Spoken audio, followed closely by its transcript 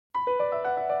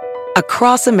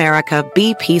Across America,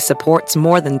 BP supports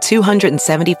more than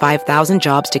 275,000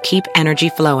 jobs to keep energy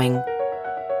flowing.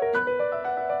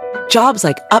 Jobs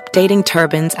like updating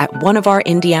turbines at one of our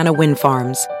Indiana wind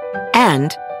farms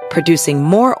and producing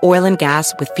more oil and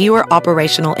gas with fewer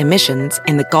operational emissions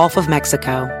in the Gulf of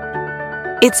Mexico.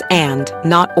 It's and,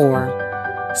 not or.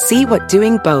 See what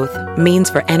doing both means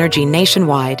for energy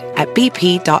nationwide at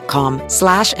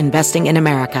bp.com/investing in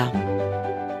America.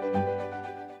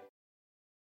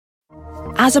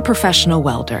 As a professional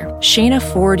welder, Shayna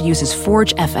Ford uses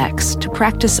Forge FX to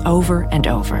practice over and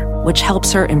over, which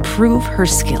helps her improve her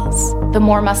skills. The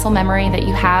more muscle memory that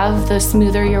you have, the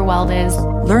smoother your weld is.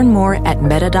 Learn more at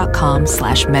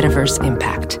meta.com/metaverse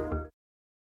impact.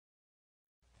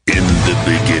 In the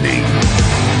beginning,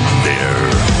 there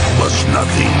was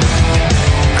nothing.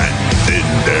 And then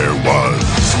there was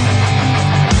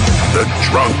the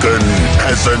Drunken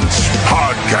Peasants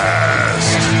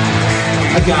Podcast.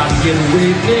 I gotta get a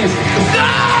witness.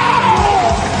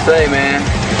 No! Say, man,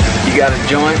 you got a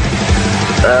joint?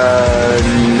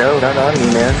 No, not on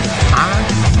me, man. I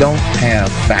don't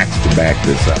have facts to back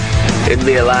this up. It'd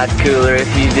be a lot cooler if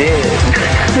you did.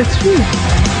 That's true.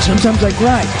 Sometimes I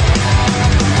cry.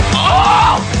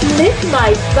 Oh! Lick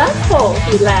my butthole,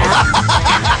 he laughed.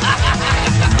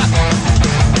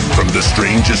 From the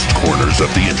strangest corners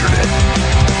of the internet,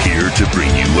 here to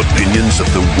bring you opinions of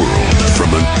the world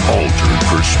from an altered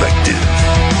perspective.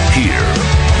 Here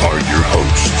are your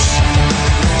hosts,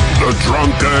 the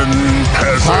Drunken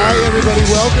Peasants. Hi, everybody.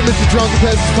 Welcome to the Drunken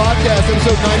Peasants Podcast,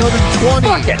 episode 920.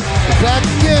 We're back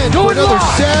again for another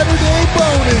Saturday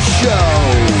bonus show.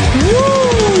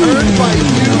 Woo! Earned by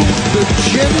you, the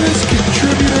generous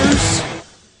contributors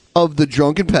of the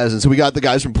Drunken Peasants. So we got the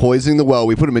guys from Poisoning the Well.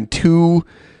 We put them in two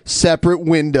separate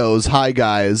windows. Hi,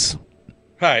 guys.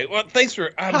 Hi. Well, thanks for...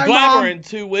 I'm Hi, glad Mom. we're in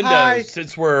two windows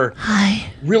since we're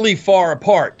really far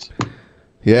apart.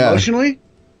 Yeah. Emotionally?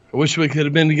 I wish we could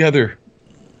have been together.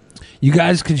 You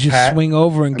guys could just Pat, swing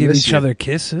over and I give miss each you. other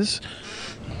kisses.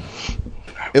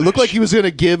 It looked like he was going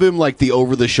to give him like the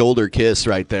over-the-shoulder kiss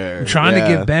right there. I'm trying to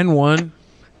give Ben one.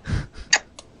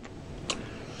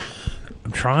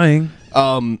 I'm trying.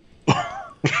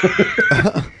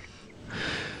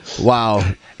 Wow.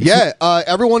 Yeah,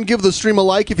 everyone give the stream a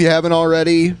like if you haven't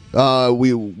already.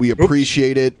 We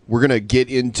appreciate it. We're going to get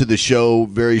into the show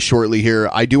very shortly here.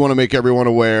 I do want to make everyone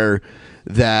aware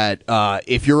that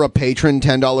if you're a patron,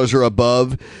 $10 or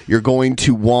above, you're going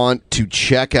to want to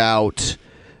check out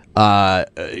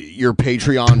your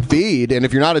Patreon feed. And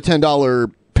if you're not a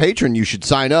 $10 patron, you should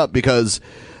sign up because...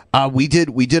 we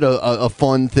did a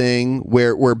fun thing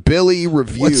where Billy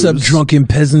reviews. What's up, Drunken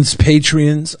Peasants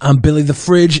Patreons? I'm Billy the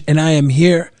Fridge, and I am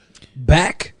here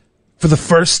back for the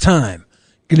first time.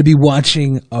 Going to be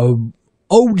watching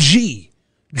OG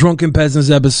Drunken Peasants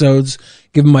episodes,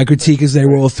 giving my critique as they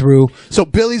roll through. So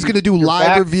Billy's going to do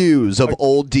live reviews of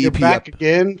old DP. You're back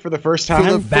again for the first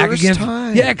time? Back again.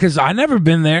 Yeah, because I never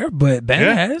been there, but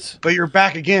Ben has. But you're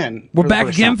back again. We're back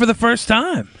again for the first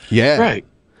time. Yeah. Right.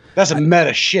 That's a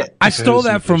meta shit. I stole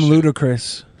that from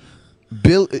Ludacris.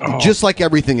 Bill, just like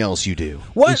everything else you do.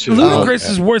 What? Ludacris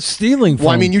is worth stealing from.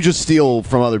 Well, I mean, you just steal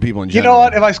from other people in You general. know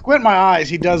what? If I squint my eyes,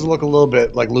 he does look a little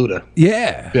bit like Luda.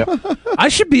 Yeah. Yeah. I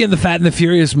should be in the Fat and the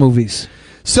Furious movies.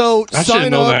 So I should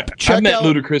sign know up. that. I Check met out,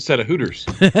 Ludacris at a Hooters.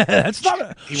 That's not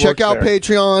a... check out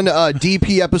Patreon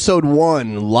DP episode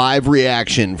 1 live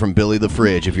reaction from Billy the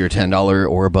Fridge if you're a $10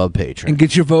 or above patron. And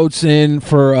get your votes in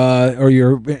for, or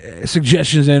your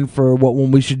suggestions in for what one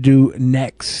we should do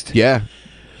next. Yeah.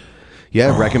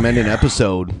 Yeah, recommend an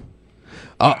episode.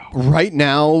 Right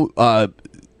now,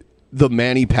 the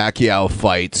Manny Pacquiao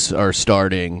fights are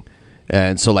starting.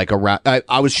 And so, like,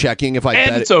 I was checking if I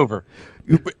And bet it's over.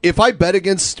 If I bet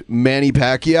against Manny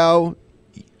Pacquiao,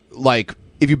 like,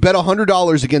 if you bet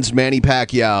 $100 against Manny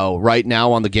Pacquiao right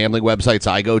now on the gambling websites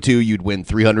I go to, you'd win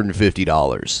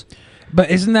 $350.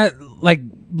 But isn't that, like,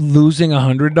 losing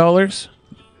 $100?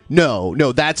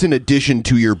 No, that's in addition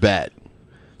to your bet.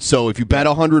 So if you bet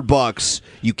 $100,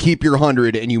 you keep your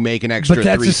 100 and you make an extra. But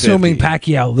that's $350. assuming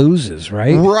Pacquiao loses,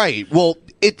 right? Right. Well,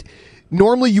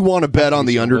 normally you want to bet on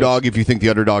the underdog if you think the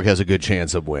underdog has a good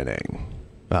chance of winning.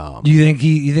 Do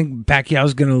you think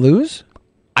Pacquiao's going to lose?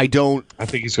 I don't. I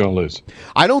think he's going to lose.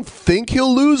 I don't think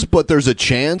he'll lose, but there's a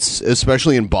chance,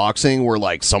 especially in boxing, where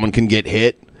like someone can get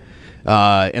hit.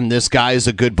 And this guy is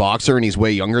a good boxer, and he's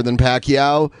way younger than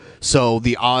Pacquiao, so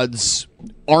the odds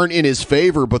aren't in his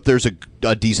favor. But there's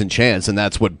a decent chance, and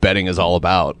that's what betting is all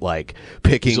about. Like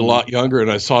picking. He's a lot younger, and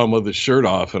I saw him with his shirt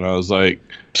off, and I was like,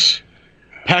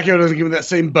 Pacquiao doesn't give me that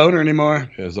same boner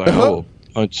anymore. I was like, oh,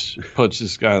 punch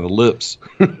this guy in the lips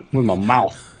with my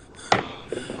mouth.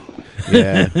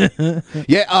 Yeah.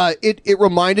 Yeah, it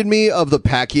reminded me of the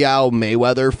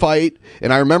Pacquiao-Mayweather fight,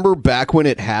 and I remember back when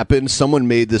it happened, someone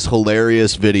made this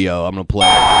hilarious video. I'm going to play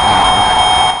it.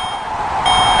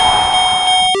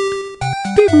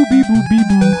 Beep-boo, beep-boo,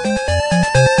 beep-boo.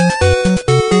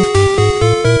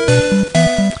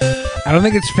 I don't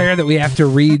think it's fair that we have to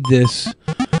read this.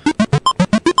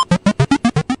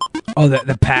 Oh,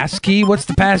 the pass key? What's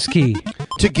the pass key?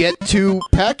 To get to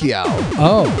Pacquiao.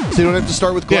 Oh. So you don't have to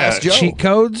start with Glass Joe. Cheat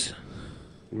codes?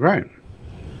 Right.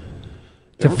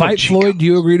 To fight Floyd, do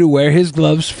you agree to wear his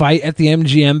gloves, fight at the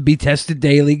MGM, be tested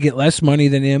daily, get less money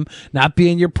than him, not be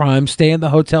in your prime, stay in the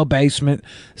hotel basement,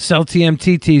 sell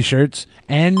TMT t-shirts,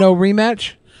 and no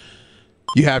rematch?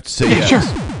 You have to say yes. Sure.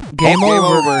 Game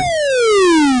over.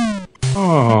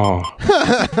 Oh.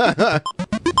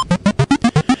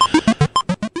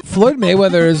 Floyd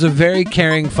Mayweather is a very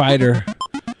caring fighter.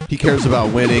 He cares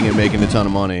about winning and making a ton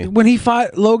of money. When he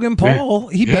fought Logan Paul,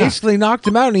 he basically knocked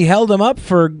him out and he held him up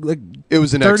for like it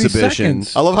was an 30 exhibition.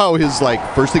 seconds. I love how his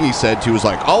first thing he said too was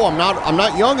like, "Oh, I'm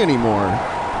not young anymore."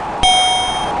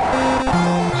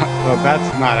 Well,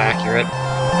 that's not accurate.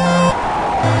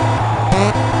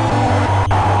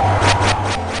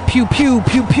 Pew pew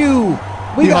pew pew.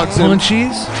 We got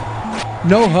punchies.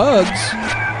 No hugs.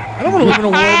 I don't want to live in a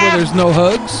world where there's no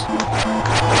hugs.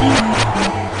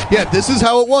 Yeah, this is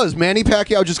how it was. Manny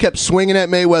Pacquiao just kept swinging at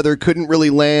Mayweather, couldn't really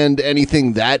land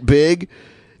anything that big,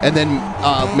 and then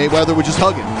Mayweather would just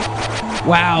hug him.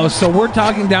 Wow, so we're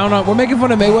making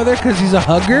fun of Mayweather because he's a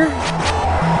hugger?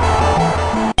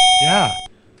 Yeah.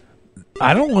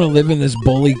 I don't want to live in this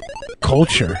bully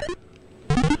culture.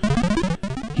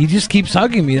 He just keeps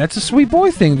hugging me. That's a sweet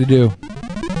boy thing to do.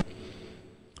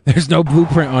 There's no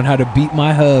blueprint on how to beat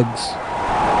my hugs.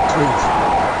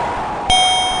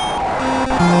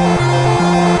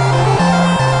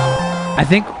 I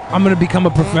think I'm going to become a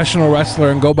professional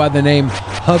wrestler and go by the name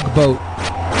Hug Boat.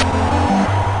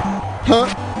 Huh?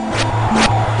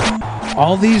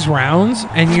 All these rounds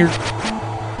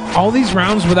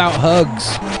without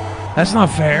hugs. That's not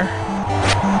fair.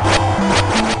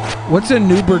 What's a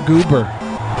Noober Goober?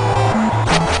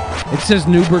 It says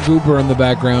Noober Goober in the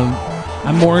background.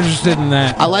 I'm more interested in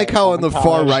that. I like how on the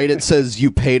far right it says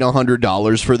you paid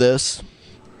 $100 for this.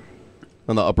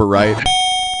 On the upper right.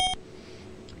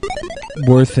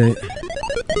 Worth it.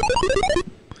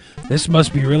 This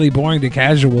must be really boring to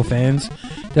casual fans.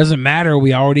 Doesn't matter,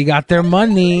 we already got their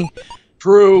money.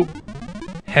 True.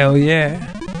 Hell yeah.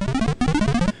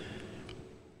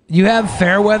 You have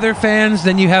Fairweather fans,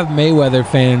 then you have Mayweather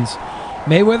fans.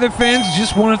 Mayweather fans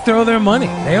just want to throw their money.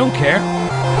 They don't care.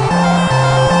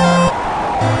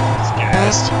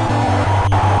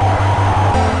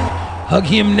 Hug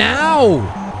him now.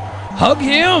 Hug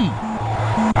him.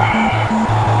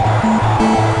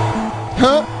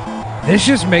 Huh? This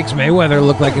just makes Mayweather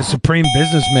look like a supreme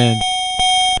businessman.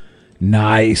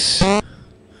 Nice.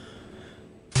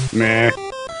 Meh.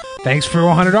 Thanks for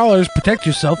 $100. Protect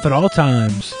yourself at all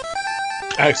times.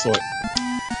 Excellent.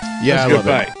 Yeah, That's a good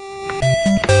fight.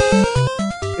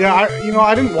 Yeah,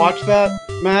 I didn't watch that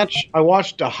match. I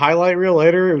watched a highlight reel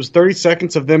later. It was 30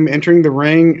 seconds of them entering the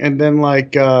ring and then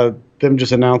them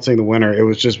just announcing the winner. It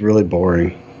was just really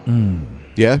boring.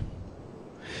 Yeah.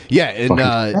 Yeah, and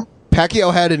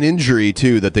Pacquiao had an injury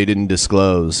too that they didn't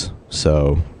disclose.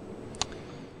 So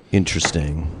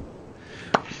interesting.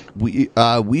 We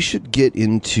should get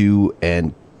into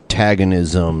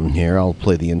antagonism here. I'll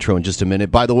play the intro in just a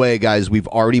minute. By the way, guys, we've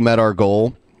already met our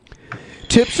goal.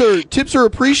 Tips are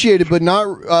appreciated, but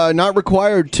not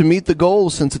required to meet the goal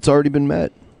since it's already been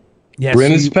met. Yes,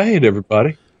 Rent is paid,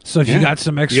 everybody. So if you got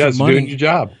some extra you guys money, are doing your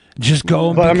job. Just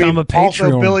go and become a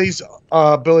Patreon.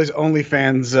 Also, Billy's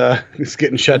OnlyFans is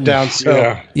getting shut down.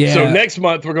 So Yeah. So next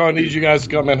month we're going to need you guys to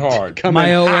come in hard.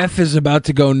 My OF is about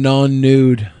to go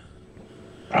non-nude.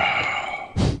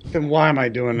 Then why am I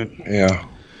doing it? Yeah.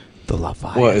 The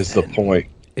Leviathan. What is the point?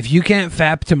 If you can't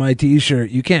fap to my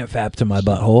T-shirt, you can't fap to my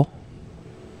butthole.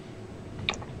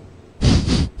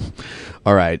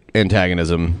 All right,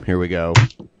 antagonism. Here we go.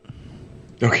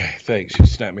 Okay, thanks. You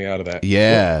snapped me out of that.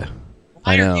 Yeah,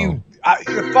 I know. You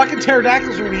the fucking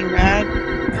pterodactyls are being mad.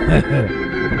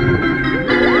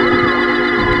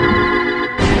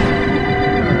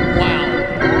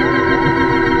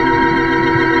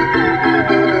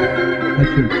 I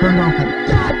should turn off the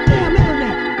goddamn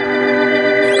internet.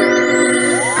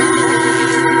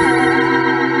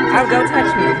 Oh, don't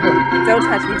touch me. Don't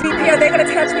touch me. TP, are they going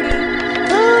to touch me?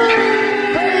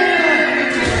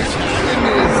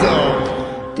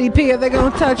 DP, are they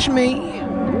gonna touch me?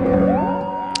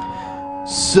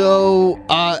 So,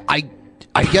 I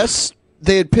guess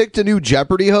they had picked a new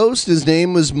Jeopardy host. His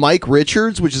name was Mike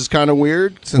Richards, which is kind of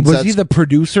weird. Was he the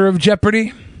producer of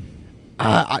Jeopardy?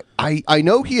 I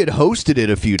know he had hosted it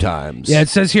a few times. Yeah, it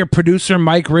says here producer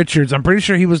Mike Richards. I'm pretty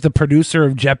sure he was the producer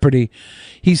of Jeopardy.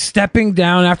 He's stepping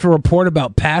down after a report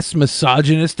about past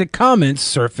misogynistic comments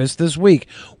surfaced this week.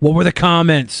 What were the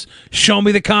comments? Show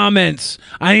me the comments.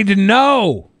 I need to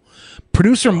know.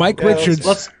 Producer Mike Richards.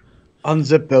 Let's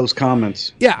unzip those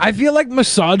comments. Yeah, I feel like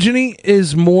misogyny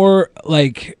is more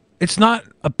like it's not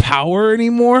a power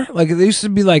anymore. Like it used to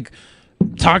be like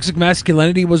toxic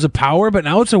masculinity was a power, but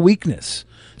now it's a weakness.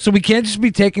 So we can't just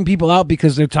be taking people out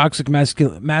because they're toxic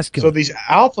masculine. So these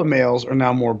alpha males are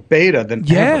now more beta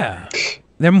than ever.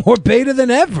 They're more beta than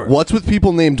ever. What's with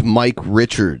people named Mike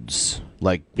Richards?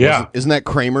 Like, isn't that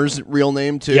Kramer's real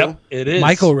name too? Yep, it is.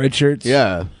 Michael Richards.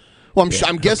 Yeah. Well,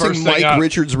 I'm guessing Mike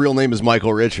Richards' real name is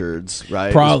Michael Richards,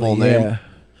 right? Probably, His full name. yeah.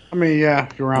 I mean, yeah,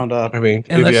 if you round up. I mean,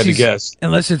 if you had to guess.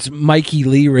 Unless it's Mikey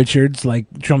Lee Richards, like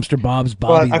Trumpster Bob's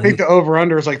Bobby But I think the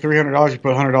over-under is like $300. You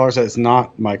put $100 that it's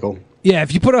not Michael. Yeah,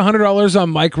 if you put $100 on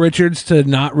Mike Richards to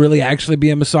not really actually be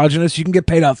a misogynist, you can get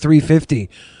paid out $350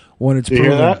 when it's proven.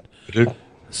 You hear that?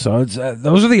 So it's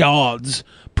those are the odds.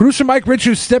 Producer Mike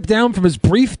Richards stepped down from his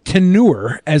brief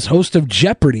tenure as host of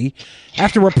Jeopardy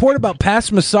after a report about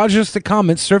past misogynistic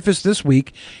comments surfaced this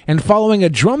week and following a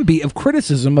drumbeat of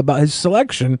criticism about his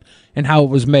selection and how it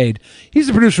was made. He's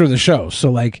the producer of the show, so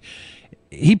like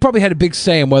he probably had a big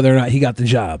say in whether or not he got the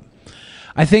job.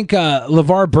 I think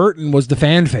LeVar Burton was the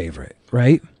fan favorite,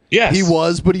 right? Yes. He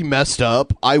was, but he messed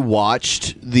up. I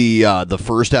watched the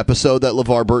first episode that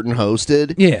LeVar Burton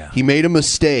hosted. Yeah. He made a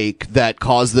mistake that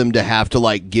caused them to have to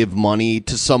like give money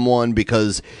to someone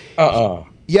because one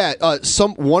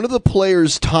of the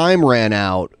players' time ran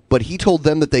out, but he told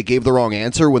them that they gave the wrong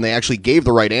answer when they actually gave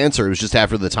the right answer. It was just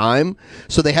after the time.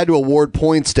 So they had to award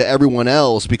points to everyone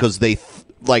else because they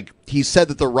he said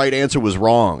that the right answer was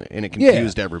wrong and it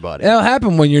confused everybody. It'll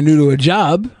happen when you're new to a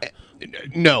job.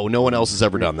 No one else has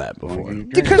ever done that before.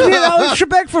 Because we had Alex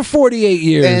Trebek for 48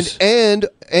 years.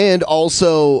 And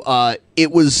also,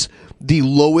 it was the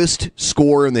lowest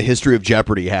score in the history of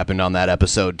Jeopardy happened on that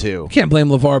episode, too. Can't blame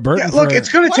LeVar Burton. Yeah, look, it's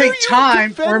going to take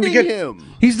time for him to get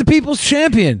him. He's the people's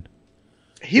champion.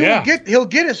 He'll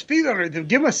get his feet under it.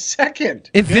 Give him a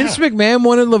second. If Vince McMahon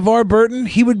wanted LeVar Burton,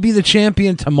 he would be the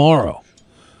champion tomorrow.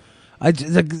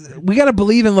 We got to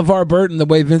believe in LeVar Burton the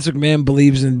way Vince McMahon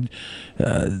believes in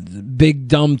big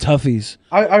dumb toughies.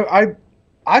 I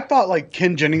thought like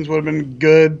Ken Jennings would have been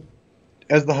good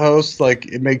as the host. Like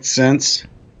it makes sense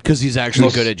because he's actually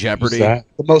good at Jeopardy. The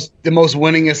most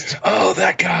winningest. Oh,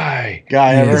 that guy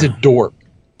ever. He's a dork.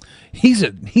 He's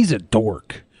a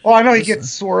dork. Oh, I know he gets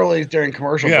swirlies during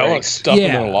commercial breaks. Yeah, stuff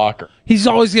him in a locker. He's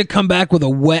always going to come back with a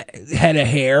wet head of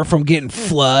hair from getting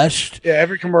flushed. Yeah,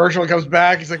 every commercial comes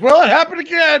back. He's like, well, it happened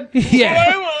again.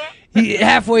 Yeah.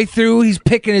 Halfway through, he's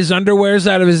picking his underwears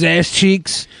out of his ass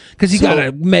cheeks because he got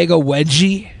a mega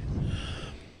wedgie.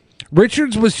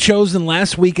 Richards was chosen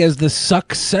last week as the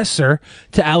successor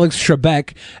to Alex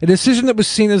Trebek, a decision that was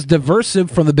seen as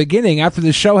divisive from the beginning after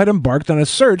the show had embarked on a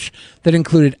search that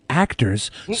included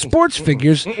actors, sports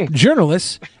figures,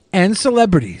 journalists, and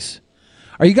celebrities.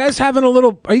 Are you guys having a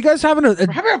There's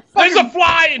a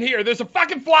fly in here. There's a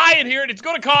fucking fly in here, and it's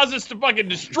going to cause us to fucking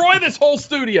destroy this whole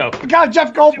studio. We got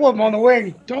Jeff Goldblum on the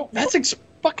wing. That's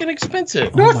fucking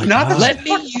expensive. No, it's not. Let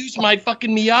me use my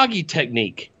fucking Miyagi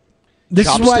technique. This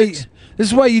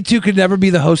is why you two could never be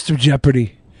the host of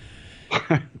Jeopardy.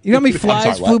 You know how many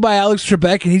flies flew by Alex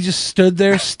Trebek and he just stood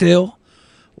there still,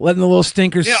 letting the little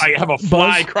stinkers. Yeah, I have a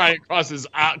fly crawling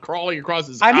across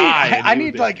his eye. I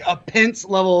need like a Pence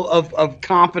level of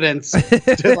confidence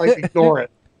to like ignore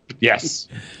it. Yes.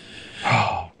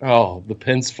 Oh, the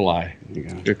Pence fly.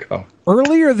 Good call.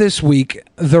 Earlier this week,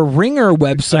 the Ringer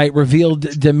website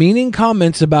revealed demeaning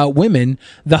comments about women,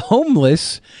 the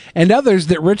homeless, and others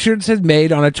that Richards had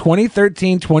made on a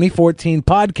 2013-2014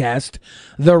 podcast,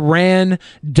 The Ran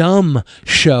Dumb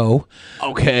Show.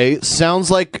 Okay,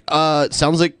 sounds like a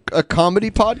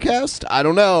comedy podcast. I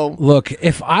don't know. Look,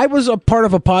 if I was a part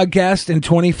of a podcast in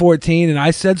 2014 and I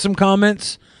said some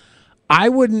comments, I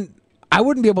wouldn't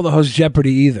be able to host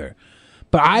Jeopardy either.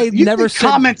 But I've never said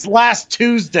comments last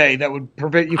Tuesday that would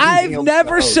prevent you from I've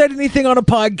never said anything on a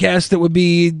podcast that would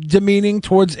be demeaning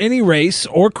towards any race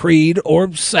or creed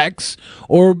or sex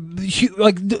or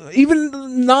like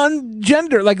even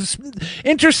non-gender, like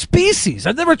interspecies.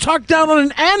 I've never talked down on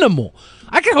an animal.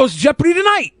 I can host Jeopardy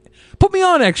tonight. Put me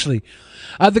on, actually.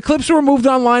 The clips were removed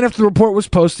online after the report was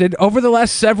posted. Over the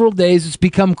last several days, it's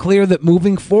become clear that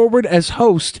moving forward as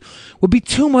host would be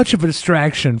too much of a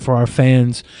distraction for our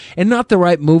fans and not the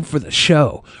right move for the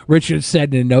show, Richards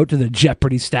said in a note to the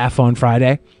Jeopardy staff on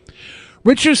Friday.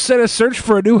 Richards said a search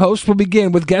for a new host will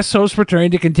begin with guest hosts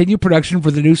returning to continue production for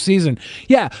the new season.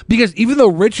 Yeah, because even though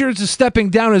Richards is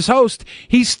stepping down as host,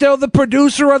 he's still the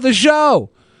producer of the show.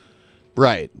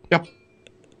 Right. Yep.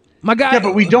 My guy. Yeah,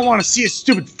 but we don't want to see his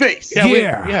stupid face.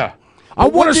 Yeah.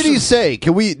 What did he say?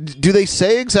 Do they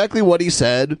say exactly what he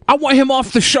said? I want him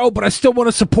off the show, but I still want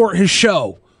to support his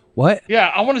show. What?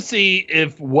 Yeah, I want to see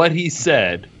if what he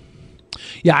said.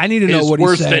 Yeah, I need to know what he said.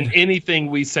 Worse than anything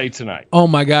we say tonight. Oh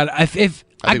my God! If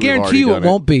I guarantee you it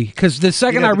won't be, because the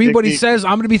second I read what he says,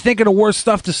 I'm going to be thinking of worse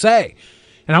stuff to say,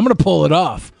 and I'm going to pull it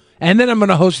off, and then I'm going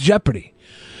to host Jeopardy.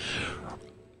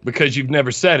 Because you've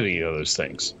never said any of those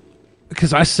things.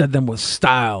 Because I said them with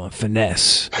style and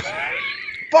finesse.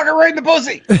 Fucker right in the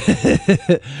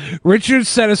pussy. Richards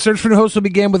said a search for new hosts will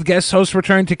begin with guest hosts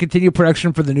returning to continue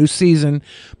production for the new season,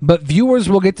 but viewers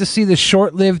will get to see the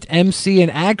short-lived MC in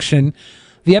action.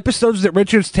 The episodes that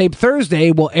Richards taped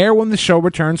Thursday will air when the show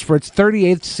returns for its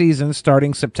 38th season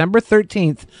starting September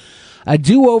 13th. A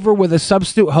do-over with a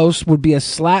substitute host would be a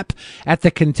slap at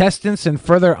the contestants and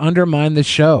further undermine the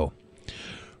show.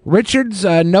 Richards'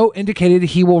 note indicated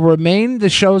he will remain the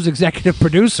show's executive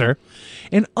producer,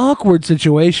 an awkward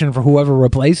situation for whoever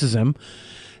replaces him.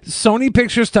 Sony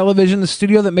Pictures Television, the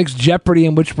studio that makes Jeopardy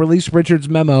and which released Richards'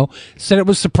 memo, said it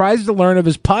was surprised to learn of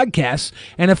his podcasts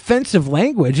and offensive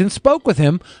language and spoke with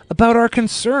him about our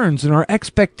concerns and our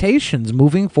expectations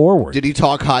moving forward. Did he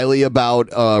talk highly about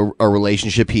a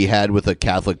relationship he had with a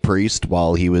Catholic priest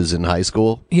while he was in high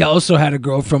school? He also had a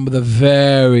girlfriend with a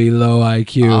very low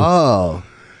IQ. Oh.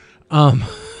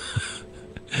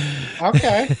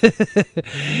 Okay.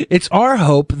 It's our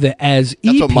hope that as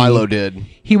That's EP, what Milo did.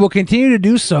 he will continue to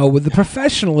do so with the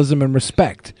professionalism and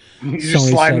respect. You're just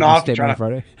sliding off, trying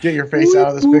to get your face out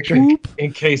of this picture.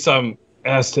 In case I'm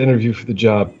asked to interview for the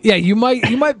job. Yeah, you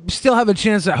might still have a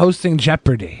chance at hosting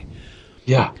Jeopardy.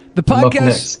 Yeah. The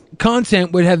podcast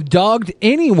content would have dogged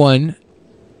anyone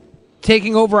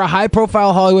taking over a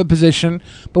high-profile Hollywood position,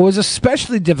 but was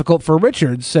especially difficult for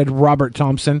Richards, said Robert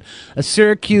Thompson, a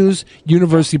Syracuse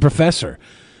University professor.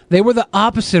 They were the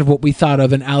opposite of what we thought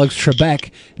of in Alex Trebek.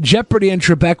 Jeopardy and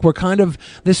Trebek were kind of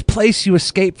this place you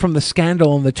escape from the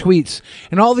scandal and the tweets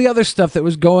and all the other stuff that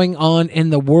was going on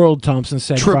in the world, Thompson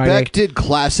said Friday. Trebek did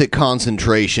classic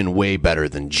concentration way better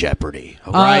than Jeopardy,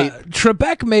 all right?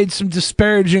 Trebek made some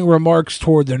disparaging remarks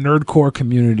toward the nerdcore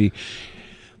community,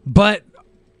 but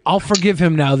I'll forgive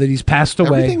him now that he's passed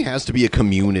away. Everything has to be a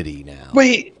community now.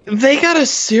 Wait, they got a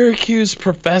Syracuse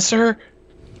professor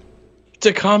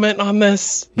to comment on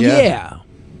this? Yeah.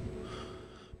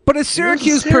 But a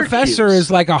Syracuse professor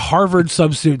is like a Harvard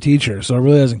substitute teacher, so it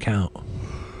really doesn't count.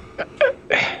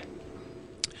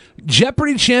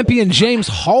 Jeopardy champion James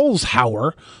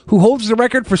Holzhauer, who holds the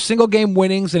record for single-game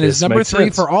winnings and is number 3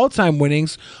 for all-time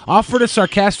winnings, offered a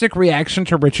sarcastic reaction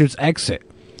to Richards' exit.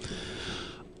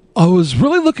 I was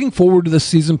really looking forward to the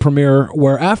season premiere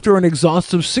where, after an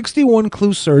exhaustive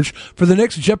 61-clue search for the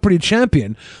next Jeopardy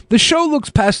champion, the show looks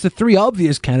past the 3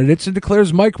 obvious candidates and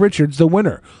declares Mike Richards the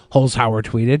winner, Holzhauer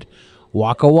tweeted.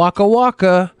 Waka waka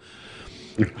waka.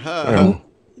 That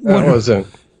wasn't...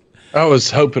 I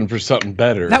was hoping for something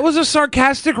better. That was a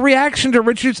sarcastic reaction to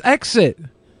Richards' exit.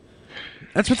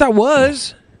 That's what that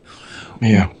was.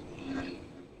 Yeah.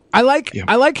 I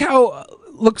like how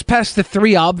looks past the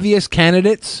 3 obvious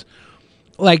candidates.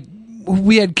 Like,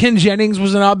 we had Ken Jennings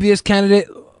was an obvious candidate.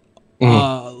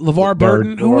 LeVar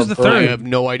Burton. Who was the third? I have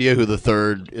no idea who the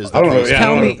third is.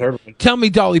 Tell me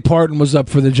Dolly Parton was up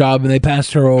for the job and they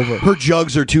passed her over. Her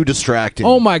jugs are too distracting.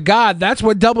 Oh my God, that's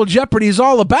what Double Jeopardy is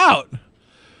all about.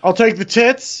 I'll take the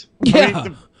tits. Yeah.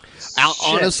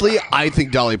 Honestly, I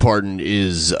think Dolly Parton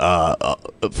is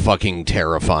fucking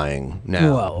terrifying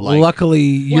now. Well, luckily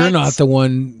you're not the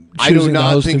one. I do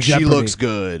not think she Jeopardy. Looks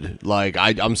good. Like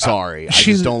I'm sorry, I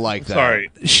just don't like that. Sorry,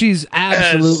 she's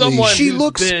absolutely. As someone she who's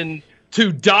looks been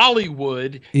to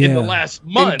Dollywood in the last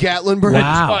month. In Gatlinburg.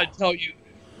 Wow. I just tell you.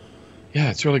 Yeah,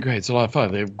 it's really great. It's a lot of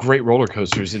fun. They have great roller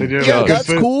coasters. Yeah,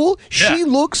 that's cool. Yeah. She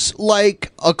looks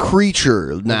like a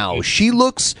creature now. She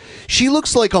looks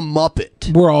like a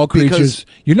Muppet. We're all creatures.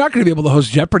 You're not going to be able to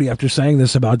host Jeopardy after saying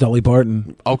this about Dolly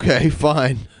Parton. Okay,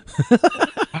 fine.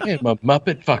 I am a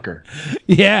Muppet fucker.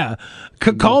 Yeah.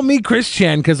 Call me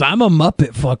Christian because I'm a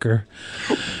Muppet fucker.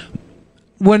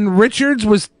 When Richards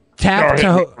was tapped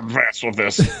to advance with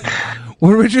this.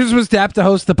 When Richards was tapped to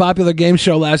host the popular game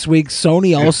show last week,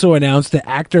 Sony also announced that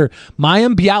actor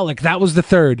Mayim Bialik, that was the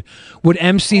third, would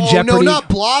MC Jeopardy. No, not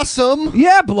Blossom.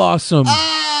 Yeah, Blossom.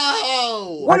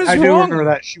 Oh, what is I wrong? do remember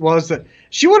that she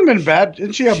wouldn't have been bad.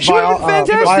 Didn't she have She would've been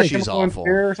fantastic. She's awful.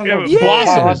 Yeah, but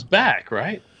Blossom is back,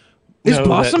 right? Is No,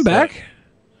 Blossom that's back?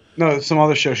 No, some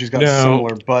other show she's got No.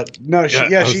 similar, but no, I was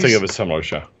she's thinking of a similar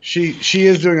show. she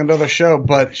is doing another show,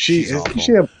 but she awful. is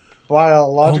she a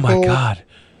biological Oh my god.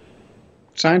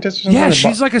 scientist or something? Yeah,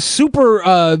 she's like a super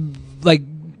like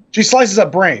she slices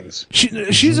up brains.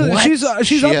 she's up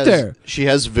has, there. She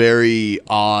has very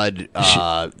odd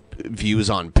views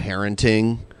on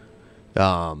parenting.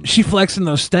 She flexing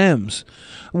those stems.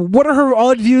 What are her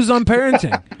odd views on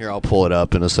parenting? Here, I'll pull it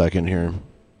up in a second here.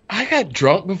 I got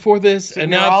drunk before this,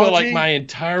 and now I feel like Numerology? my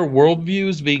entire worldview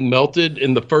is being melted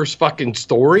in the first fucking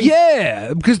story.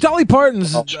 Yeah, because Dolly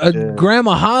Parton's a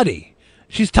grandma hottie.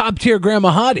 She's top tier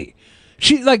grandma hottie.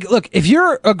 She look, if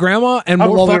you're a grandma and I've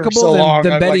more loved her fuckable so long,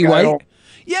 than Betty I White, don't-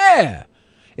 yeah.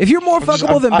 If you're more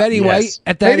fuckable than Betty White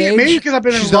at that age, maybe because I've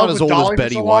been She's in not love as with old as Dolly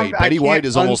Betty for so White. long, Betty I White can't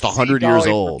is almost unsee 100 years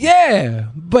Dolly. old. yeah.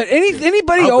 But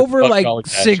anybody I would over fuck like Dolly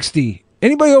Parton. 60,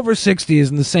 anybody over 60 is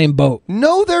in the same boat.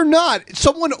 No, they're not.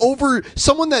 Someone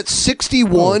that's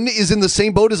 61 is in the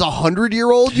same boat as a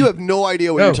 100-year-old. You have no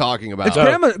idea what you're talking about. It's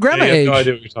grandma Yeah, you have age. no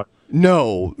idea what you're talking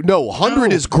No,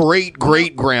 100 is great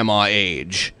grandma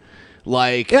age.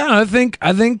 Like, Yeah, I think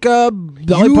Dolly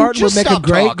You Parton would just make a stop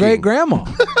great talking. great grandma.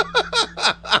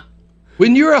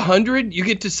 When you're 100, you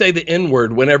get to say the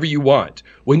N-word whenever you want.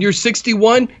 When you're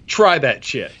 61, try that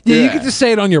shit. Yeah, you Yeah. get to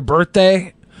say it on your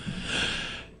birthday.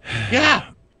 Yeah.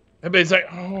 Everybody's like,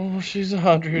 oh, she's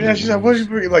 100. Yeah, she's like, what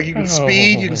like you can Oh,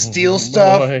 speed, you can steal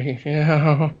stuff. boy,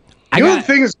 yeah. The other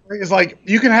thing is like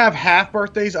you can have half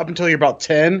birthdays up until you're about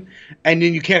 10, and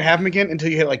then you can't have them again until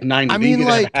you hit like 90. I Then you mean,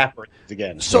 can have like- half birthdays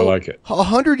again. so I like it.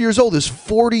 100 years old is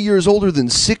 40 years older than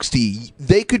 60.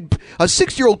 A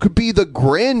 60-year-old could be the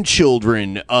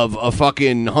grandchildren of a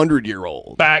fucking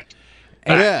 100-year-old. Fact.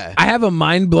 Yeah. I have a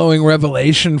mind-blowing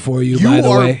revelation for you, You by the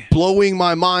are way. blowing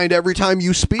my mind every time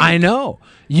you speak. I know.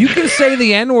 You can say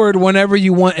the N-word whenever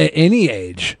you want at any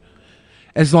age,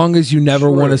 as long as you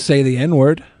never want to say the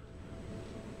N-word.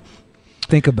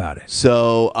 Think about it.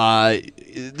 So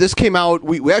this came out.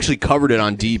 We actually covered it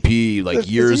on DP like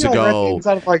years ago.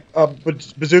 Inside of like a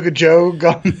Bazooka Joe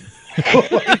gun.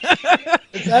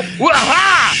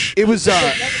 It was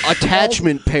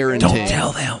attachment parenting. Don't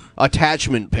tell them.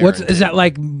 Attachment parenting. Is that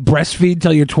like breastfeed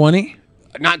till you're 20?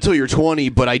 Not until you're 20,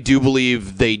 but I do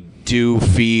believe they do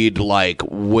feed like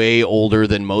way older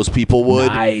than most people would.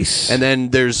 Nice. And then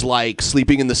there's like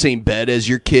sleeping in the same bed as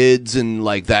your kids and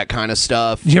like that kind of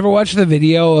stuff. Did you ever watch the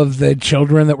video of the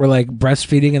children that were like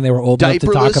breastfeeding and they were old enough to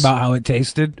talk Diaperless? about how it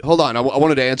tasted? Hold on, I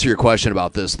wanted to answer your question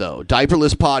about this though.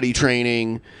 Diaperless potty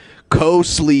training,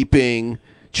 co-sleeping,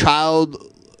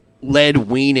 child-led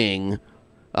weaning.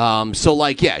 So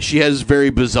like, yeah, she has very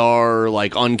bizarre,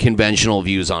 like unconventional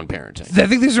views on parenting. I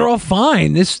think these are all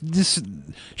fine.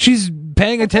 She's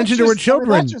paying attention to her children.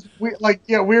 That's just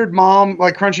weird mom,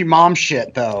 like crunchy mom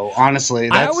shit, though. Honestly,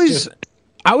 I always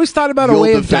thought about a You'll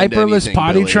way of defend diaperless anything,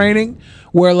 potty Billy. training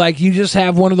where like you just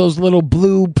have one of those little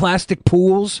blue plastic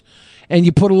pools and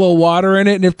you put a little water in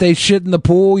it, and if they shit in the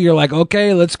pool, you're like,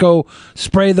 okay, let's go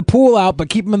spray the pool out, but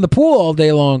keep them in the pool all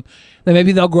day long. Then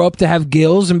maybe they'll grow up to have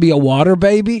gills and be a water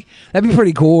baby. That'd be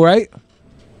pretty cool, right?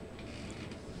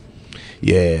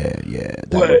 Yeah,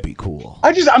 that would be cool.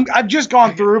 I've just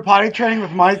gone through potty training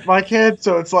with my kid,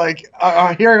 so it's like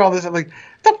hearing all this, I'm like,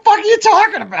 the fuck are you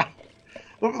talking about?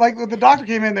 Like when the doctor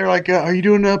came in, they're like, are you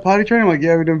doing potty training? I'm like,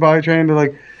 yeah, we're doing potty training. They're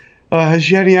like, has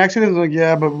she had any accidents? I'm like,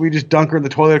 yeah, but we just dunk her in the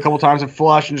toilet a couple times and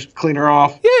flush and just clean her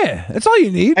off. Yeah, that's all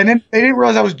you need. And then they didn't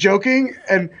realize I was joking,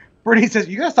 and Brittany says,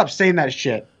 you gotta stop saying that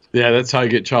shit. Yeah, that's how you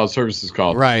get child services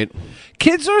called. Right.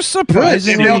 Kids are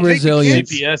surprisingly They'll take the resilient.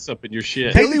 CPS up in your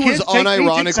shit. Billy was kids, take me, take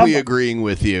unironically someone. agreeing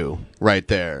with you right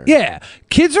there. Yeah,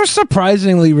 kids are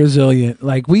surprisingly resilient.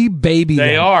 Like we baby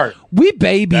They them. are. We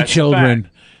baby That's a children.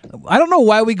 I don't know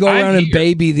why we go I'm around and here.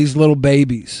 baby these little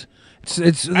babies.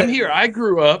 It's I'm here. I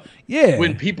grew up Yeah.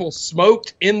 when people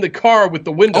smoked in the car with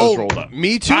the windows rolled up.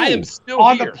 Me too. I am still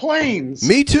On here. the planes.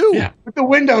 Me too. Yeah. With the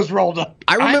windows rolled up.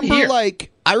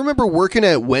 I remember working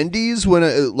at Wendy's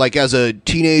when like as a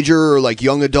teenager or like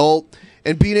young adult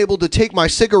and being able to take my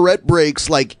cigarette breaks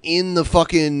like in the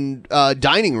fucking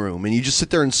dining room and you just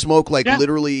sit there and smoke like Yeah.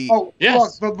 literally. Oh,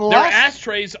 Yes. look, the There are last,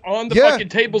 ashtrays on the Yeah. fucking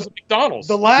tables at McDonald's.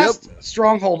 the last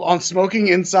stronghold on smoking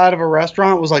inside of a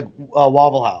restaurant was like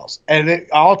Waffle House. And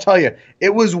I'll tell you,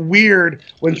 it was weird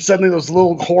when suddenly those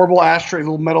little horrible ashtrays,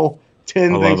 little metal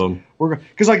tin I things. love 'em.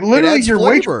 Because like literally adds your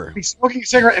flavor. waitress would be smoking a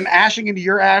cigarette and ashing into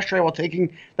your ashtray while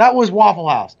taking that was Waffle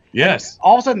House. Yes. And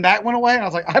all of a sudden that went away, and I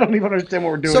was like, I don't even understand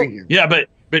what we're doing here. Yeah,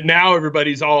 but now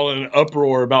everybody's all in an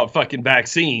uproar about fucking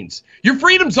vaccines. Your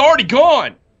freedom's already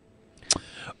gone.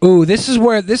 Ooh, this is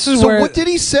where what did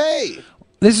he say?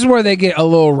 This is where they get a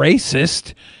little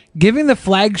racist. Giving the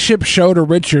flagship show to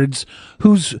Richards,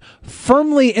 who's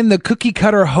firmly in the cookie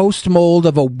cutter host mold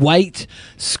of a white,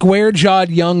 square jawed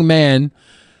young man,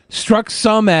 struck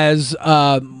some as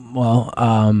proof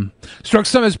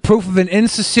of an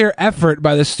insincere effort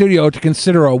by the studio to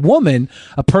consider a woman,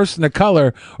 a person of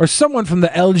color, or someone from the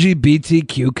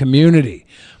LGBTQ community.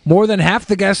 More than half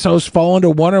the guest hosts fall into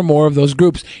one or more of those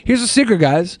groups. Here's a secret,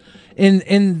 guys.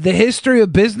 In the history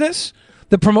of business,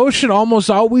 the promotion almost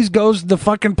always goes to the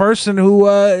fucking person who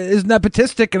is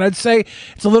nepotistic, and I'd say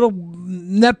it's a little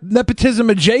nepotism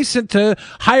adjacent to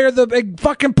hire the big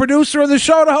fucking producer of the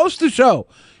show to host the show.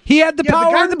 He had the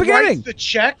power guy in the who writes beginning. the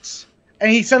checks,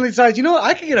 and he suddenly decides, you know what?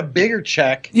 I could get a bigger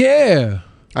check. Yeah.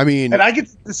 I mean, and I get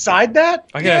to decide that.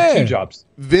 I can have 2 jobs.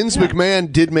 Vince McMahon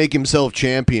did make himself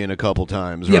champion a couple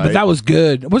times, right? Yeah, but that was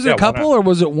good. Was it a couple or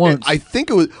was it once? I think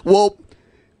it was. Well,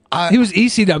 he was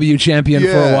ECW champion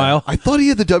for a while. I thought he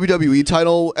had the WWE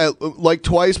title like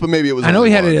twice, but maybe it was. I know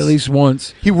only he had it once. at least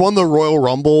once. He won the Royal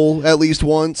Rumble at least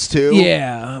once too.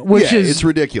 Yeah, which is it's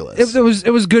ridiculous. It was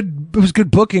good. It was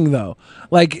good booking though.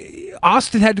 Like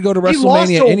Austin had to go to He lost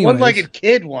WrestleMania to a anyways. one-legged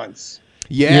kid once.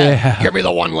 Yeah. Give me the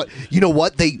one. You know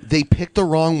what? They picked the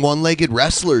wrong one-legged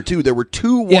wrestler too. There were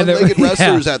 2 one-legged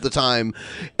wrestlers at the time,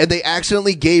 and they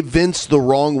accidentally gave Vince the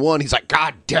wrong one. He's like,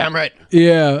 God damn it.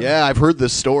 Yeah. Yeah, I've heard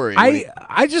this story.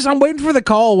 I'm waiting for the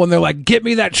call when they're like, get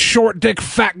me that short dick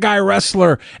fat guy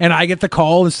wrestler, and I get the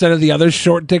call instead of the other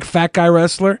short dick fat guy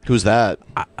wrestler. Who's that?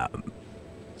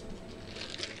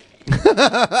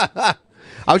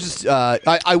 I was just,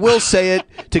 I will say it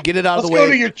to get it out of the way. Let's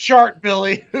go to your chart,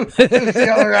 Billy. Who's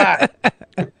the other guy?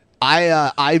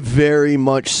 I very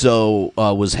much so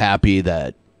was happy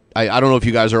that, I don't know if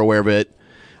you guys are aware of it.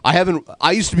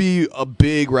 I used to be a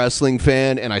big wrestling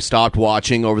fan, and I stopped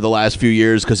watching over the last few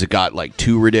years because it got like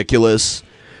too ridiculous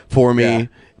for me. Yeah.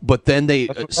 But then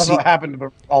that's what happened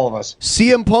to all of us.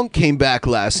 CM Punk came back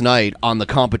last night on the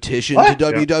competition to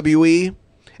WWE. Yeah.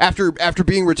 After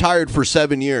being retired for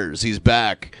 7 years, he's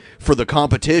back for the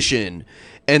competition,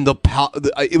 and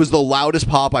it was the loudest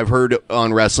pop I've heard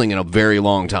on wrestling in a very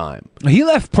long time. He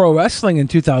left pro wrestling in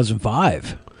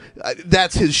 2005.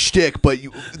 That's his shtick, but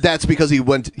that's because he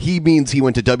went to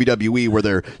WWE, where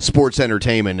they're sports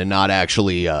entertainment and not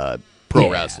actually pro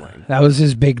wrestling. That was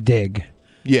his big dig.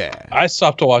 Yeah. I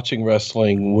stopped watching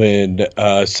wrestling when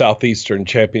Southeastern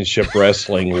Championship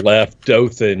Wrestling left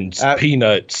Dothan's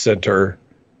Peanut Center.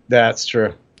 That's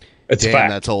true. It's Damn,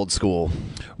 fact. that's old school.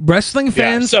 Wrestling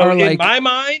fans so are in like, my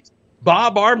mind,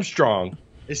 Bob Armstrong.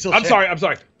 I'm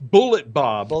sorry. Bullet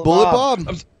Bob.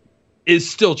 Is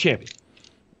still champion.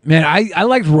 Man, I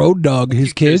liked Road Dogg,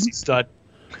 his kid. Stud.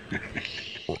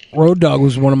 Road Dogg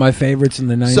was one of my favorites in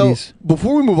the 90s. So,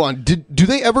 before we move on, do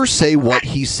they ever say what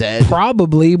he said?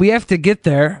 Probably. We have to get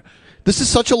there. This is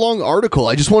such a long article.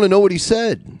 I just want to know what he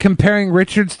said. Comparing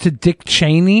Richards to Dick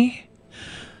Cheney?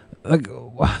 Like,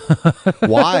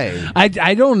 why?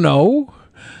 I don't know.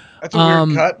 That's a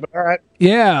weird cut, but all right.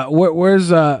 Yeah, where's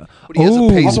he has a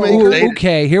pacemaker?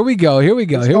 Okay, here we go.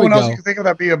 No one else you can think of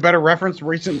that be a better reference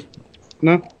recent?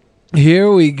 No.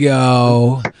 Here we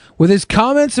go. With his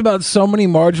comments about so many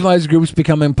marginalized groups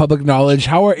becoming public knowledge,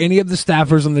 how are any of the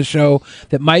staffers on the show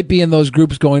that might be in those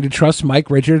groups going to trust Mike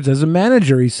Richards as a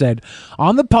manager, he said.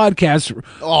 On the podcast,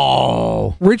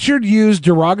 Richard used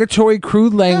derogatory,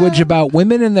 crude language about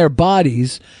women and their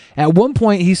bodies. At one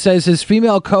point, he says his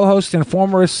female co-host and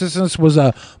former assistant was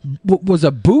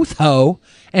a booth hoe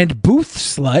and booth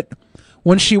slut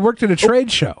when she worked at a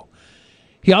trade show.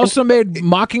 He also made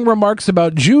mocking remarks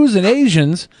about Jews and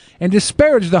Asians and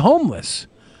disparaged the homeless.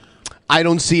 I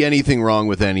don't see anything wrong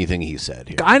with anything he said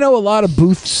here. I know a lot of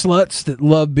booth sluts that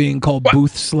love being called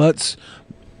booth sluts.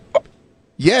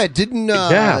 Yeah, didn't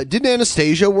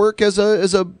Anastasia work as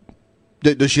a?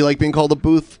 Does she like being called a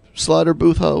booth slut or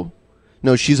booth hoe?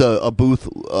 No, she's a booth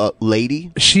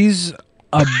lady. She's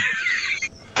a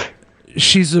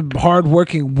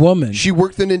hard-working woman. She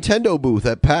worked the Nintendo booth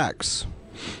at PAX.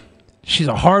 She's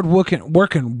a hard-working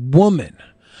woman.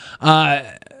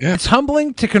 It's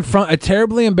humbling to confront a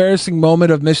terribly embarrassing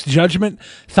moment of misjudgment,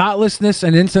 thoughtlessness,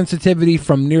 and insensitivity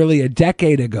from nearly a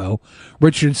decade ago,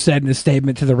 Richards said in a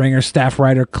statement to the Ringer staff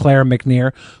writer Claire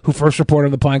McNear, who first reported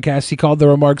on the podcast. He called the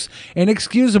remarks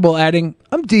inexcusable, adding,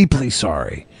 "I'm deeply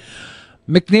sorry."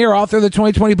 McNear, author of the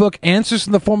 2020 book Answers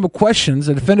in the Form of Questions,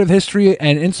 A Definitive History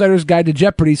and Insider's Guide to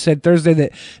Jeopardy, said Thursday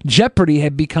that Jeopardy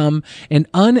had become an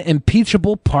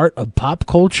unimpeachable part of pop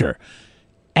culture.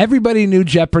 Everybody knew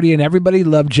Jeopardy and everybody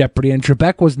loved Jeopardy, and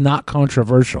Trebek was not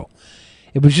controversial.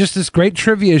 It was just this great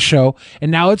trivia show,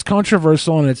 and now it's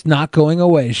controversial and it's not going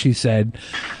away, she said.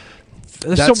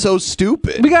 That's so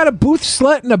stupid. We got a booth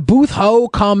slut and a booth hoe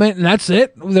comment, and that's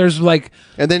it. There's like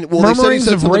murmurings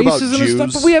of racism and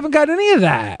stuff, but we haven't got any of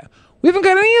that. We haven't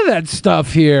got any of that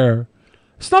stuff here.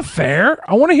 It's not fair.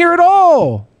 I want to hear it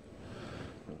all.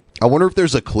 I wonder if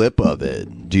there's a clip of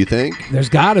it. Do you think? There's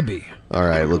got to be. All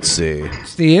right, let's see.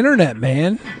 It's the internet,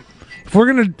 man. If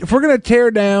we're gonna tear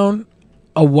down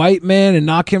a white man and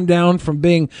knock him down from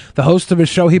being the host of a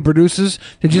show he produces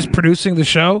to just producing the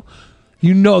show,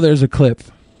 you know there's a clip.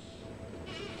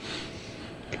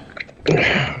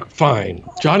 Fine.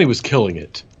 Johnny was killing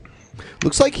it.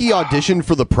 Looks like he auditioned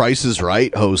for the Price is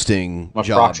Right hosting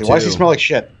job, proxy. Why does he smell like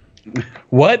shit?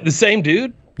 What? The same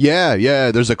dude?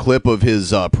 Yeah. There's a clip of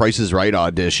his Price is Right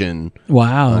audition.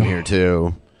 Wow. On here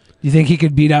too. You think he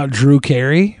could beat out Drew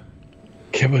Carey?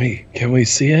 Can we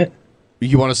see it?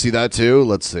 You want to see that too?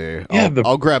 Let's see. Yeah,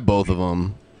 I'll grab both of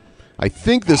them. I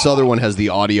think this other one has the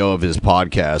audio of his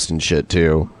podcast and shit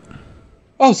too.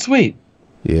 Oh, sweet.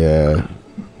 Yeah.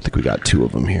 I think we got two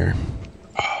of them here.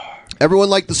 Everyone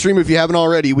like the stream if you haven't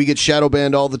already. We get shadow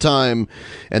banned all the time,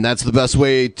 and that's the best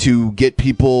way to get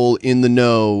people in the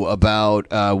know about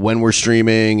when we're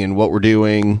streaming and what we're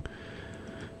doing.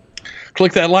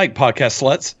 Click that like, podcast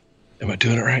sluts. Am I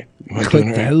doing it right?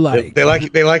 Click that like. They like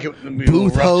it. They like it.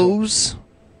 Booth hose.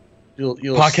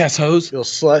 Podcast hose. You'll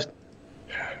slut.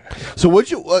 So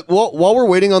while we're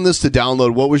waiting on this to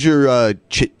download, what was your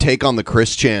take on the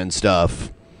Chris Chan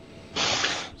stuff?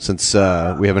 Since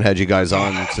we haven't had you guys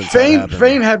on since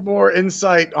Fane had more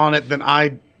insight on it than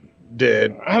I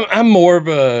did. I'm more of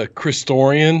a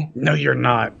Christorian. No, you're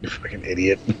not. You fucking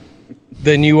idiot.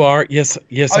 Than you are. Yes,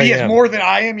 I am. More than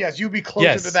I am. Yes, you'd be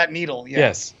closer to that needle.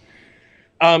 Yes.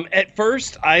 At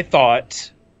first, I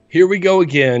thought, here we go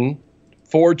again.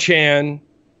 4chan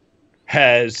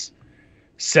has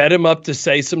set him up to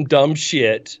say some dumb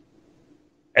shit,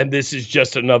 and this is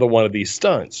just another one of these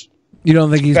stunts. You don't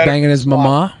think he's banging his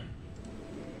mama?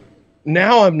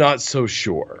 Now I'm not so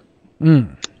sure.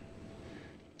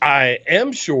 I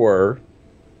am sure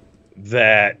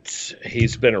that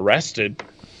he's been arrested,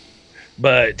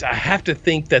 but I have to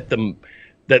think that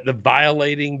the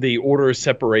violating the order of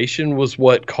separation was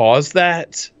what caused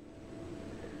that.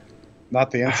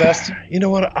 Not the incest. You know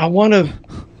what? I want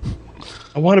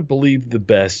to believe the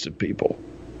best of people.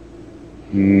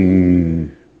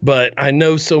 But I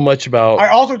know so much about. I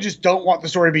also just don't want the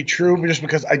story to be true, just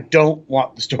because I don't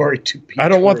want the story to be. I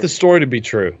don't want the story to be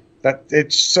true. That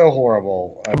it's so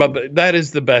horrible. But that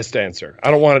is the best answer.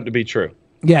 I don't want it to be true.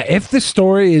 Yeah, if the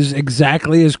story is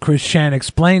exactly as Chris Chan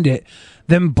explained it,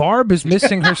 then Barb is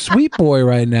missing her sweet boy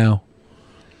right now.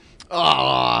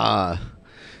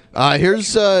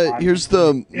 Here's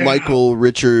the Michael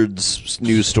Richards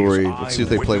news story. Let's see if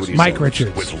they play what he Mike said.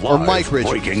 Richards. Or Mike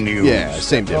Richards. Breaking news. Yeah,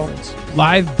 same difference.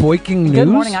 Live breaking news? Good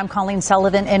morning, I'm Colleen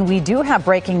Sullivan, and we do have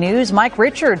breaking news. Mike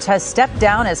Richards has stepped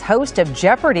down as host of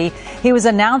Jeopardy. He was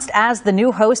announced as the new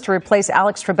host to replace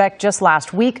Alex Trebek just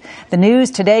last week. The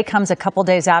news today comes a couple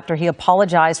days after he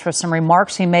apologized for some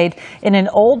remarks he made in an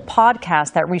old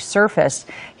podcast that resurfaced.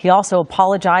 He also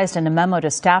apologized in a memo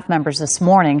to staff members this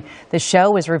morning. The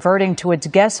show is reverting to its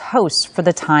guest hosts for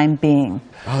the time being.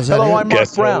 Oh, is that Hello, it? I'm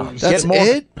Mark Brown. That's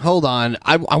it? Hold on.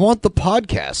 I want the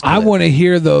podcast. I want to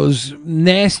hear those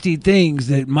nasty things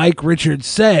that Mike Richards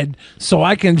said so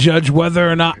I can judge whether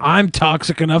or not I'm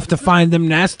toxic enough to find them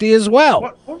nasty as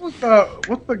well. What's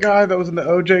the guy that was in the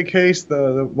OJ case?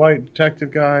 The white detective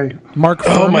guy? Mark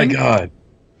Furman? Oh, my God.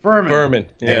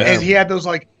 Furman. Yeah. And he had those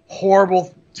like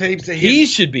horrible tapes that he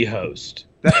should be host.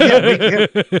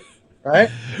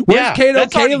 Right? Where's Kato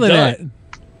Kalin at?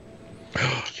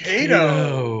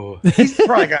 Kato. He's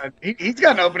probably he's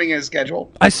got an opening in his schedule.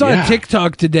 I saw a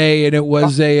TikTok today, and it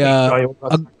was a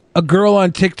girl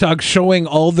on TikTok showing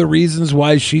all the reasons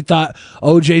why she thought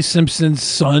O.J. Simpson's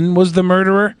son was the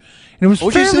murderer. And it was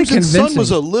O.J. fairly Simpson's convincing. son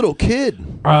was a little kid.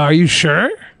 Are you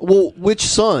sure? Well, which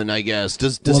son? I guess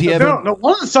does he have? No,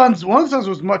 one of the sons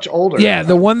was much older. Yeah,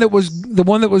 the one that was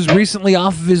recently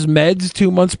off of his meds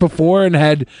 2 months before and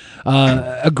had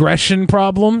aggression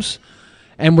problems,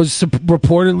 and was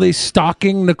reportedly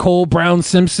stalking Nicole Brown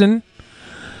Simpson,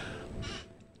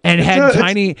 and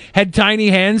had tiny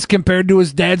hands compared to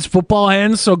his dad's football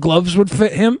hands, so gloves would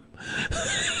fit him.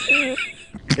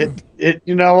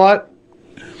 You know what?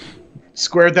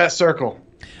 Squared that circle.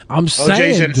 I'm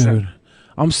saying, dude.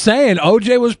 I'm saying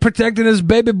OJ was protecting his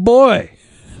baby boy.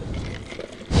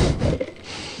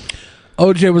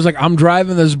 OJ was like, I'm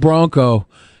driving this Bronco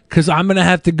because I'm going to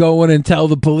have to go in and tell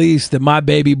the police that my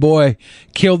baby boy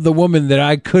killed the woman that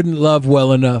I couldn't love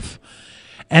well enough.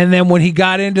 And then when he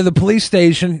got into the police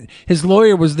station, his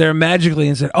lawyer was there magically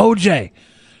and said, OJ,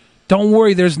 don't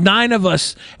worry, there's 9 of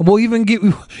us. And we'll even you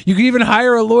can even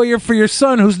hire a lawyer for your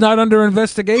son who's not under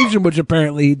investigation, which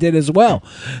apparently he did as well.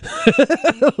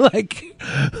 like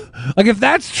if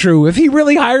that's true, if he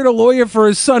really hired a lawyer for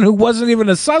his son who wasn't even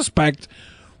a suspect,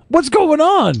 what's going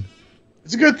on?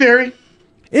 It's a good theory.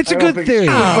 It's a good theory.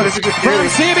 But it's a good theory.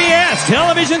 From CBS,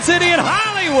 Television City in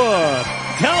Hollywood,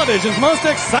 television's most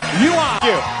exciting. You are.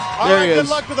 All right, good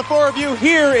luck to the 4 of you.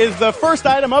 Here is the first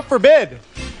item up for bid.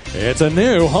 It's a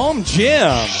new home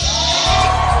gym.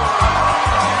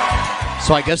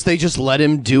 So I guess they just let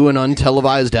him do an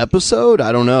untelevised episode?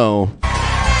 I don't know.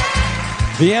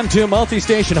 The M2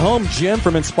 multi-station home gym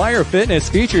from Inspire Fitness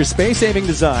features space-saving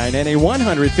design and a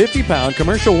 150-pound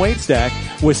commercial weight stack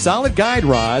with solid guide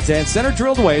rods and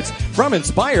center-drilled weights from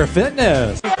Inspire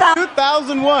Fitness.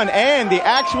 2001, and the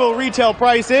actual retail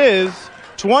price is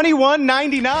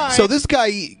 $21.99. So this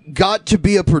guy got to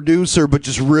be a producer, but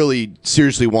just really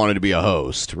seriously wanted to be a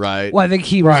host, right? Well, I think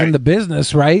he was in the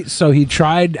business, right? So he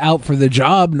tried out for the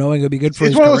job, knowing it would be good for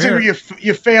his It's one of those career. things where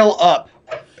you fail up.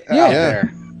 Yeah. Out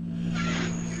there.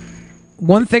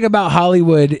 One thing about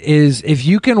Hollywood is if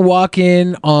you can walk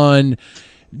in on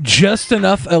just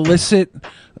enough illicit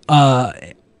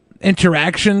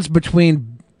interactions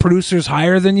between producers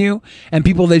higher than you and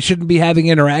people they shouldn't be having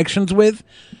interactions with,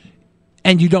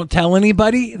 and you don't tell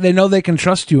anybody, they know they can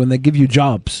trust you and they give you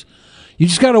jobs. You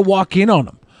just got to walk in on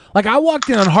them. Like I walked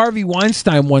in on Harvey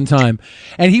Weinstein one time,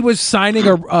 and he was signing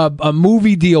a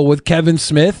movie deal with Kevin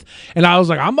Smith, and I was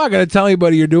like, I'm not going to tell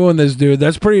anybody you're doing this, dude.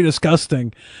 That's pretty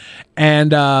disgusting.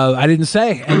 And I didn't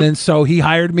say. And then so he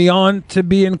hired me on to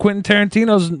be in Quentin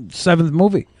Tarantino's 7th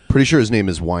movie. Pretty sure his name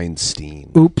is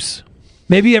Weinstein. Oops.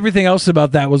 Maybe everything else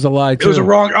about that was a lie, too.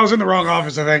 I was in the wrong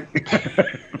office, I think.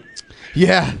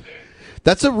 Yeah.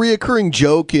 That's a reoccurring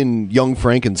joke in Young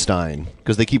Frankenstein,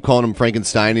 because they keep calling him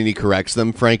Frankenstein and he corrects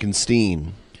them.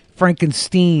 Frankenstein.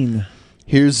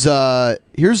 Here's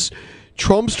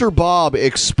Trumpster Bob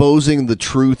exposing the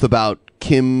truth about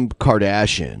Kim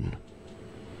Kardashian.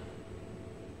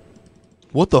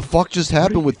 What the fuck just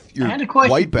happened with your I had a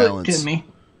question white put balance? to me.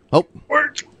 Oh. I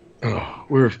thought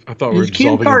we were Is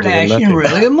Kim dissolving into Kardashian nothing.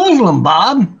 really a Muslim,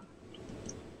 Bob?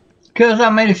 Because I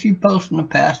made a few posts in the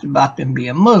past about them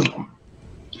being Muslim.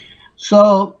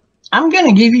 So I'm going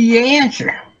to give you your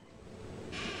answer.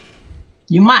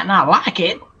 You might not like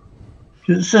it,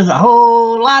 because it says a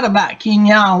whole lot about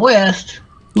Kanye West,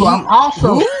 who I'm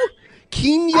also...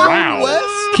 Kanye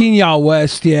West? Kanye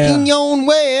West, yeah. Kanye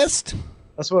West.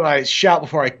 That's what I shout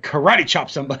before I karate chop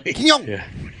somebody. Kanye.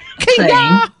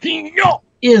 saying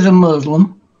is a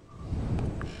Muslim,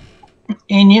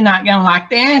 and you're not going to like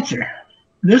the answer.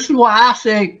 This is why I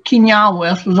say Kanye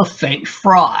West was a fake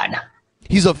fraud.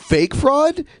 He's a fake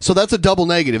fraud? So that's a double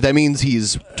negative. That means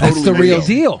he's totally That's the real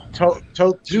deal.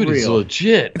 Dude, he's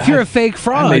legit. If you're a fake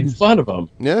fraud. I made fun of him.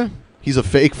 Yeah, he's a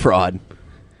fake fraud.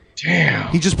 Damn.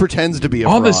 He just pretends to be a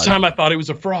All fraud. this time I thought he was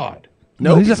a fraud.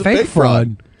 No, he's a fake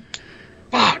fraud.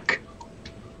 Fuck.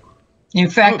 In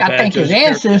fact, Oh, I bad think his judge.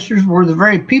 ancestors were the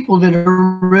very people that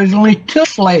originally took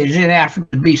slaves in Africa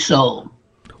to be sold.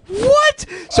 What?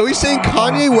 So he's saying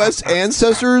Kanye West's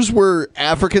ancestors were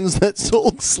Africans that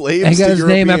sold slaves He got to his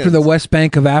name after the Europeans? West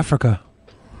Bank of Africa.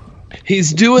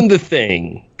 He's doing the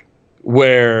thing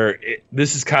where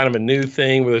this is kind of a new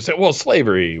thing where they say, well,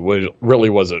 slavery really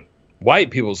wasn't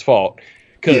white people's fault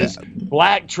because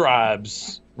black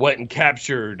tribes went and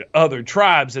captured other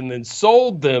tribes and then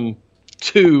sold them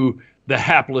to the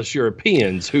hapless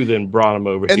Europeans who then brought them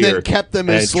over And here. then kept them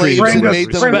as treated slaves and with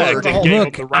made them respect work. and gave them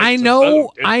Look, the right I to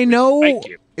know, vote.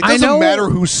 It doesn't matter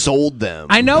who sold them.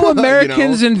 I know You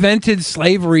Americans know? invented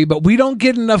slavery, but we don't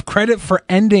get enough credit for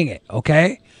ending it,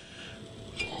 okay?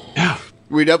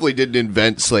 We definitely didn't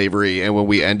invent slavery, and when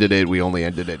we ended it, we only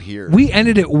ended it here. We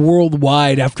ended it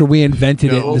worldwide after we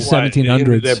invented it in the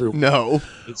 1700s. No.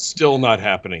 It's still not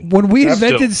happening. When we That's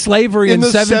invented still- slavery in the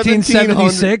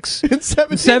 1776,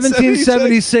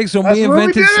 1776, when That's we when we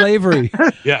invented did it. slavery,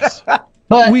 Yes.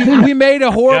 we made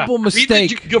a horrible Yeah.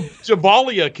 mistake. Read the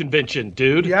Javalia Convention,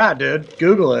 dude. Yeah, dude.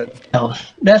 Google it.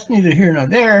 That's neither here nor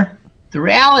there. The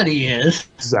reality is,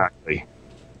 Exactly.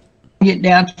 get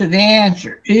down to the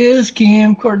answer. Is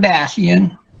Kim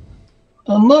Kardashian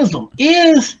a Muslim?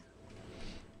 Is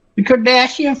the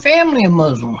Kardashian family a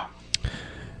Muslim?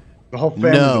 The whole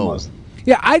family's a No. Muslim.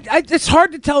 Yeah, it's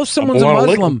hard to tell if someone's a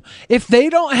Muslim if they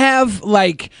don't have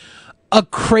like a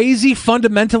crazy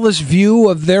fundamentalist view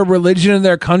of their religion and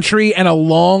their country and a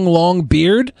long, long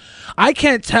beard. I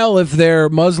can't tell if they're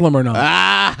Muslim or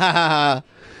not.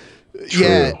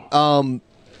 Yeah.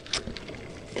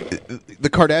 The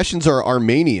Kardashians are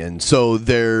Armenian, so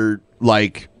they're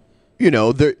like,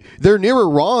 they're near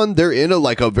Iran. They're in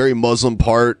a very Muslim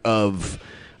part of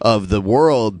the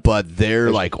world, but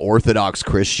they're like Orthodox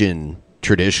Christian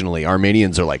traditionally.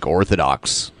 Armenians are like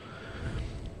Orthodox,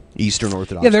 Eastern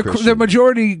Orthodox. Yeah, Christian. they're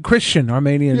majority Christian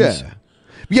Armenians.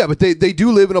 Yeah, but they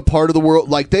do live in a part of the world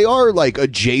like they are like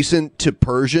adjacent to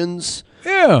Persians.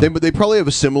 Yeah, they probably have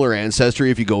a similar ancestry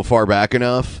if you go far back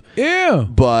enough. Yeah,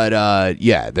 but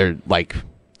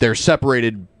they're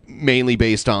separated mainly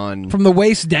based on from the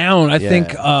waist down. I think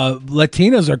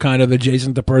Latinas are kind of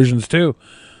adjacent to Persians too.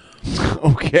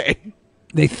 Okay,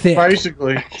 they thick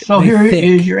basically. So here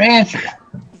is your answer.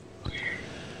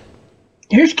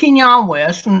 Here's Kenyon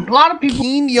West, and a lot of people.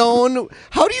 Kenyon,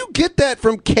 how do you get that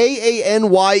from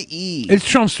Kanye? It's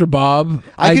Trumpster Bob.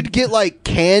 I could get like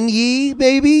Kanye,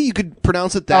 maybe you could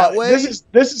pronounce it that way. This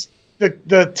is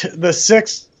the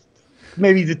sixth,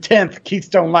 maybe the 10th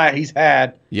Keystone Light he's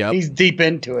had. Yep. He's deep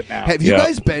into it now. Have you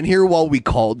guys been here while we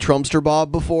called Trumpster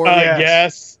Bob before?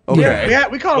 Yes. Okay. Yeah,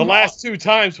 we called him the last 2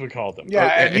 times we called him. Yeah,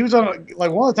 and he was on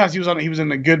one of the times he was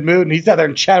in a good mood, and he sat there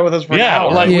and chatted with us for an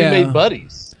hour. we made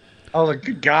buddies. I was like,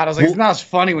 good God. I was like, it's not as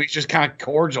funny when he's just kind of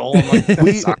cordial. I'm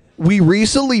like, we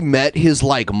recently met his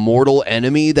like mortal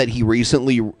enemy that he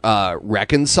recently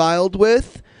reconciled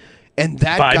with, and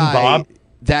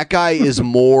that guy is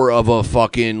more of a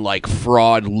fucking like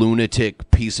fraud lunatic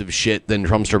piece of shit than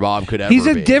Trumpster Bob could ever be. He's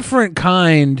a different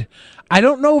kind. I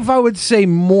don't know if I would say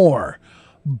more.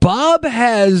 Bob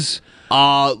has...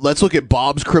 let's look at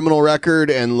Bob's criminal record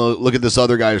and look at this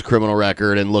other guy's criminal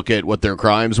record and look at what their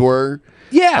crimes were.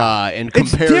 Yeah. And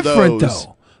compare it's different, those.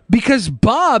 though. Because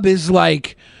Bob is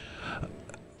like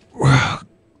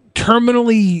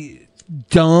terminally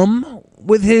dumb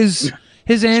with his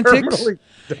antics.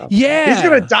 Yeah. He's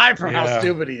going to die from how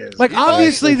stupid he is. Like,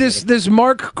 obviously, this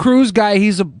Mark Cruz guy,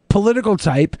 he's a political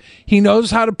type. He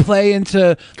knows how to play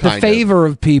into the favor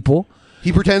of people.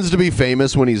 He pretends to be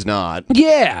famous when he's not.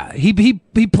 Yeah, he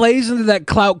plays into that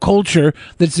clout culture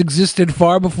that's existed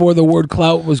far before the word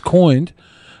clout was coined,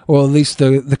 or at least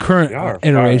the current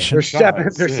iteration.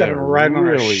 They're stepping right on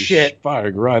our shit.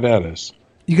 Firing right at us.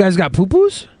 You guys got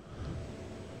poo-poos?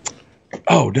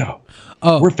 Oh, no.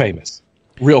 Oh. We're famous.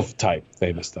 Real type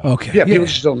famous stuff. Okay. Yeah, people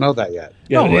just don't know that yet.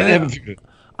 Yeah,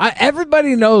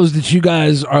 everybody knows that you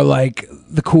guys are like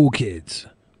the cool kids.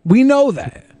 We know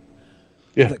that.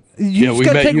 Yeah, You we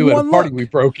met you at a party we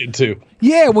broke into.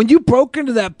 Yeah, when you broke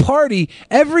into that party,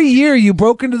 every year you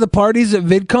broke into the parties at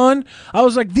VidCon, I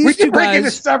was like, these two break guys...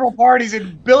 into several parties,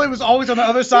 and Billy was always on the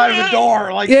other side of the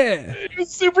door. Like, yeah. He was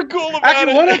super cool about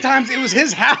actually, it. one of the times it was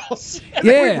his house that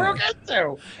we broke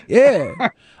into. Yeah.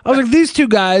 I was like, these two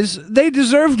guys, they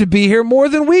deserve to be here more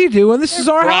than we do, and this is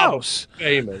our house.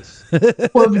 Famous.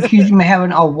 Well, accused him of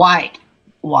having a white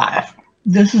wife.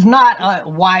 This is not a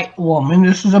white woman.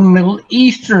 This is a Middle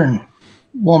Eastern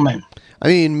woman. I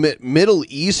mean, Middle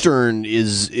Eastern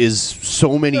is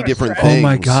so many different things. Oh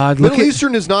my God! Middle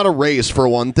Eastern is not a race for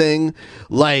one thing.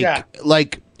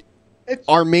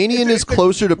 Armenian is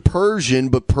closer to Persian,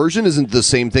 but Persian isn't the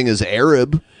same thing as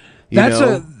Arab.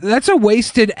 That's a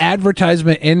wasted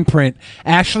advertisement imprint.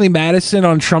 Ashley Madison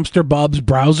on Trumpster Bob's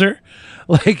browser,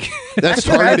 like that's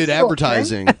targeted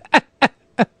advertising.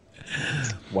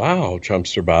 Wow,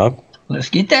 Trumpster Bob. Let's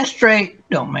get that straight.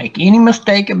 Don't make any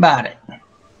mistake about it.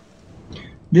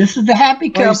 This is the happy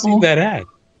couple. You seen that ad?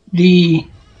 The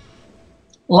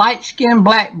light-skinned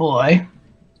black boy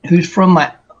who's from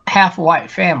a half-white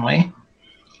family,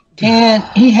 and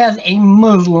he has a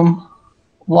Muslim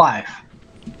wife.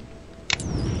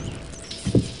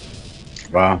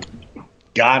 Wow.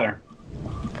 Got her.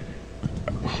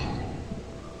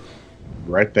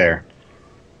 Right there.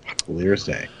 Clear as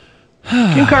day.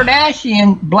 Kim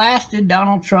Kardashian blasted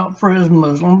Donald Trump for his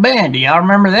Muslim ban. Do y'all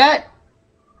remember that?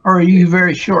 Or are you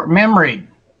very short-memoried?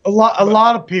 A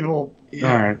lot of people.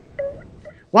 Yeah. All right.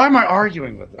 Why am I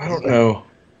arguing with this? I don't know.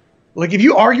 Like, if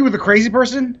you argue with a crazy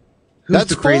person, who's that's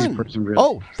the crazy fun. person? Really?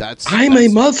 Oh, I'm a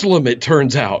Muslim. It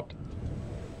turns out.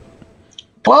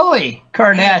 Khloe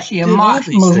Kardashian mocks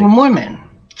Muslim women.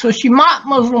 So she mocked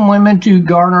Muslim women to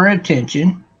garner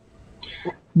attention.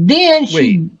 Then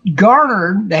she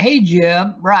garnered the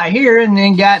hijab right here and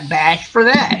then got bashed for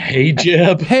that.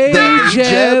 Hijab?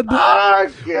 Hijab. Oh,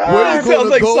 God. Where you sounds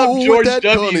like some George that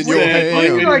W. said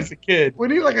when he was a kid. We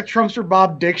need like a Trumpster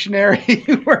Bob dictionary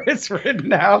where it's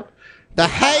written out. The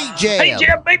Hey Jeb. Hey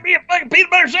Jeb, make me a fucking peanut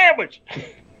butter sandwich.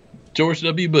 George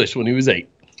W. Bush when he was 8.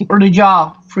 Or did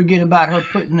y'all forget about her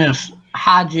putting this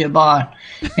high jib on?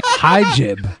 High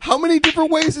jib. How many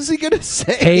different ways is he gonna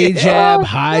say? Hey jab,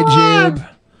 high jib.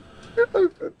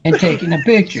 And taking a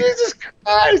picture. Jesus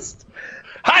Christ.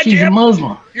 Hi, She's Jeb. a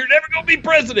Muslim. You're never gonna be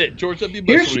president. George W.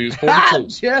 Bush when he was 42.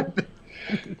 Jeb.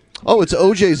 Oh, it's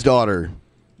OJ's daughter.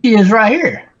 She is right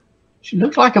here. She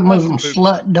looks like a Muslim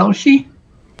slut, don't she?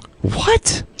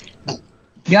 What?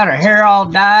 Got her hair all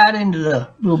dyed into the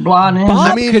little blonde end.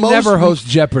 Bob could never host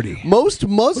Jeopardy. Most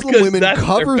Muslim Because women that's what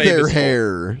cover they're their famous for.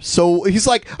 hair. So he's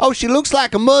like, oh, she looks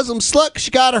like a Muslim slut 'cause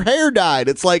she got her hair dyed.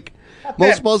 It's like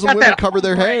most Muslim women cover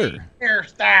their hair.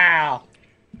 Hairstyle.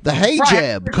 The Hey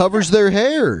Jeb covers their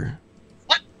hair.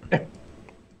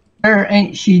 Her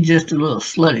ain't she just a little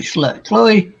slutty slut?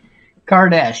 Khloe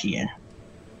Kardashian.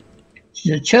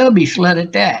 She's a chubby slut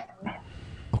at that.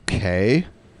 Okay.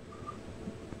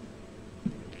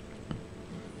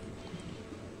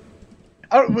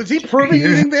 Was he proving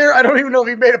anything there? I don't even know if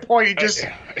he made a point. He just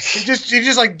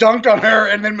like dunked on her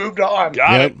and then moved on.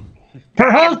 Got it.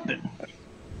 Her husband.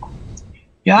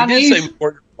 He did say Yannis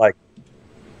more like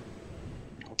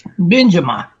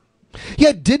Benjamin.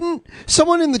 Yeah, didn't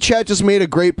someone in the chat just made a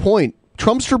great point?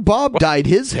 Trumpster Bob dyed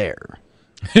his hair.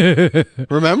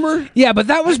 Remember? Yeah, but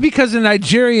that was because a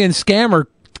Nigerian scammer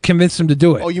convinced him to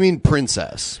do it. Oh, you mean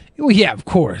princess? Well, yeah, of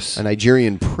course. A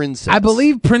Nigerian princess. I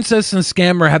believe princess and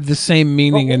scammer have the same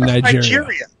meaning in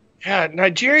Nigeria. Yeah,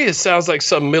 Nigeria sounds like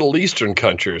some Middle Eastern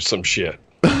country or some shit.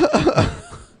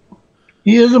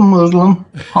 He is a Muslim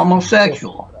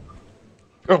homosexual.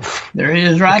 There he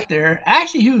is right there.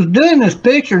 Actually, he was doing this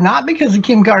picture not because of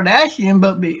Kim Kardashian,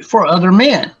 but for other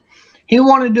men. He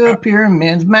wanted to appear in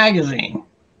Men's Magazine.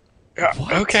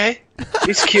 Okay.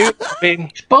 He's cute. I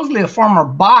mean, supposedly a former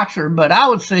boxer, but I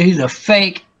would say he's a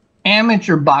fake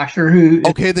amateur boxer who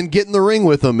Okay, then get in the ring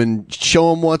with him and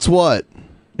show him what's what.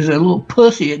 is a little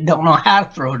pussy that don't know how to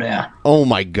throw down. Oh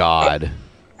my God.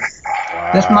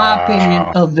 That's my opinion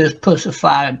of this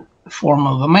pussified form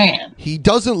of a man. He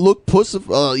doesn't look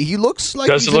pussified. He looks like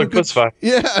doesn't he's in look a good- pussified.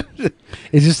 Yeah.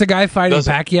 Is this the guy fighting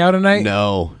Pacquiao tonight?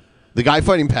 No. The guy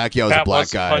fighting Pacquiao is a Pat black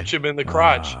wants to guy. punch him in the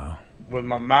crotch. With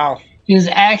my mouth. He is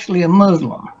actually a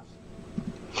Muslim.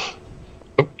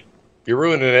 You're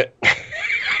ruining it.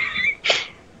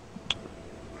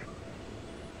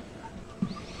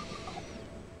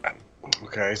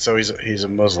 Okay, so he's a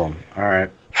Muslim. All right.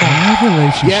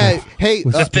 Yeah. Hey,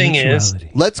 with The thing is,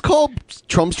 let's call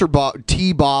Trumpster Bob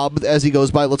T Bob as he goes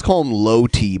by. Let's call him Low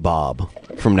T Bob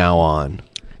from now on,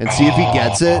 and see if he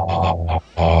gets it.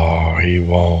 Oh, he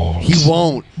won't. He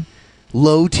won't.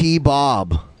 Low T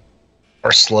Bob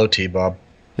or Slow T Bob.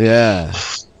 Yeah.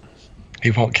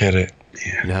 He won't get it.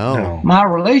 No. My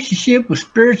relationship with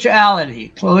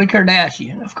spirituality, Khloe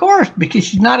Kardashian. Of course, because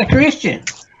she's not a Christian.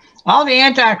 All the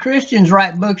anti-Christians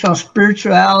write books on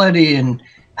spirituality and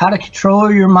how to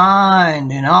control your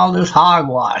mind and all this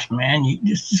hogwash, man.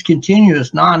 This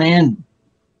continuous non-end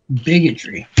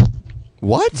bigotry.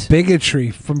 What? Bigotry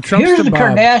from Trumpster Here's the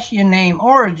Bob. Kardashian name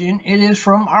origin. It is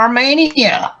from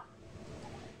Armenia.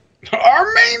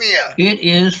 Armenia. It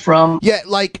is from... Yeah,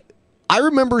 like, I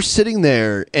remember sitting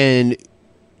there and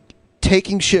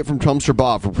taking shit from Trumpster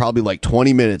Bob for probably like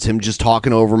 20 minutes, him just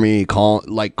talking over me,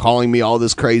 calling me all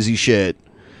this crazy shit.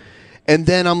 And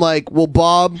then I'm like, well,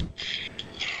 Bob,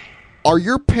 are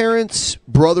your parents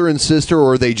brother and sister,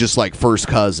 or are they just like first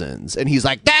cousins? And he's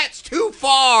like, that's too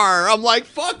far. I'm like,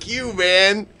 fuck you,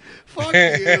 man. Fuck you.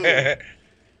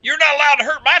 You're not allowed to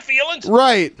hurt my feelings.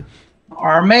 Right.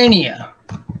 Armenia.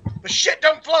 The shit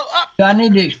don't flow up. Do I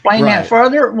need to explain that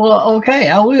further? Well, okay,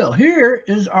 I will. Here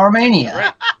is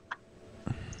Armenia.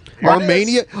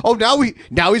 Armenia. Oh,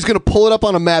 now he's gonna pull it up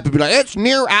on a map and be like, it's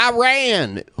near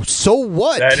Iran. So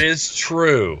what? That is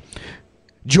true.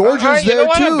 Georgia's All right, you there know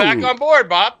what? too. I'm back on board,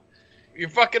 Bob. You're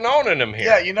fucking owning him here.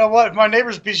 Yeah, you know what? If my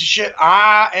neighbor's a piece of shit,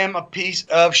 I am a piece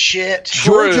of shit.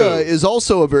 Georgia is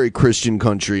also a very Christian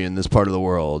country in this part of the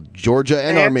world. Georgia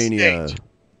and Armenia.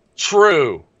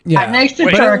 True. Yeah. Right next to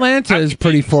but Turkey. Atlanta is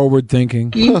pretty forward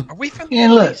thinking.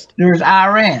 And look, there's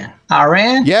Iran.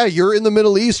 Iran? Yeah, you're in the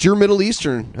Middle East. You're Middle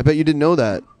Eastern. I bet you didn't know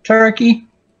that. Turkey?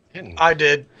 I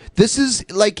did. This is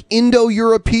like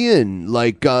Indo-European.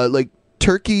 Like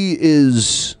Turkey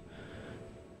is,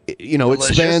 delicious.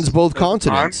 It spans both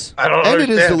continents. I don't and it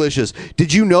is understand. delicious.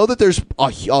 Did you know that there's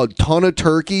a ton of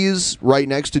turkeys right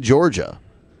next to Georgia?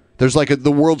 There's like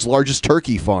the world's largest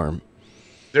turkey farm.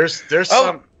 There's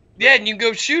some. Yeah, and you can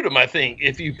go shoot them, I think,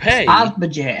 if you pay.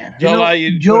 Azerbaijan. You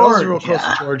know, Georgia. what else is real close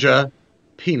to Georgia?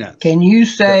 peanuts. Can you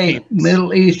say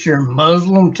Middle Eastern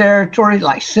Muslim territory,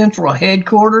 like central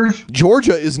headquarters?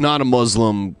 Georgia is not a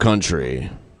Muslim country.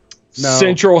 No.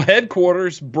 Central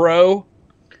headquarters, bro.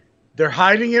 They're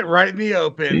hiding it right in the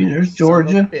open. See, there's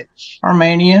Georgia,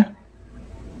 Armenia.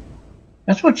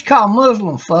 That's what you call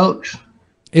Muslim, folks.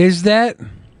 Is that?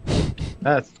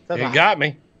 That's You got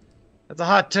me. That's a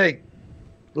hot take,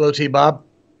 Low T Bob.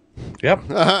 Yep.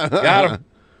 Got him.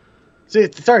 See,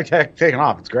 it's already taking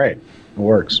off. It's great. It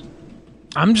works.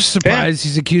 I'm just surprised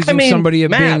he's accusing I mean, somebody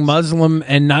of Matt. being Muslim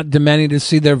and not demanding to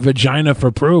see their vagina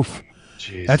for proof.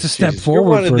 That's a step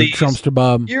forward for Trumpster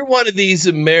Bob. You're one of these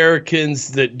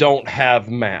Americans that don't have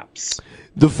maps.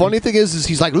 The funny thing is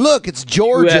he's like, look, it's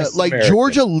Georgia. US Like American.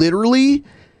 Georgia, literally,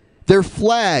 their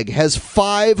flag has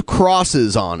 5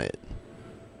 crosses on it.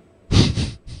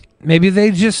 Maybe they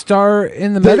just are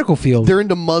in the medical field. They're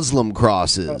into Muslim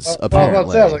crosses, Well,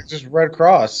 apparently. that sounds like just Red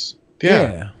Cross.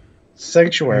 Yeah.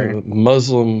 Sanctuary.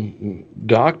 Muslim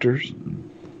doctors.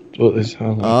 That's what they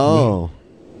sound like. Oh.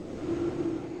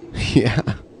 Yeah.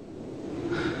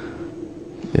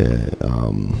 Yeah.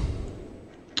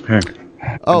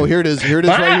 Oh, here it is. Here it is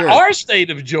right here. Our state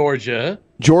of Georgia.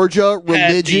 Georgia had the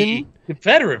religion.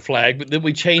 Confederate flag, but then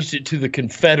we changed it to the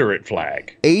Confederate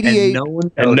flag. 88.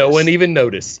 And no one even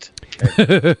noticed.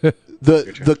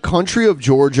 The country of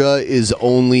Georgia is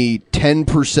only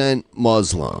 10%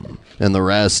 Muslim, and the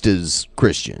rest is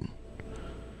Christian.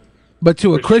 But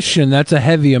to a Christian, that's a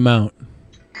heavy amount.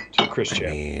 To a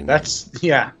Christian. That's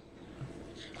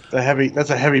a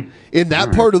heavy. In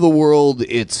that part of the world,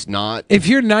 it's not. If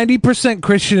you're 90%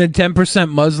 Christian and 10%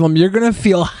 Muslim, you're going to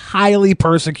feel highly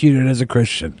persecuted as a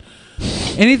Christian.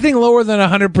 Anything lower than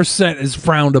 100% is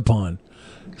frowned upon.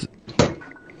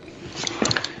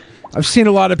 I've seen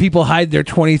a lot of people hide their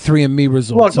 23andMe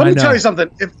results. Look, let me tell you something.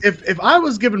 If I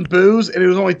was given booze and it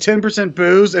was only 10%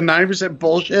 booze and 90%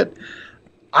 bullshit,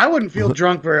 I wouldn't feel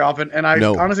drunk very often, and I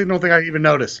honestly don't think I'd even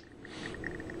notice.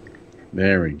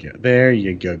 There we go. There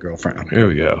you go, girlfriend. Okay. Here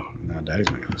we go. Now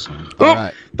Daddy's making this one. All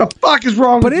right. The fuck is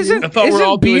wrong But with you? I thought we were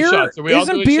all doing beer, shots. Are we all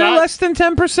isn't doing beer shots? less than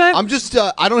 10%? I'm just,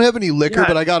 I don't have any liquor, Yeah,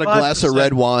 but I got a glass of 5%.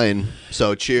 red wine.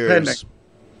 So cheers. Pending.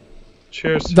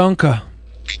 Cheers. Dunka.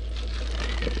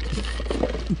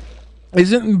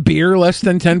 Isn't beer less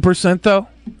than 10% though?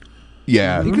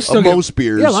 Yeah, You can still get- most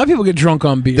beers. Yeah, a lot of people get drunk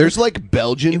on beer. There's like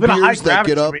Belgian Even a high beers that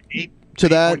get up gravity to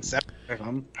that.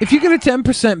 8.7. If you get a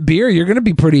 10% beer, you're going to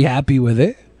be pretty happy with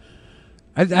it.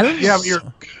 I don't. Yeah,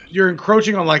 but you're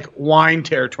encroaching on like wine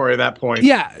territory at that point.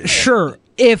 Yeah, sure.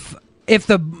 If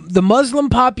the Muslim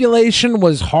population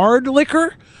was hard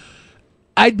liquor,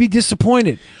 I'd be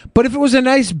disappointed. But if it was a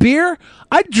nice beer,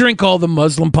 I'd drink all the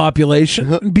Muslim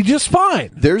population and be just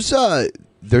fine. There's a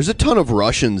ton of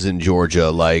Russians in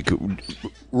Georgia. Like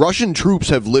Russian troops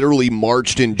have literally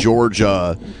marched in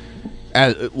Georgia,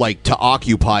 to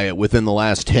occupy it within the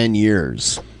last 10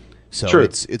 years. So True.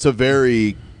 it's a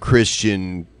very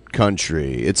Christian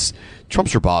country. It's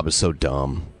Trumpster Bob is so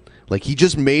dumb. Like he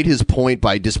just made his point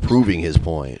by disproving his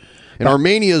point. And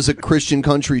Armenia is a Christian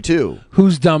country too.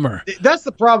 Who's dumber? That's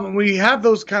the problem. We have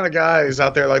those kind of guys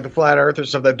out there, like the flat earthers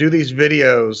stuff, that do these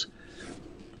videos,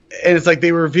 and it's like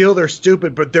they reveal they're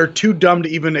stupid, but they're too dumb to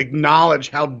even acknowledge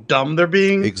how dumb they're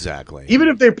being. Exactly. Even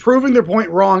if they're proving their point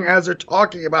wrong as they're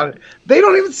talking about it, they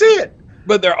don't even see it.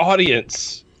 But their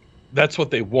audience, that's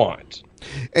what they want.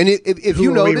 And if Who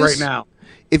you are we notice, right now?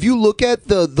 if you look at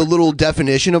the little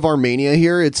definition of Armenia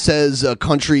here, it says a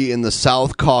country in the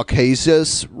South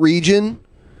Caucasus region.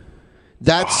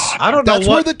 That's I don't know that's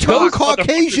where what the term those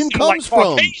Caucasian motherfuckers comes seem like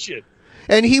from. Caucasian.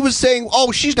 And he was saying,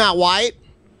 "Oh, she's not white."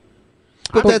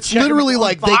 But that's checking literally on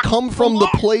like they Fox come from the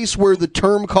place where the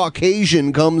term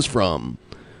Caucasian comes from.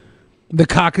 The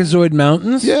Caucasoid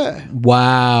Mountains? Yeah.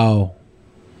 Wow.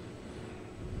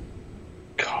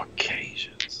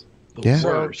 Caucasians. The Yeah. So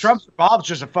worst. Trump's Bob's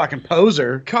just a fucking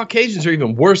poser. Caucasians are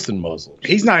even worse than Muslims.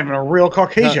 He's not even a real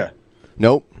Caucasian.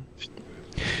 Nope.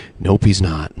 Nope, he's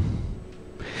not.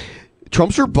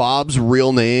 Trumpster Bob's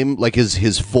real name, like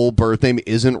his full birth name,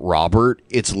 isn't Robert.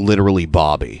 It's literally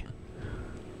Bobby.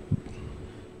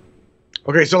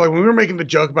 Okay, so like when we were making the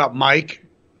joke about Mike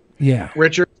Yeah.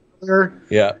 Richard earlier,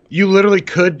 Yeah. you literally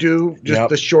could do just Yep.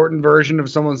 the shortened version of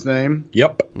someone's name.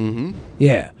 Yep. Mm-hmm.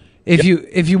 Yeah. If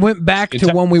you went back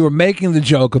to when we were making the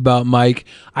joke about Mike,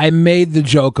 I made the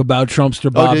joke about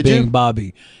Trumpster Bob did you? being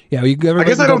Bobby. Yeah, you I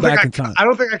guess go I don't back think in time. I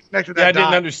don't think I connected that. Yeah, I didn't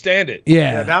dot. understand it.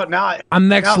 Yeah. Now I'm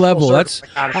next now full level. circle. That's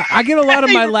I got it. I get a lot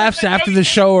of my laughs after the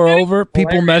show are over.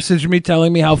 People message me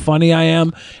telling me how funny I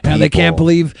am and how they can't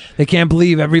believe That's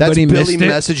everybody Billy missed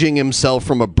it. messaging himself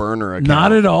from a burner account.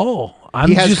 Not at all.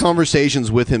 He has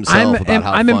conversations with himself about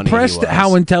how I'm funny impressed he was. at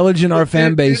how intelligent our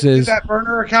fan base Did is. that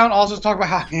burner account also talk about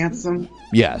how handsome?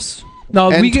 Yes. No,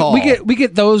 And we tall.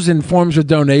 get those in forms of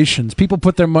donations. People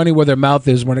put their money where their mouth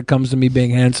is when it comes to me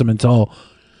being handsome and tall.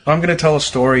 I'm going to tell a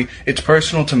story. It's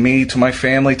personal to me, to my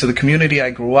family, to the community I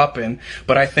grew up in,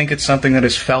 but I think it's something that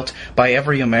is felt by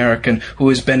every American who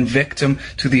has been victim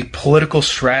to the political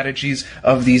strategies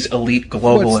of these elite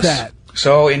globalists. What's that?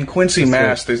 So in Quincy,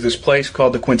 Mass, there's this place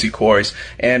called the Quincy Quarries,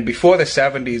 and before the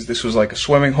 70s, this was like a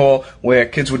swimming hole where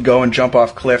kids would go and jump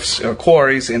off cliffs or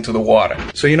quarries into the water.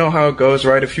 So you know how it goes,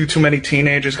 right? A few too many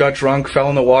teenagers got drunk, fell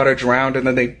in the water, drowned, and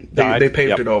then they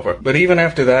paved it over. But even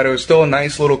after that, it was still a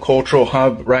nice little cultural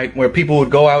hub, right, where people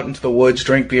would go out into the woods,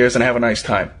 drink beers, and have a nice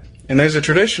time. And there's a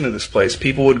tradition of this place.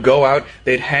 People would go out,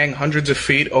 they'd hang hundreds of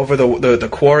feet over the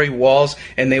quarry walls,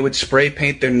 and they would spray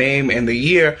paint their name and the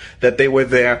year that they were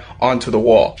there onto the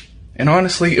wall. And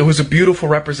honestly, it was a beautiful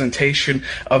representation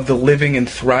of the living and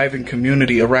thriving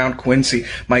community around Quincy.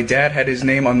 My dad had his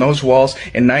name on those walls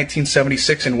in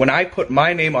 1976, and when I put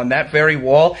my name on that very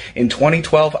wall in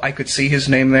 2012, I could see his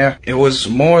name there. It was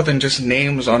more than just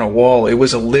names on a wall. It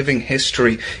was a living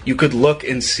history. You could look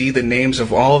and see the names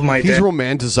of all of my He's dad.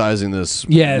 romanticizing this.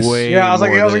 Yes. Way I was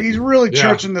like, more he's really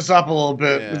churching this up a little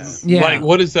bit. Yeah. Like,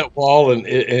 what is that wall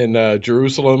in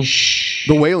Jerusalem?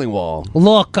 The Wailing Wall.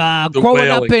 Look, growing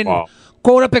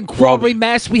up in Quarry,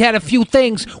 Mass, we had a few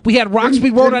things. We had rocks we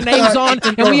wrote our names on,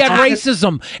 and we had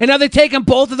racism. And now they're taking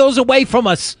both of those away from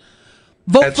us.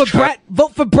 Vote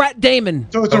for Brett Damon.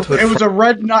 So it was a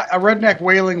redneck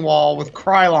Wailing Wall with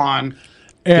Krylon.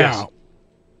 Yeah. Yes.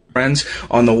 Friends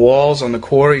on the walls, on the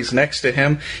quarries next to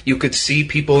him. You could see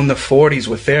people in the 40s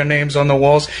with their names on the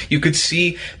walls. You could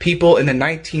see people in the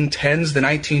 1910s, the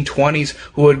 1920s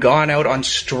who had gone out on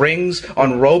strings,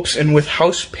 on ropes, and with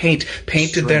house paint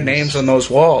painted their names on those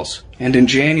walls. And in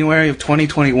January of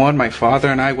 2021, my father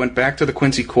and I went back to the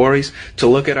Quincy Quarries to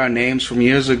look at our names from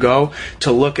years ago,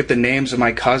 to look at the names of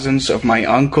my cousins, of my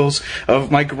uncles, of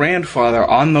my grandfather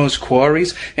on those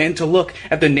quarries, and to look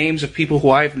at the names of people who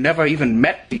I've never even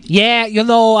met. Yeah,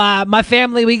 my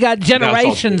family, we got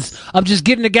generations of just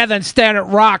getting together and staring at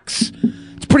rocks.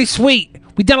 It's pretty sweet.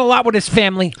 We've done a lot with this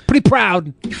family. Pretty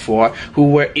proud. Before,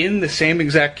 who were in the same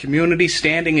exact community,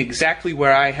 standing exactly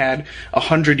where I had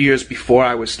 100 years before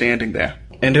I was standing there.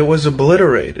 And it was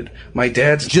obliterated. My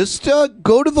dad's... Just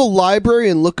go to the library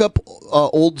and look up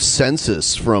old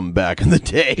census from back in the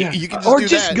day. Yeah. You can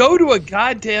just go to a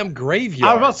goddamn graveyard.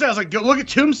 I was about to say, go look at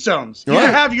tombstones. You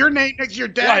have your name next to your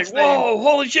dad's name. Whoa,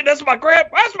 holy shit, that's my great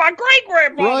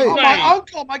grandpa. Right. My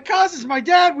uncle, my cousins, my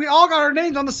dad, we all got our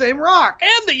names on the same rock.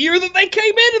 And the year that they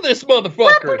came into this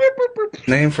motherfucker.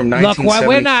 Name from Look,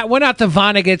 1970. we're not the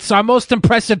Vonnegut's. Our most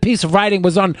impressive piece of writing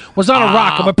was on a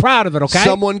rock, and we're proud of it, okay?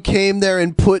 Someone came there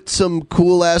and put some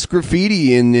cool-ass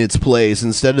graffiti in its place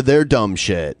instead of their dumb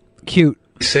shit. Cute.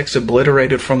 6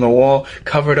 obliterated from the wall,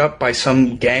 covered up by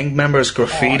some gang members'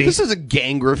 graffiti. This is a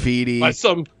gang graffiti. By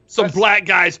some black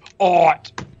guys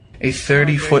art. A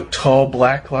 30-foot tall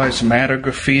Black Lives Matter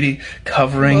graffiti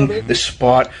covering the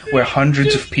spot where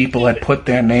hundreds of people had put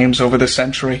their names over the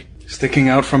century. Sticking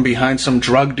out from behind some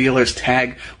drug dealer's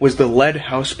tag was the lead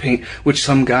house paint which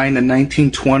some guy in the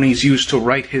 1920s used to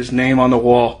write his name on the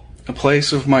wall. A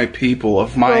place of my people,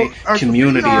 of my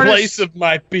community. A place of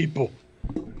my people.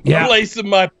 Yeah. A place of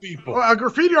my people. A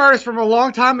graffiti artist from a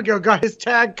long time ago got his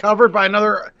tag covered by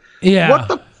another... Yeah. What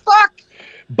the fuck?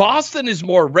 Boston is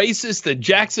more racist than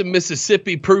Jackson,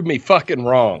 Mississippi. Prove me fucking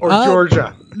wrong. Or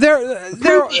Georgia.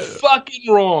 Prove me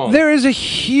fucking wrong. There is a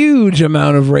huge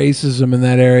amount of racism in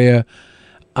that area.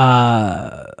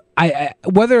 I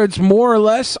whether it's more or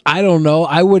less, I don't know.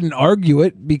 I wouldn't argue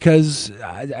it because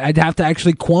I'd have to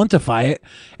actually quantify it,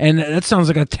 and that sounds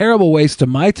like a terrible waste of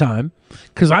my time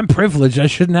because I'm privileged. I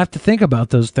shouldn't have to think about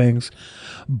those things.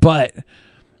 But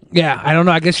yeah, I don't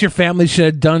know. I guess your family should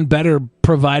have done better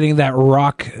providing that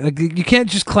rock. Like, you can't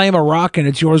just claim a rock and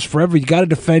it's yours forever. You got to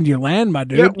defend your land, my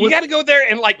dude. Yeah, you got to go there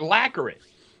and lacquer it.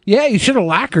 Yeah, you should have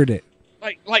lacquered it.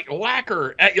 Like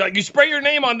lacquer, like you spray your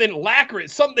name on, then lacquer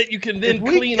it, something that you can then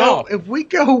clean off. If we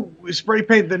go spray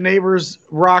paint the neighbor's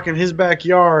rock in his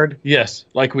backyard. Yes,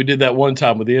 like we did that one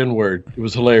time with the N-word. It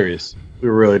was hilarious. We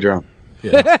were really drunk.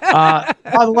 Yeah.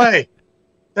 By the way,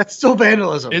 that's still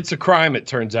vandalism. It's a crime, it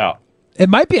turns out. It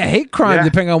might be a hate crime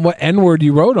depending on what N-word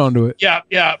you wrote onto it. Yeah,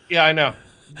 I know.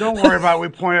 Don't worry about it. We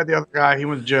pointed at the other guy. He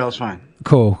went to jail. It's fine.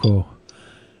 Cool.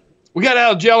 We got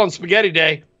out of jail on Spaghetti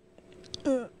Day.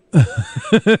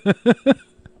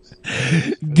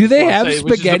 Do they have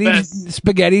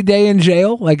spaghetti day in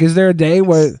jail? Like, is there a day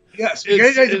where? Yes,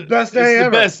 Spaghetti Day's the best day ever.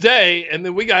 The best day, and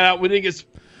then we got out. We didn't get.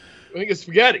 I think it's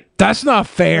spaghetti. That's not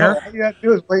fair. All you have to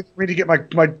do is wait for me to get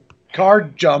my car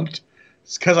jumped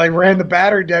because I ran the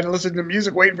battery dead and listened to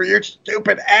music waiting for your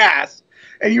stupid ass.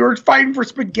 And you were fighting for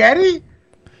spaghetti?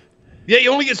 Yeah,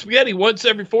 you only get spaghetti once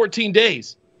every 14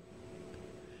 days.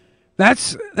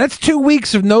 That's 2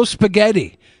 weeks of no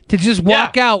spaghetti. To just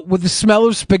walk out with the smell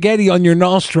of spaghetti on your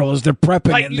nostrils as they're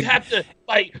prepping Like it. you have to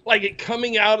like it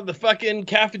coming out of the fucking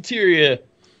cafeteria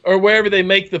or wherever they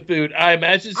make the food. I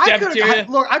imagine it's cafeteria.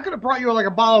 I could have brought you like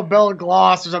a bottle of Bella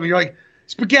Gloss or something. You're like,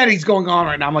 spaghetti's going on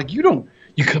right now. I'm like, you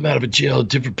come out of a jail a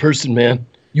different person, man.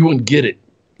 You wouldn't get it.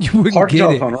 You wouldn't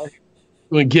get it. Right? You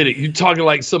wouldn't get it. You're talking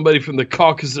like somebody from the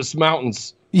Caucasus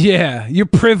Mountains. Yeah, your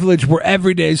privilege were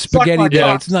everyday spaghetti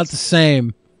day. It's not the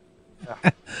same.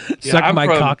 Suck my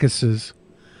caucuses.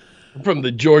 I'm from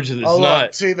the Georgia that's look,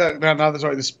 not. See,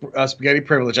 the spaghetti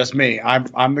privilege. That's me.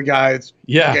 I'm the guy that's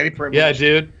spaghetti privilege. Yeah,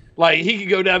 dude. Like, he could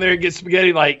go down there and get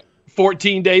spaghetti like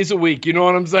 14 days a week. You know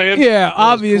what I'm saying? Yeah,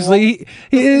 obviously.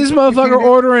 This motherfucker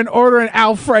ordering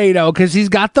Alfredo because he's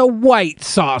got the white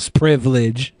sauce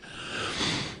privilege.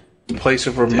 Place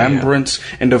of remembrance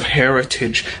and of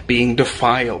heritage being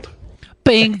defiled.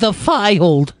 Being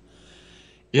defiled.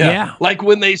 Yeah. Like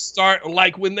when they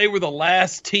were the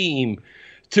last team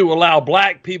to allow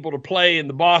black people to play in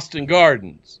the Boston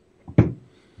Gardens.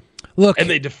 Look. And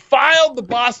they defiled the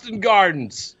Boston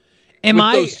Gardens with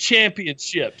those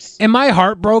championships. Am I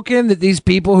heartbroken that these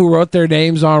people who wrote their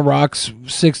names on rocks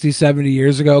 60, 70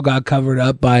 years ago got covered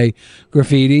up by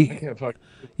graffiti? I can't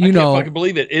fucking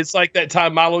believe it. It's like that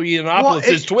time Milo Yiannopoulos,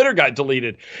 his Twitter got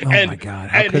deleted. Oh my God.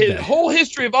 How and could his they? whole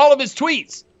history of all of his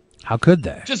tweets. How could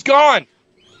they? Just gone.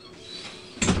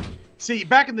 See,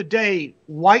 back in the day,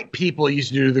 white people used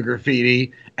to do the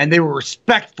graffiti, and they were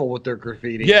respectful with their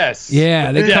graffiti. Yes.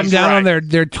 Yeah, they come down on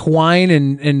their twine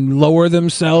and lower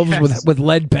themselves with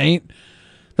lead paint.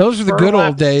 Those are the good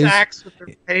old days. Sacks with their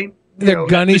paint. Their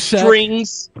gunny set.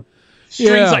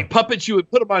 Strings like puppets. You would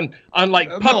put them on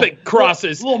like puppet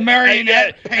crosses. Little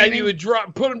marionette painting. And you would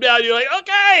put them down. You're like,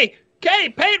 okay,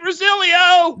 paint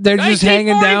Rosilio. They're just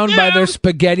hanging down by their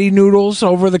spaghetti noodles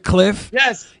over the cliff.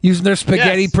 Yes. Using their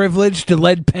spaghetti privilege to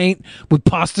lead paint with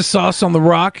pasta sauce on the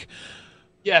rock.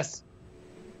 Yes.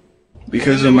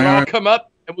 Because America would all America come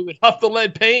up and we would huff the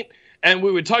lead paint and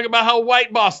we would talk about how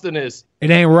white Boston is. It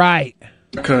ain't right.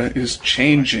 is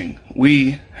changing.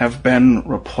 We have been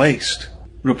replaced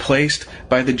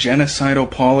by the genocidal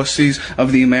policies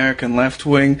of the American left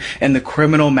wing and the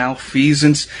criminal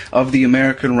malfeasance of the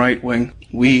American right wing.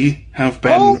 We have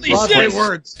been Holy shit.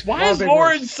 words. Why is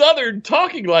Warren Southern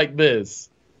talking like this?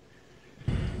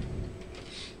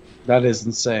 That is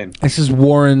insane. This is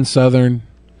Warren Southern.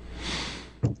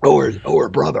 Or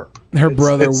brother. Her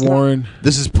brother, Warren.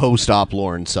 This is post-op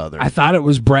Lauren Southern. I thought it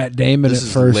was Brett Damon This at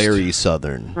is first. Larry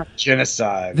Southern.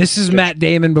 Genocide. This is Matt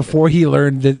Damon before he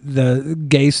learned that the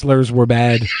gay slurs were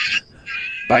bad.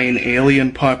 By an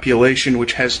alien population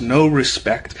which has no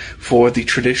respect for the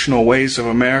traditional ways of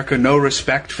America, no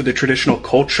respect for the traditional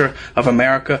culture of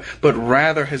America, but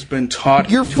rather has been taught...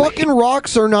 Your fucking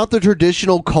rocks are not the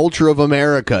traditional culture of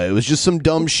America. It was just some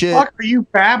dumb shit. What the fuck are you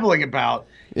babbling about?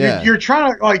 Yeah. You're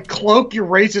trying to like cloak your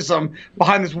racism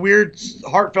behind this weird,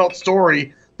 heartfullt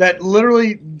story that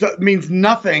literally means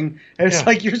nothing, and it's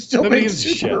like you're still being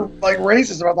super like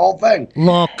racist about the whole thing.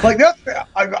 Look, like that.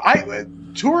 I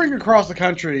touring across the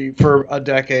country for a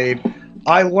decade,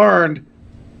 I learned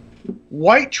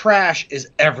white trash is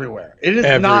everywhere. It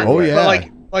is not. Oh yeah.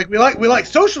 Like we like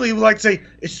socially, we like to say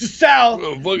it's the South,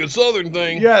 fucking Southern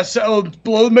thing. Yeah, so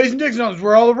below the Mason-Dixon zones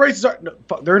where all the races are. No,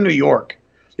 they're in New York.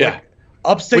 Yeah.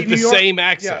 Upstate With New York. the same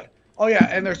accent. Yeah. Oh, yeah,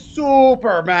 and they're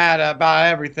super mad about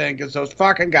everything because those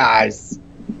fucking guys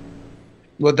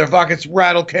with their fucking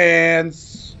rattle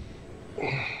cans,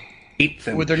 Eat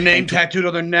them. with their name tattooed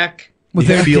on their neck. With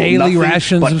their daily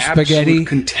rations but of spaghetti. Absolute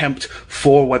contempt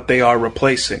for what they are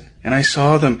replacing. And I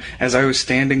saw them as I was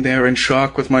standing there in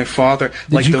shock with my father,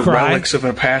 like you the cry? relics of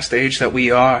a past age that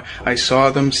we are. I saw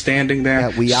them standing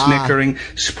there, snickering,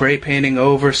 spray painting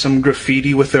over some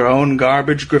graffiti with their own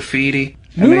garbage graffiti.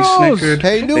 And they snickered.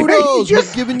 Hey, Noodles,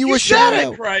 we're giving you a shout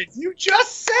out. You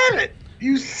just said it.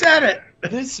 You said it.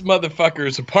 This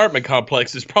motherfucker's apartment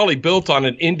complex is probably built on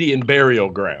an Indian burial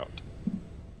ground.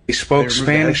 They spoke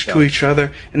Spanish to each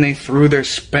other, and they threw their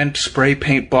spent spray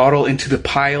paint bottle into the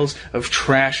piles of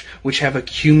trash which have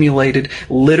accumulated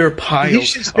litter piles. You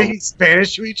should speak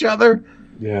Spanish to each other?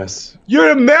 Yes.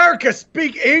 You're in America.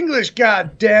 Speak English,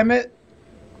 God damn it.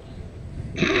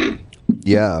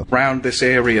 Yeah. Around this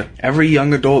area, every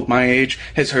young adult my age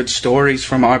has heard stories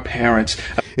from our parents.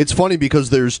 It's funny because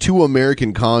there's two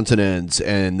American continents,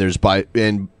 and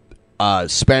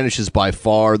Spanish is by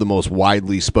far the most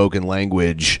widely spoken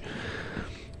language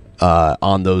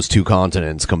on those two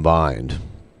continents combined.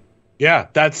 Yeah,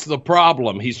 that's the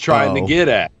problem he's trying to get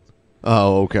at.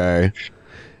 Oh, okay.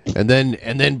 And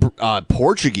then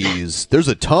Portuguese. There's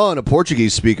a ton of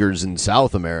Portuguese speakers in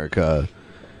South America.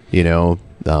 You know.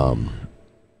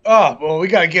 Oh, well, we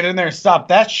got to get in there and stop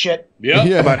that shit. Yeah.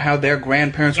 About how their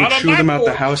grandparents would shoo them out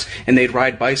the house and they'd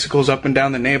ride bicycles up and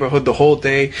down the neighborhood the whole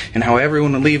day, and how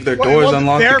everyone would leave their doors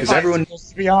unlocked because everyone,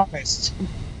 to be honest,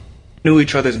 knew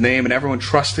each other's name and everyone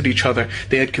trusted each other.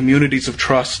 They had communities of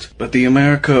trust. But the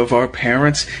America of our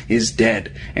parents is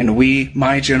dead, and we,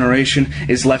 my generation,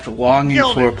 is left longing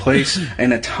for a place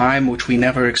and a time which we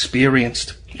never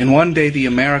experienced. And one day the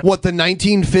America... What, the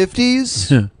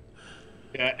 1950s?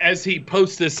 Yeah, as he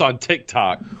posts this on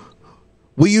TikTok.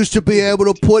 We used to be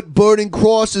able to put burning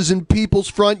crosses in people's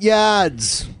front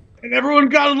yards. And everyone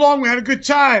got along. We had a good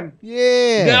time.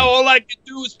 Yeah. Now all I can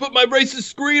do is put my racist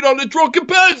screed on the drunken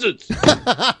peasants.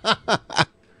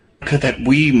 That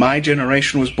we, my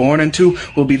generation, was born into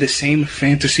will be the same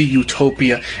fantasy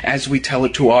utopia as we tell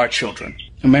it to our children.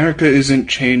 America isn't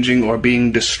changing or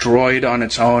being destroyed on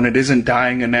its own. It isn't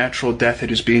dying a natural death. It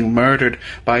is being murdered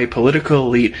by a political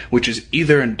elite which is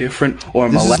either indifferent or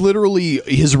This is literally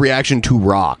his reaction to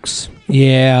rocks.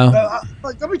 Yeah.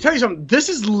 Let me tell you something. This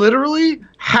is literally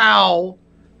how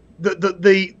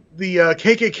the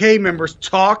KKK members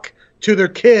talk to their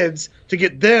kids to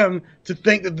get them to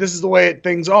think that this is the way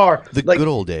things are. The good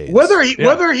old days. Whether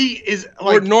he is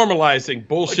like, we're normalizing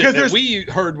bullshit that we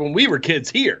heard when we were kids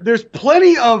here. There's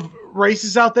plenty of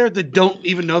racists out there that don't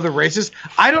even know they're racist.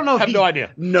 I don't know if he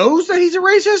knows that he's a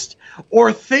racist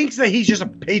or thinks that he's just a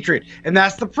patriot, and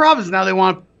that's the problem. Is now they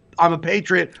want I'm a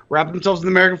patriot, wrap themselves in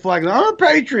the American flag, and I'm a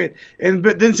patriot,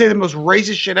 but then say the most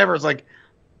racist shit ever. It's like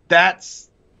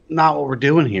that's not what we're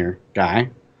doing here,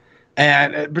 guy.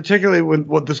 And particularly when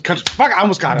what this country, fuck, I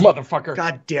almost got him, motherfucker.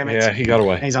 God damn it! Yeah, he got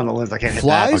away. He's on the list. I can't hit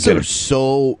Flies that. are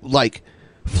so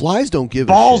flies don't give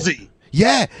ballsy. a shit.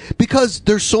 Yeah, because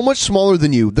they're so much smaller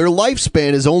than you. Their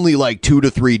lifespan is only like 2 to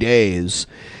 3 days.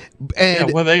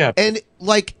 And what they have. And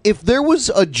like if there was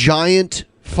a giant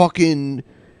fucking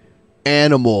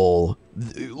animal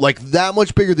like that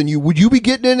much bigger than you, would you be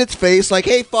getting in its face like,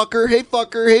 hey fucker, hey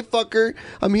fucker, hey fucker,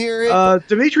 I'm here? Hey,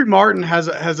 Dimitri Martin has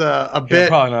a bit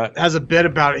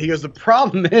about it. He goes, the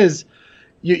problem is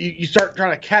you start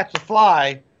trying to catch the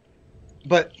fly,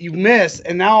 but you miss,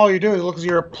 and now all you're doing is look as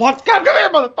you're a plump. Come here,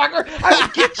 motherfucker! I will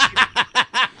get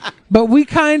you. But we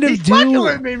kind of do. Fucking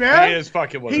with me, man. He is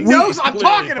fucking with He us. knows He's I'm clearly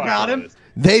talking fucking about with him. us.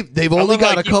 They've only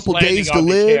got a couple days to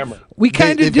live. We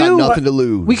kind of They've do. got nothing to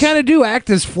lose. We kind of do act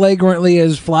as flagrantly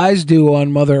as flies do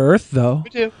on Mother Earth, though. We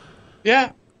do.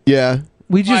 Yeah. Yeah.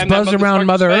 We just Flying that buzz around motherfucker's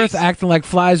Mother face. Earth, acting like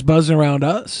flies buzzing around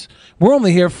us. We're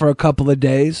only here for a couple of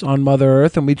days on Mother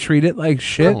Earth, and we treat it like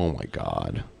shit. Oh my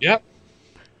god.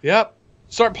 Yep.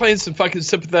 Start playing some fucking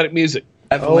sympathetic music.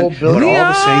 Evelyn, but all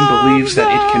the same believes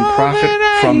that it can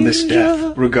profit from this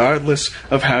death, regardless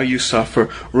of how you suffer,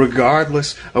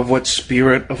 regardless of what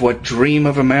spirit, of what dream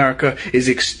of America is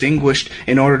extinguished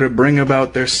in order to bring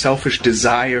about their selfish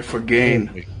desire for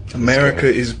gain. America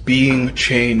is being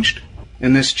changed.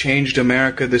 In this changed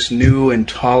America, this new and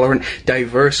tolerant,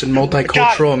 diverse and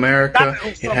multicultural America,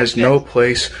 it has no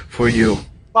place for you.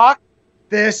 Fuck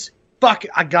this. Fuck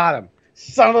it. I got him.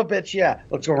 Son of a bitch, yeah.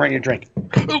 Let's go run your drink.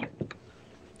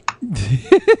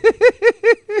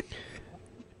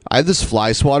 I have this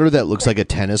fly swatter that looks like a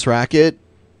tennis racket,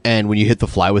 and when you hit the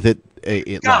fly with it,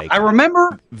 it I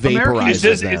remember vaporizes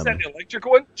Is them. that the electric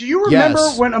one? Do you remember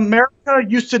Yes. when America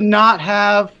used to not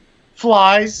have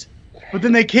flies, but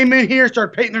then they came in here,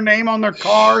 started painting their name on their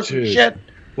cars and Dude. shit?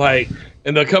 Like,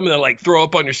 and they'll come and they'll like throw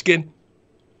up on your skin.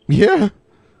 Yeah.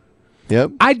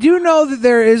 Yep. I do know that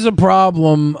there is a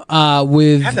problem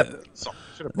with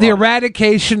the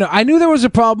eradication. I knew there was a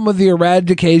problem with the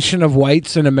eradication of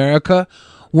whites in America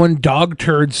when dog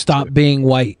turds stopped being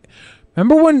white.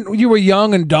 Remember when you were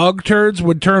young and dog turds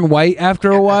would turn white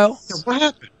after a while? What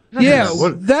happened? Yeah,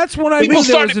 that's when I knew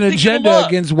there was an agenda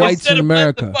against whites in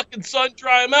America. The fucking sun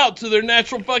dry them out to their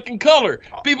natural fucking color.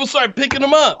 People started picking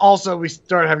them up. Also, we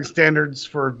started having standards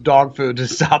for dog food to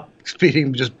stop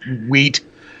feeding just wheat.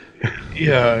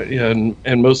 Yeah,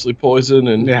 and mostly poison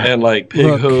and like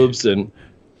pig hooves and.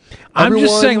 I'm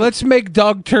just saying, let's make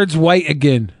dog turds white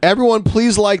again. Everyone,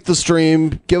 please like the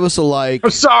stream. Give us a like.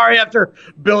 I'm sorry after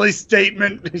Billy's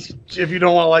statement. If you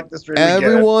don't want to like the stream,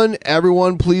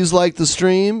 Everyone, please like the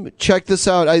stream. Check this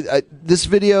out. This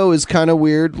video is kind of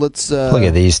weird. Let's look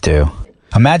at these two.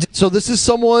 Imagine. So this is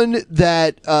someone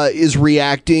that is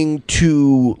reacting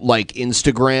to like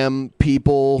Instagram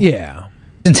people. Yeah.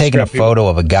 Imagine taking a photo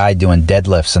of a guy doing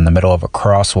deadlifts in the middle of a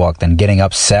crosswalk, then getting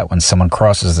upset when someone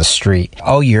crosses the street.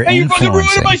 Oh, you're Hey, you fucking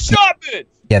influencing. ruining my shopping!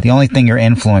 Yeah, the only thing you're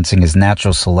influencing is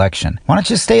natural selection. Why don't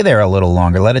you stay there a little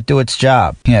longer? Let it do its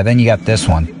job. Yeah, then you got this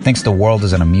one. Thinks the world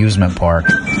is an amusement park.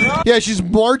 Yeah, she's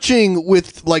marching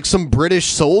with like some British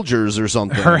soldiers or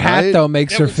something. Her hat, right? though,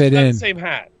 makes her fit in. Same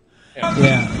hat.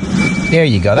 Yeah. There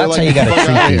you go. That's like, how you got to "Fuck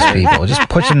treat outta these here." people. Just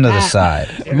push them to the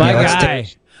side. My let's guy.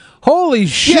 Holy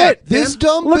shit. this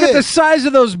dumb Look at the bitch. size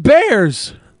of those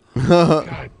bears.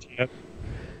 Why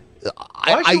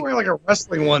is she wearing like a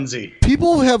wrestling onesie?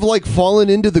 People have like fallen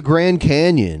into the Grand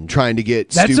Canyon trying to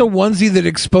get. That's a onesie that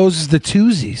exposes the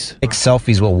twosies. Take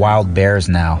selfies with wild bears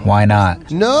now. Why not?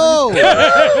 No. Look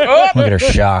at her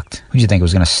shocked. What did you think? It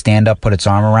was going to stand up, put its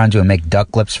arm around you, and make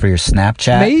duck lips for your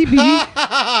Snapchat? Maybe.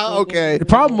 Okay. The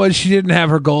problem was she didn't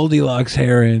have her Goldilocks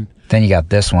hair in. Then you got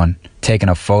this one, taking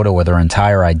a photo with her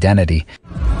entire identity.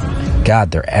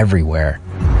 God, they're everywhere.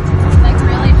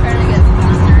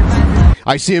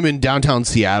 I see him in downtown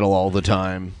Seattle all the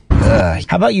time. How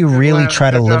about you really try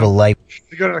to live a life?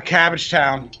 They go to Cabbage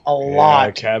Town a lot.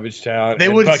 Yeah, Cabbage Town. They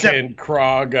and would fucking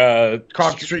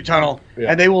Krog Street Tunnel,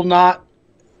 Yeah. and they will not.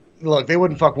 Look, they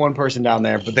wouldn't fuck one person down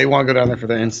there, but they want to go down there for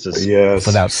the instas. Yes.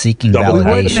 Without seeking We wouldn't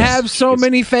validation. have so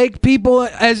many fake people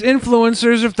as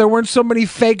influencers if there weren't so many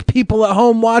fake people at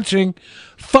home watching.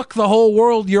 Fuck the whole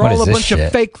world. You're What all is a this bunch shit?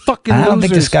 of fake fucking I don't losers.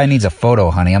 think this guy needs a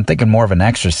photo, honey. I'm thinking more of an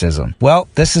exorcism. Well,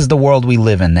 this is the world we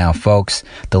live in now, folks.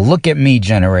 The look at me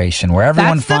generation, where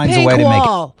everyone That's the finds a pink way to make it.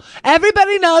 wall.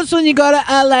 Everybody knows when you go to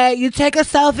LA, you take a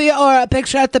selfie or a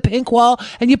picture at the pink wall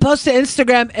and you post to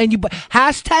Instagram and you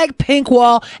hashtag pink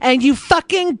wall and you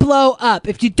fucking blow up.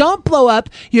 If you don't blow up,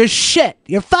 you're shit.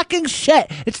 You're fucking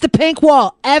shit. It's the pink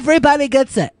wall. Everybody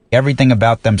gets it. Everything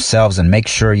about themselves and make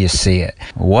sure you see it.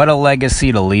 What a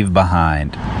legacy to leave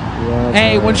behind.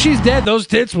 Hey, when she's dead, those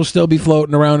tits will still be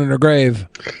floating around in her grave.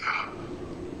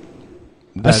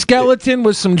 A skeleton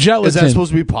with some gelatin. Is that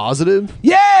supposed to be positive?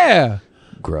 Yeah.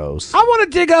 Gross. I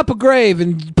want to dig up a grave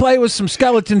and play with some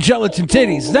skeleton gelatin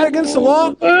titties. Is that against the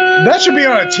law? That should be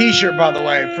on a T-shirt, by the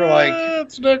way, for like.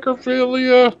 It's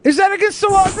necrophilia. Is that against the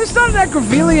law? It's not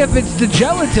necrophilia if it's the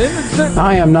gelatin.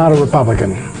 I am not a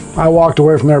Republican. I walked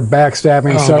away from their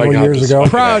backstabbing several years ago.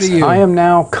 Proud of you. I am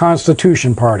now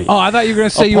Constitution Party. Oh, I thought you were going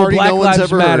to say you were party Black no one's Lives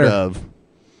ever Matter. heard of.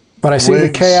 But I see the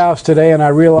Wigs. chaos today, and I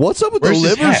realize What's up with the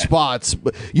liver spots?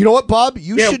 You know what, Bob?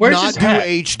 You should not do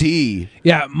HD.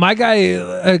 Yeah, my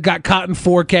guy got caught in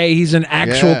 4K. He's an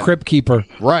actual Yeah. crypt keeper.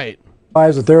 Right.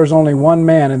 that there is only one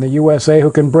man in the USA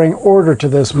who can bring order to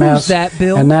this mess, that,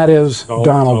 Bill? and that is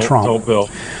Donald Trump. Bill.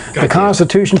 The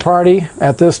Constitution Party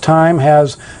at this time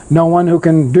has no one who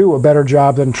can do a better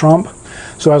job than Trump.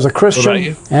 So as a What about Christian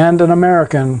you? and an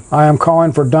American, I am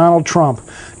calling for Donald Trump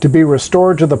to be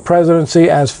restored to the presidency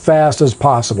as fast as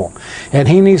possible. And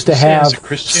he needs to say as have a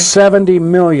Christian? 70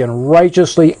 million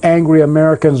righteously angry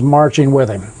Americans marching with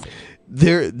him.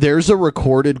 There's a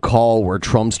recorded call where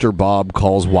Trumpster Bob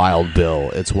calls Wild Bill.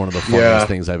 It's one of the funniest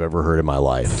things I've ever heard in my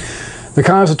life. The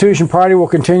Constitution Party will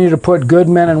continue to put good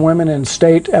men and women in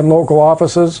state and local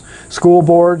offices, school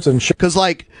boards, and... Because,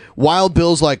 like, Wild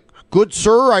Bill's like, good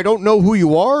sir, I don't know who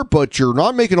you are, but you're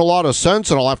not making a lot of sense,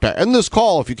 and I'll have to end this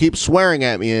call if you keep swearing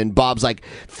at me. And Bob's like,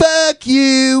 fuck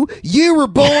you. You were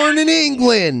born in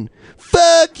England.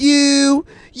 Fuck you.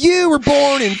 You were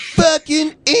born in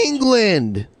fucking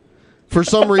England. For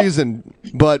some reason.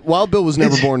 But Wild Bill was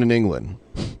never born in England.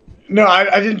 No,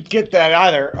 I didn't get that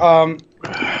either.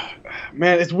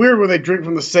 Man, it's weird when they drink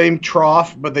from the same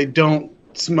trough, but they don't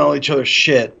smell each other's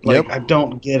shit. Like, I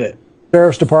don't get it.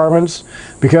 Sheriff's departments,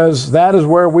 because that is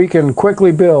where we can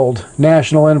quickly build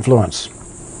national influence.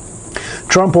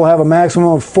 Trump will have a maximum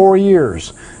of 4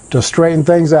 years to straighten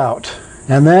things out.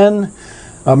 And then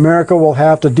America will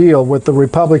have to deal with the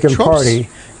Republican Party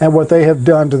and what they have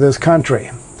done to this country.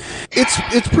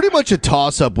 It's pretty much a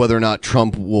toss-up whether or not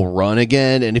Trump will run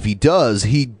again, and if he does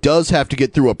have to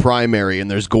get through a primary,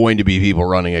 and there's going to be people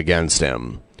running against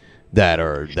him that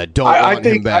don't want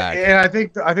him back. I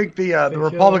think the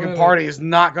Republican Party is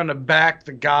not going to back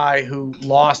the guy who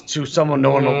lost to someone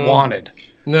no one wanted.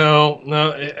 No,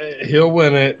 he'll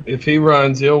win it. If he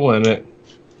runs, he'll win it.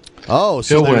 Oh,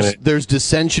 so He'll win there's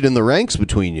dissension in the ranks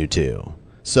between you two.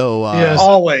 So Yes.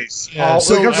 Always. Yeah.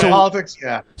 When it comes to politics,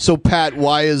 yeah. So Pat,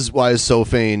 why is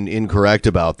Sophane incorrect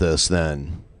about this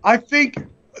then? I think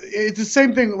it's the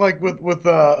same thing like with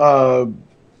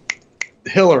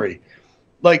Hillary.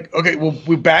 Like, okay, well,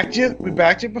 we backed you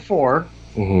before,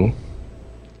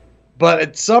 but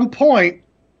at some point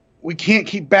we can't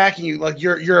keep backing you. Like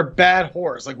you're a bad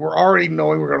horse. Like we're already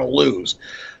knowing we're going to lose.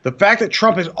 The fact that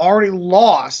Trump has already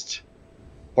lost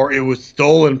or it was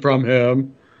stolen from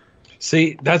him.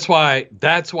 See, that's why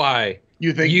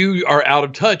you think you are out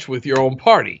of touch with your own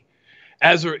party.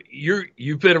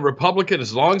 You've been a Republican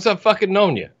as long as I've fucking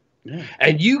known you. Yeah.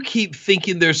 And you keep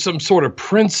thinking there's some sort of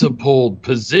principled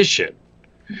position.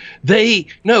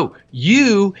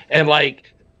 You and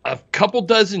like a couple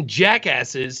dozen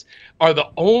jackasses are the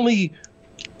only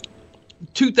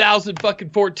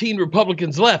 2014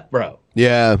 Republicans left, bro.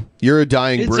 Yeah, you're a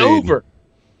dying breed. It's over.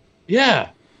 Yeah.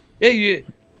 You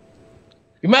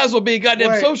might as well be a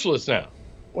goddamn socialist now.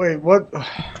 Wait,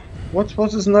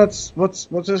 what's his nuts?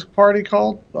 What's his party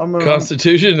called?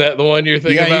 Constitution. That the one you're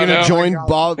thinking about? You're gonna join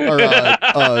Bob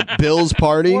or Bill's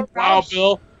party? Wild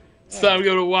Bill. It's time to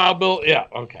go to Wild Bill. Yeah.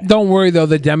 Okay. Don't worry though,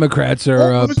 the Democrats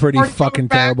are pretty fucking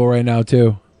terrible right now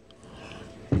too.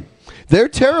 They're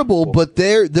terrible, but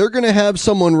they're going to have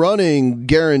someone running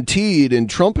guaranteed, and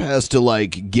Trump has to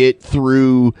like get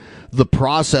through the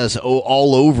process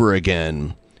all over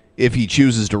again if he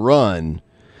chooses to run.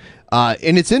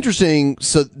 And it's interesting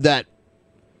so that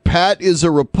Pat is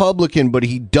a Republican, but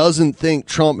he doesn't think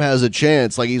Trump has a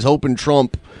chance. Like he's hoping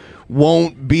Trump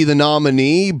won't be the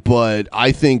nominee, but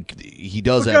I think he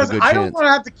does have a good chance. I don't want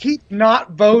to have to keep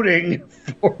not voting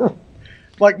for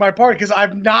like my party because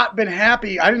I've not been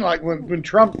happy. I didn't like when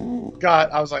Trump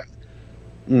got. I was like,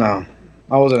 no,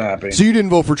 I wasn't happy. So you didn't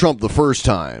vote for Trump the first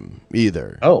time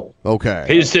either. Oh, okay.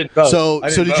 He just didn't vote. So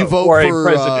did you vote for?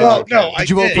 Did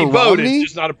you vote for Romney?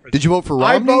 Did you vote for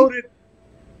Romney? I voted.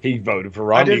 He voted for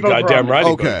Romney. Goddamn right.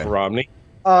 He voted for Romney.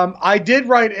 I did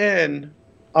write in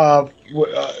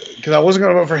because I wasn't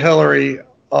going to vote for Hillary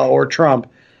or Trump.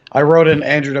 I wrote in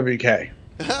Andrew WK.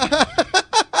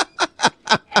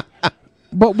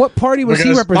 But what party was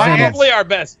he representing? Probably our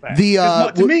best bet.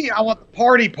 To me, I want the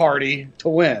party to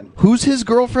win. Who's his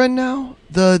girlfriend now?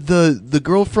 The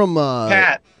girl from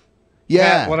Kat. Yeah,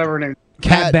 Kat, whatever her name.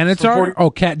 Kat Benatar? Oh,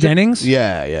 Kat Dennings?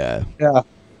 Yeah.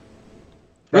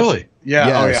 Really? Yeah.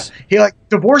 Yes. Oh yeah. He like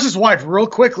divorced his wife real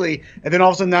quickly, and then all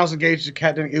of a sudden now he's engaged to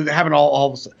Kat Dennings. It was happening all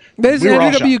of a sudden. There's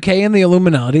Andrew WK in the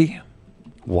Illuminati.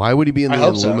 Why would he be in the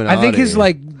Illuminati? I think his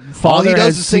father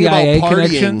has CIA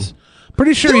connections.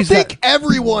 Pretty sure he's. I think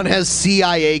everyone has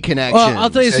CIA connections. Well, I'll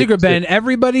tell you a secret, Ben.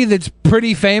 Everybody that's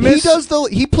pretty famous.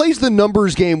 He plays the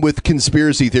numbers game with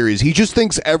conspiracy theories. He just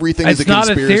thinks everything is a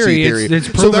conspiracy theory. It's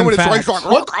proven so then when fact. it's like,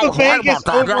 look, I was right about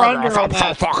that.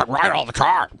 I'm fucking right all the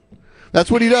time. That's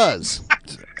what he does.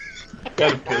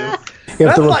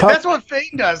 That's what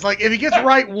Fane does. Like if he gets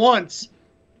right once,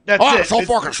 that's it. I'm so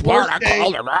fucking smart. I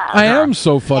called him. I am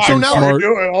so fucking smart.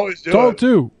 Always do Don't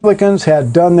do. Republicans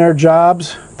had done their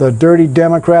jobs, the dirty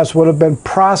Democrats would have been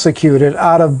prosecuted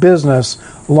out of business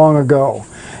long ago,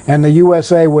 and the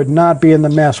USA would not be in the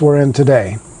mess we're in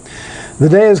today. The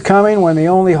day is coming when the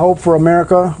only hope for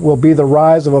America will be the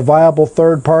rise of a viable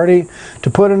third party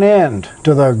to put an end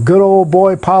to the good old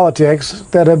boy politics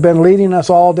that have been leading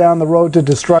us all down the road to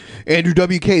destruction. Andrew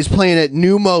WK is playing at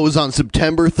New Mo's on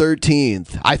September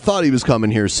 13th. I thought he was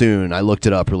coming here soon. I looked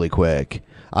it up really quick.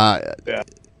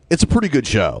 It's a pretty good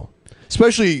show,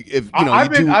 especially if you know.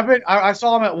 I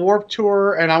saw him at Warped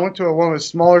Tour, and I went to one of his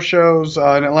smaller shows in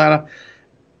Atlanta.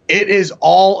 It is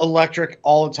all electric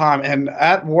all the time, and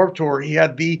at Warped Tour, he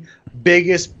had the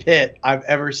biggest pit I've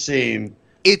ever seen.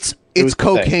 It's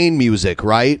cocaine music,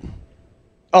 right?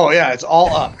 Oh yeah, it's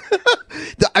all up.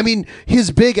 I mean, his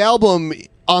big album.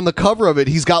 On the cover of it,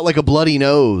 he's got like a bloody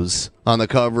nose on the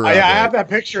cover. I have that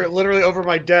picture literally over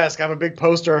my desk. I have a big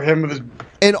poster of him with his.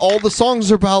 And all the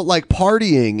songs are about like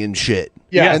partying and shit.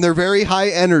 Yeah, and they're very high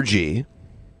energy.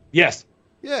 Yes.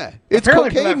 Yeah, it's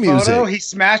apparently cocaine for that music. Photo, he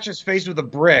smashed his face with a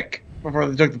brick before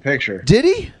they took the picture. Did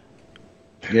he?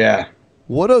 Yeah.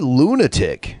 What a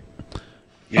lunatic.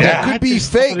 Yeah, that could be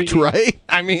faked, right?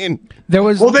 I mean, there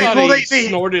was. They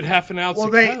snorted half an ounce. Well,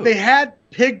 they had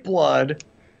pig blood.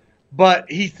 But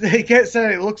they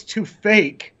said it looks too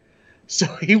fake. So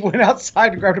he went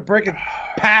outside and grabbed a brick and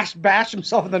bashed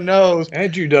himself in the nose.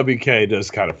 Andrew WK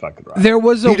does kind of fucking right. There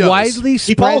was a widely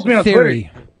spread theory.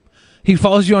 He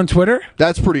follows you on Twitter?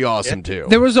 That's pretty awesome, too.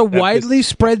 There was a widely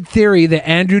spread theory that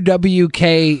Andrew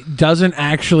WK doesn't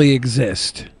actually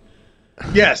exist.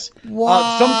 Yes.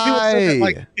 Why? Some people said that,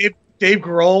 like, Dave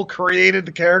Grohl created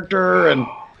the character. And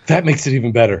that makes it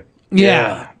even better.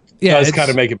 Yeah. Yeah, it's kind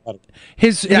of make it better.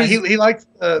 He likes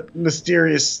the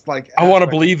mysterious, like. I want to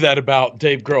believe that about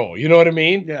Dave Grohl. You know what I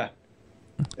mean? Yeah.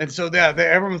 And so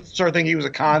everyone started thinking he was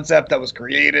a concept that was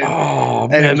created. Oh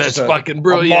man, that's fucking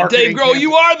brilliant, Dave Grohl.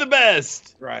 You are the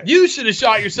best. Right. You should have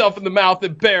shot yourself in the mouth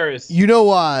in Paris. You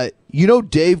know,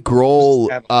 Dave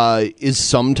Grohl is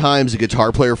sometimes a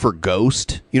guitar player for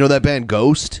Ghost. You know that band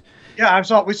Ghost?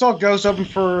 Yeah, we saw Ghost open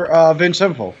for Vince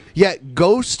Sevenfold. Yeah,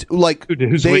 Ghost, like,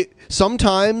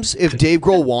 sometimes if Dave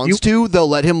Grohl wants to, they'll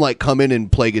let him, like, come in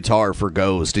and play guitar for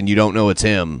Ghost, and you don't know it's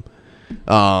him.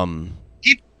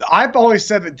 I've always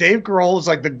said that Dave Grohl is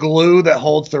like the glue that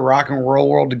holds the rock and roll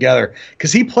world together,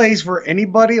 because he plays for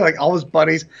anybody, like all his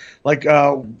buddies, like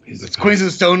Queens of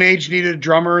the Stone Age needed a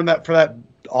drummer for that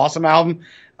awesome album,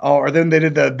 or then they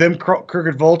did them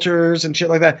Crooked Vultures and shit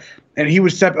like that, and he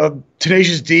would step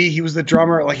Tenacious D, he was the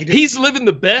drummer, like he's living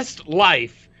the best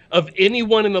life of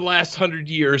anyone in the last 100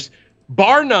 years,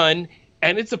 bar none,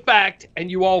 and it's a fact,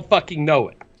 and you all fucking know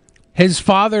it. His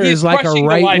father is like a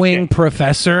right-wing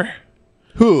professor.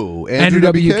 Who? Andrew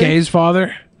WK's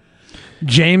father?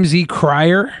 James E.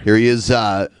 Cryer. Here he is.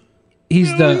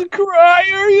 He's the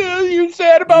Cryer. You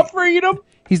sad about freedom?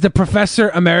 He's the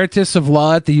professor emeritus of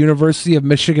law at the University of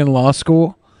Michigan Law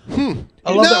School. I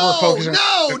love that we're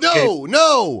focusing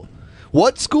No.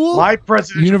 What school? My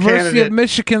presidential University candidate. of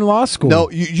Michigan Law School.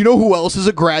 No, you know who else is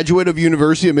a graduate of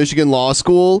University of Michigan Law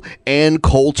School? Ann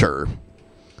Coulter.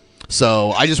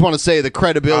 So I just want to say the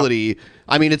credibility.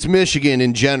 I mean, it's Michigan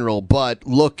in general, but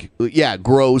look,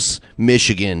 gross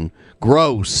Michigan.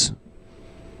 Gross.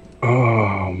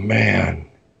 Oh, man.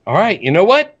 All right, you know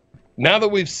what? Now that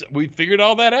we've figured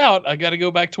all that out, I got to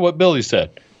go back to what Billy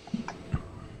said.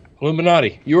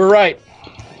 Illuminati. You were right.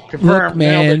 Confirmed. Look,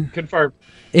 man. Confirmed.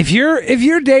 If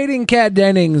you're dating Kat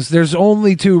Dennings, there's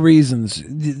only two reasons.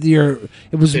 It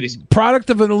was a product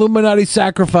of an Illuminati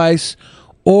sacrifice,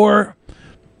 or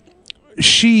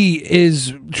she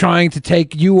is trying to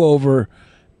take you over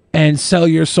and sell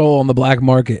your soul on the black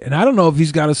market. And I don't know if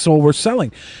he's got a soul worth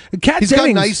selling. Kat He's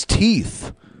Dennings, got nice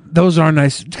teeth. Those are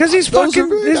nice because he's Those are fucking.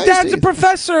 very His nice dad's a teeth.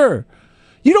 professor.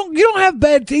 You don't have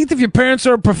bad teeth if your parents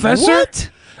are a professor. What?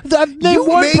 Name You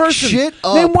one make person. shit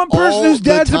up Name one person all whose the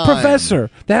dad's a time. professor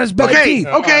that has bad teeth.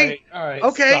 Okay. All right.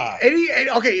 Okay.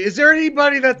 Stop. Okay. Is there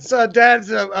anybody that's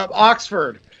dad's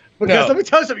Oxford? Because No. let me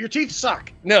tell you something. Your teeth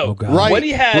suck. No. God. Right, What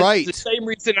he has right. is the same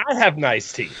reason I have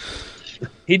nice teeth.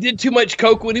 He did too much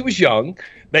coke when he was young.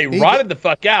 They rotted the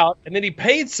fuck out, and then he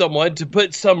paid someone to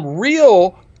put some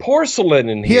real porcelain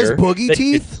in He here. has boogie that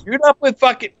teeth? You're up with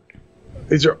fucking.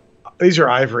 These are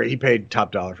ivory. He paid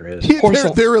top dollar for his.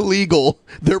 They're illegal.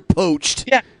 They're poached.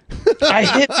 Yeah. I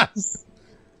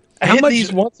hit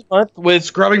these once a month with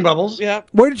Scrubbing bubbles. Yeah.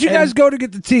 Where did you guys go to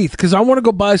get the teeth? Because I want to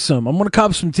go buy some. I want to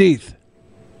cop some teeth.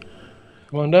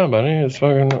 Come on down, buddy. It's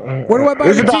fucking. Where do I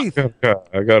buy the teeth?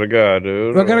 I got a guy,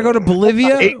 dude. Do I gotta go to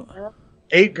Bolivia?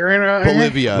 $8,000 around here?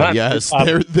 Bolivia, yes.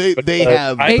 They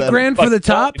have $8,000 for the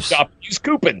tops. Use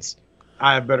coupons.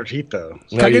 I have better teeth though.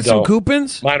 Can I get some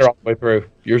coupons? Mine are all the way through.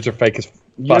 Yours are fake as fuck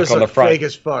Yours on the look front. fake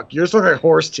as fuck. Yours look like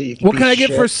horse teeth. What can I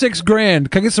get for $6,000?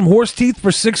 Can I get some horse teeth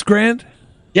for $6,000?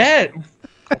 Yeah.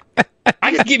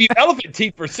 I could give you elephant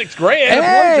teeth for $6,000.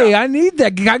 Hey, I need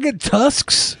that. Can I get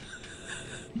tusks?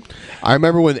 I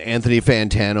remember when Anthony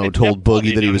Fantano told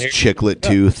Boogie that he was chiclet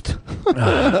toothed.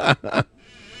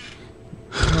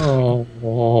 Oh,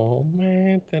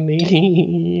 Anthony.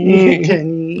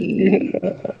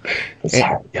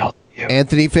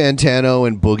 Anthony Fantano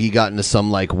and Boogie got into some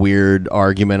like weird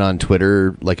argument on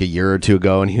Twitter like a year or two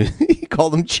ago, and he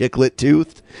called him chiclet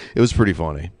toothed. It was pretty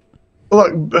funny.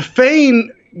 Look,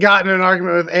 Fane got in an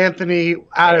argument with Anthony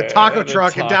at a taco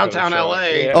truck in downtown LA.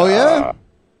 Yeah. Oh yeah.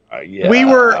 Yeah, we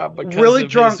were because really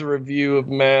of drunk. His review of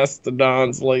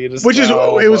Mastodon's latest, Which is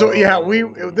album. it was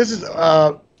this is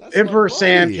Emperor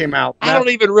Sand came out. I don't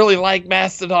even really like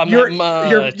Mastodon You're- that much.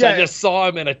 you're- I just saw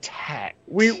him in Attack.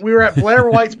 We were at Blair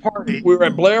White's party. We were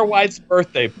at Blair White's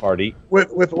birthday party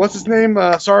with what's his name,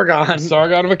 Sargon.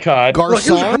 Sargon of Akkad.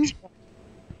 Garcon?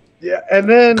 Yeah, and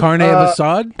then Carne of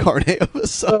Assad? Carne of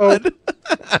Assad.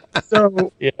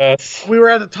 So yes, we were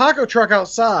at the taco truck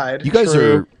outside. You guys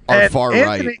are and far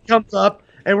Anthony right. comes up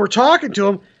and we're talking to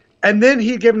him, and then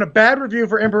he had given a bad review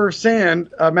for Emperor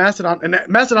Sand, Mastodon, and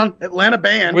Mastodon, Atlanta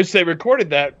band, which they recorded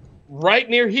that right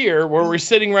near here where we're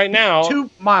sitting right now. 2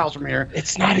 miles from here.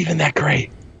 It's not even that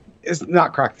great. It's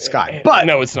not Crack the Sky, but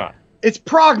no, it's not. It's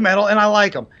prog metal, and I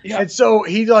like them. Yeah. And so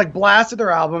he like blasted their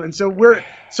album, and so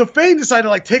Fane decided to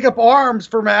like take up arms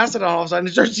for Mastodon all of a sudden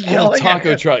and starts yelling. at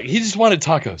Taco him. truck. He just wanted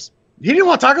tacos. He didn't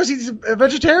want tacos. He's a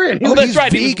vegetarian. Oh, that's he's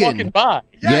right. He was vegan. walking by.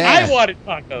 Yeah. I wanted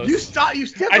tacos. You stopped. You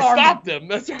stepped I on stopped him.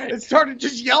 That's right. and started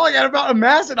just yelling at him about a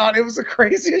Mastodon. It was the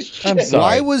craziest shit. I'm sorry.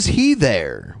 Why was he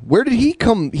there? Where did he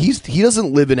come? He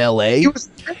doesn't live in L.A. He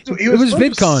was It was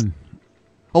VidCon.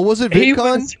 Oh, was it He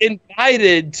VidCon? was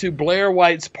invited to Blair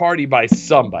White's party by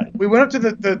somebody. We went up to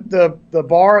the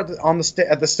bar at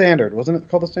the Standard, wasn't it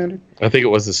called the Standard? I think it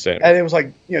was the Standard. And it was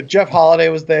like Jeff Holiday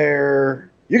was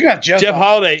there. You got Jeff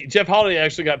Holiday. Jeff Holiday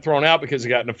actually got thrown out because he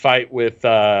got in a fight with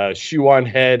Shoe on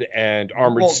Head and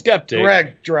Armored Skeptic.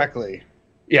 Directly.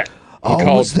 Yeah.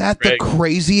 Oh, was that the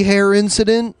crazy hair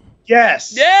incident?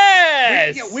 Yes.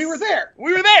 Yes. We were there.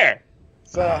 We were there.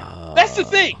 So that's the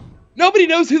thing. Nobody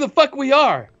knows who the fuck we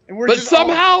are. And we're but just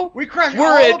somehow we crash we're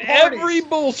all at the parties. every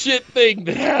bullshit thing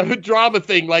that have a drama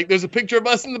thing. Like there's a picture of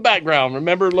us in the background.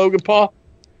 Remember Logan Paul?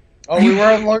 Oh, we were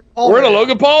on Logan Paul. We're in a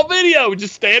Logan Paul video,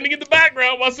 just standing in the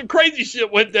background while some crazy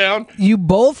shit went down. You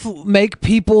both make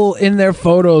people in their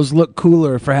photos look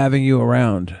cooler for having you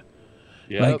around.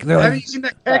 Yep. Like they're Have like, you seen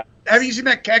that? Have you seen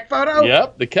that Keck photo?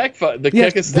 Yep, the Keck The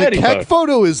Aesthetic Keck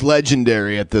photo is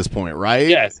legendary at this point, right?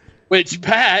 Yes, which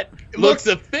Pat looks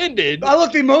offended. I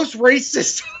look the most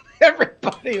racist of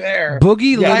everybody there.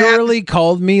 Boogie literally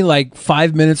called me like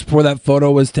 5 minutes before that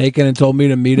photo was taken and told me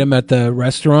to meet him at the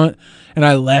restaurant, and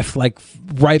I left like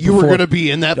right You before. were going to be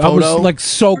in that I photo? was like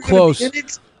so close.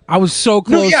 I was so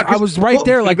close. yeah, I was right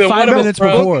there like 5 minutes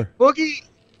before. Boogie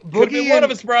Boogie, one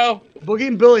of us, bro. Boogie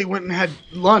and Billy went and had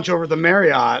lunch over the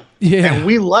Marriott. Yeah. And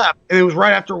we left. And it was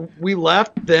right after we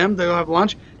left them to go have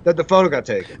lunch that the photo got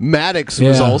taken. Maddox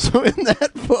was Yeah. also in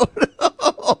that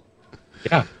photo.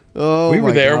 Yeah. Oh, we were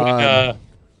my there God.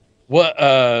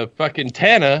 when fucking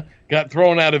Tana got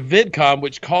thrown out of VidCon,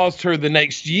 which caused her the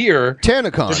next year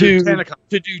TanaCon.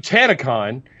 to do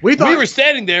TanaCon. We thought- were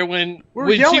standing there when were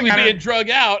she yelling was at her. being drug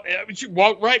out. And she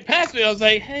walked right past me. I was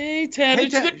like, "Hey, Tana." Hey,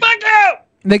 She's Tana. like, "Fuck out."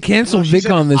 They canceled she said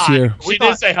VidCon this hi. year. She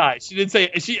did say hi. She did say.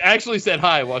 She actually said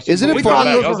hi while she. Isn't it was funny-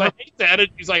 I was like, "Hey, Tana."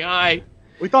 She's like, "Hi."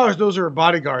 We thought those were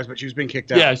bodyguards, but she was being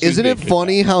kicked out. Yeah. she was Isn't being it kicked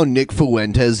funny how Nick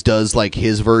Fuentes does like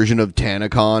his version of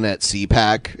TanaCon at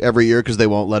CPAC every year because they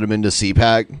won't let him into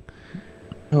CPAC?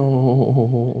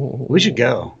 Oh, We should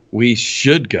go. we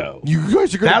should go. You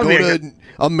guys are going That to would go be to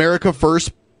America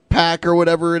First Pack or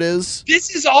whatever it is?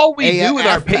 This is all we do in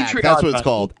our AF Pack, Patreon. that's what it's money.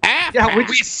 called. Yeah, We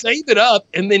save it up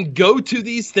and then go to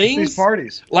these things. These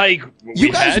parties. Like You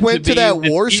we guys had went to be that with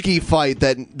Warski fight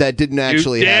that didn't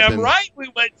actually damn happen. right, we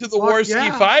went to the Fuck Warski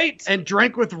yeah. fight. And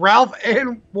drank with Ralph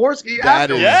and Worski That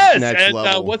after. is- Yes, next and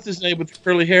level. what's his name with the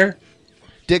curly hair?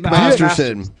 Dick Masterson.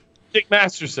 Masterson. Dick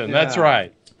Masterson. Yeah. That's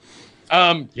right.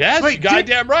 Yes, Wait, you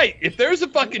goddamn right. If there's a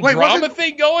fucking Wait, drama wasn't-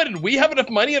 thing going and we have enough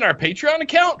money in our Patreon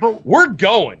account, we're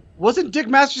going. Wasn't Dick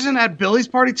Masterson at Billy's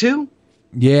party too?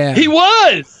 Yeah. He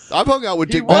was. I've hung out with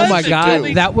Dick was Oh my at God,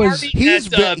 Billy's that was- party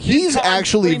He's at, he's VidCon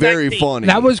actually very 2019. funny.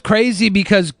 That was crazy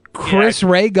because Chris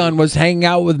Raygun was hanging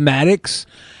out with Maddox,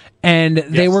 and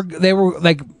they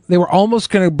were almost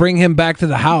going to bring him back to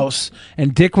the house,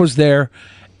 and Dick was there,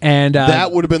 and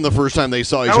that would have been the first time they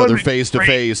saw each That would've other been face to great.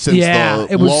 face since yeah,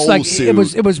 the it was lull like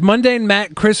suit. it was Monday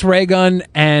and Chris Raygun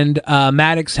and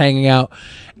Maddox hanging out,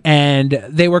 and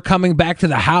they were coming back to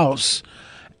the house,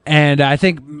 and I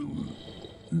think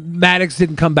Maddox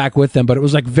didn't come back with them, but it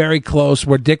was like very close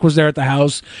where Dick was there at the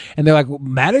house, and they're like,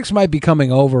 Maddox might be coming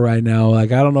over right now.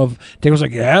 Like, I don't know if Dick was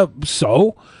like, yeah,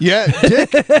 so Yeah,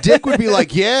 Dick would be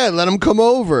like, yeah, let him come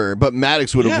over, but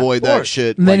Maddox would avoid that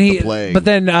shit And then like the plague. but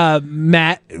then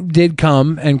Matt did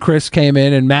come, and Chris came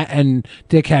in, and Matt and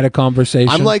Dick had a conversation.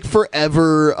 I'm like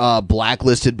forever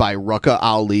blacklisted by Rucka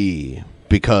Ali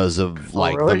because of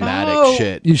like really? the Maddox Oh.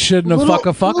 shit. You shouldn't have fuck a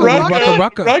fucker with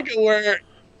Rucka. Rucka, where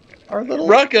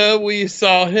Rucka, we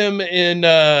saw him in.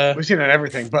 We've seen it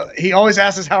everything, but he always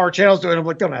asks us how our channel's doing. I'm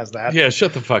like, don't ask that. Yeah,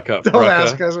 shut the fuck up, Don't Rucka.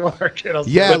 ask us what our channel's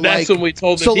Yeah, doing. But that's like- when we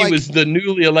told him so, he like- was the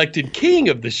newly elected king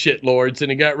of the shitlords,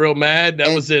 and he got real mad.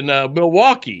 That was in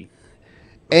Milwaukee.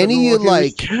 Any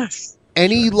like Yes.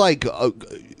 any like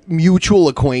mutual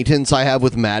acquaintance I have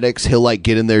with Maddox, he'll like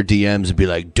get in their DMs and be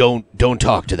like, don't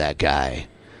talk to that guy.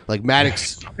 Like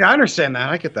Maddox. Yeah, I understand that.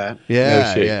 I get that.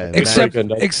 Yeah, shit. yeah. except Rucka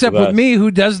does except with with us. me, who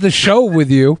does the show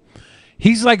with you.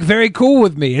 He's like very cool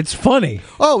with me. It's funny.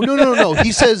 Oh no!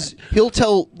 He says he'll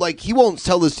tell like he won't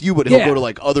tell this to you, but he'll Yeah. go to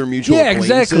like other mutual Yeah,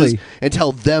 acquaintances exactly. and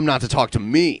tell them not to talk to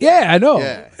me. Yeah, I know.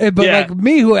 Yeah. But Yeah. like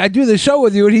me, who I do the show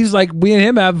with you, and he's like, we and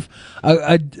him have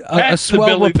a Pat's the swell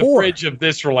Billy the rapport. Fridge of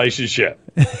this relationship.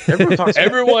 Everyone talks.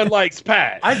 Everyone likes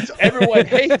Pat. Everyone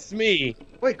hates me,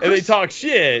 Wait, and they Chris, talk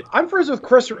shit. I'm friends with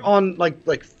Chris on like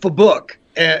Facebook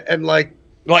and like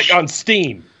Like on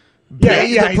Steam. yeah, Bay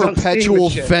yeah, the he's on Steam perpetual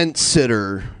and shit. fence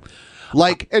sitter.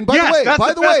 Like, and by Yes, the way, that's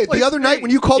the best place the other to night be.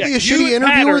 when you called Yeah, me a you shitty and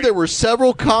Pat interviewer, are- there were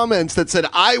several comments that said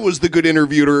I was the good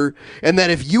interviewer, and that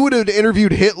if you would have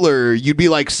interviewed Hitler, you'd be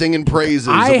like singing praises.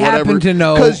 I of whatever, happen to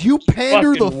know- because you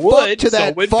pander the Fucking fuck would, to so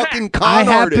that would fucking Pat. con I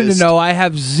happen artist. to know I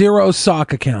have 0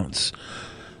 sock accounts.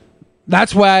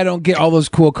 That's why I don't get all those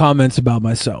cool comments about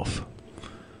myself.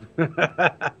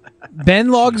 Ben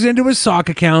logs into his sock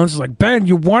accounts like, Ben,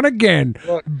 you won again.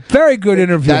 Very good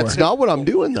interviewer. That's not what I'm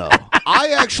doing, though. I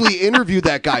actually interviewed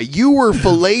that guy. You were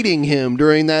filleting him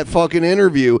during that fucking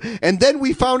interview, and then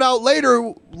we found out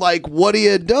later, like, what he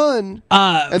had done.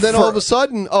 And then all of a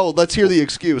sudden, let's hear the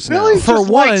excuse now. Billy just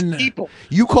likes people.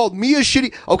 You called me a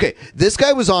shitty... Okay, this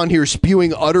guy was on here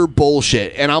spewing utter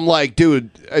bullshit, and I'm like, dude,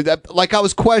 like, I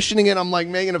was questioning it. I'm like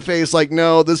making a face like,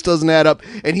 no, this doesn't add up.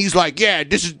 And he's like, yeah,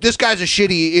 this guy's a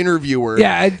shitty interviewer.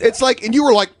 Yeah. It's like, and you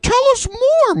were like, tell us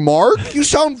more, Mark. You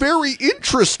sound very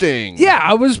interesting. Yeah,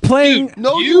 I was playing...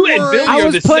 No, you and Billy I are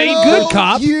was the playing same good person.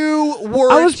 cop. You were.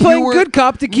 I was playing good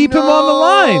cop to keep him on the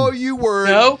line. No, you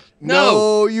weren't.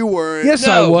 No, you weren't. Yes,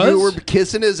 I was. You were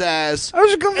kissing his ass. I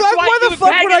was why the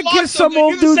fuck would I kiss some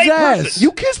old dude's ass?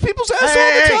 You kiss people's ass all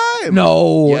the time.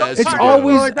 No, Yes, it's you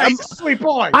always. do. I'm, sweet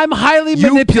boy. I'm highly You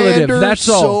manipulative. pander That's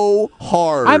all. so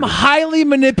hard. I'm highly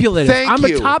manipulative. Thank I'm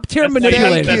you. a top tier That's why you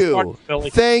manipulator. got Thank that you. part, Billy.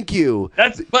 Thank you.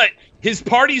 But his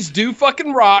parties do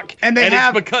fucking rock, and it's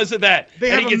have- because of that. they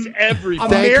And he have gets every.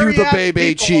 Thank you, the myriad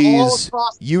Bebe people all Cheese.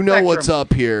 across the You know what's spectrum.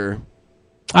 up here.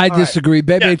 I disagree.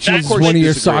 Bebe Yeah, Cheese of is course one you of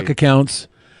your disagree. sock accounts.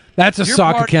 That's a Your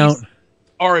sock parties account.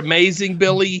 Are amazing,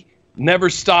 Billy. Never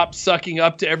stop sucking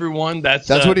up to everyone. That's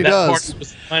what he that does. Part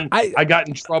was fun. I got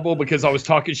in trouble because I was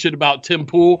talking shit about Tim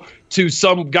Pool to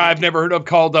some guy I've never heard of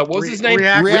called what was his name?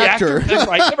 Reactor. That's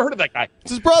right. Never heard of that guy.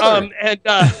 It's his brother.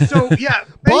 So yeah,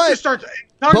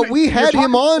 But we had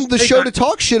him on the show to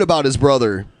talk shit about his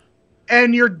brother.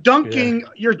 And you're dunking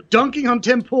on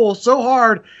Tim Pool so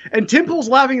hard, and Tim Pool's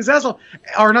laughing his ass off,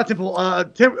 or not Tim Pool,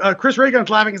 Chris Reagan's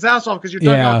laughing his ass off because you're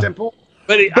dunking on Tim Pool.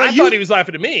 But I thought he was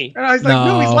laughing at me. And I was like,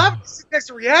 no, he's laughing next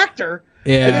to Reactor.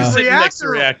 Yeah. And this Sitting next to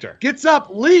Reactor Reactor. gets up,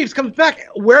 leaves, comes back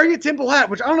wearing a Tim Pool hat,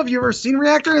 which I don't know if you've ever seen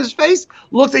Reactor. His face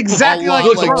looked exactly like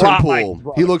Looks his like brother. Tim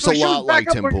Pool. He looks So a he shows lot back like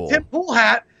up Tim wearing Pool. a Tim Pool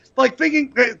hat, like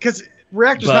thinking because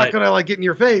Reactor's But- not going to like get in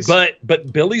your face.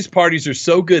 But Billy's parties are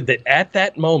so good that at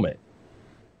that moment,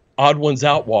 Odd Ones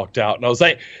Out walked out, and I was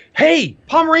like, "Hey,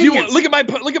 Pomeranians. look at my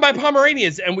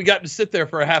Pomeranians!" And we got to sit there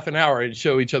for a half an hour and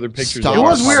show each other pictures. Stop it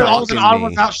was weird. All of a sudden, stalking Odd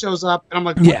Ones me. Out shows up, and I'm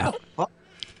like, Yeah.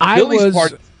 Billy's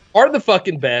parties are the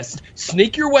fucking best.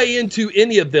 Sneak your way into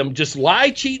any of them. Just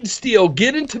lie, cheat, and steal.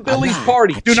 Get into Billy's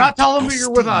party. Do not tell them you're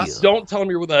with us. Don't tell them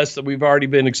you're with us. That we've already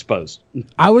been exposed.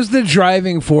 I was the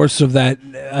driving force of that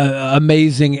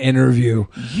amazing interview.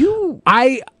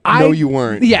 No, you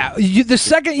weren't. Yeah, the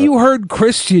second you heard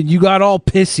Christian, you got all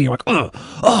pissy. You're like,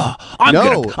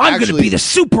 I'm gonna be the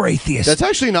super atheist. That's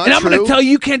actually not and I'm true. gonna tell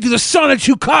you can't do the Sana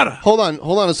Chukata. Hold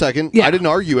on a second. Yeah. I didn't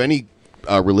argue any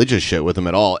religious shit with him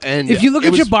at all. And If you look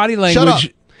at your body Shut up.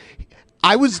 language,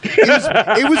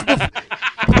 It was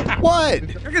what?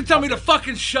 you're gonna tell me to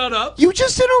fucking shut up. You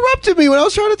just interrupted me when I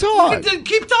was trying to talk. Then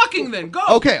keep talking. Then go.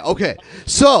 Okay.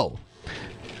 So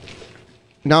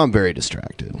now I'm very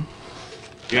distracted.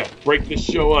 Yeah, break this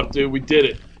show up, dude. We did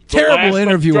it. Terrible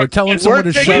interviewer telling someone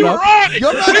to shut up. I'm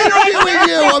not interviewing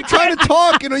you. I'm trying to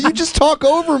talk. You just talk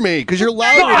over me because you're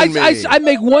louder than me. I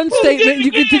make one statement and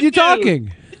you continue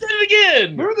talking. Did it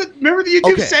again. Remember the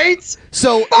YouTube Saints?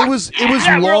 So it was long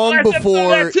last episode of before.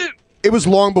 that too. It was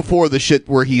long before the shit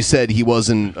where he said he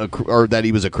wasn't or that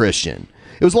he was a Christian.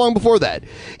 It was long before that.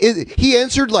 He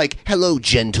answered like, "Hello,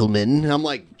 gentlemen." And I'm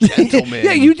like, "Gentlemen."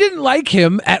 Yeah, you didn't like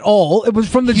him at all. It was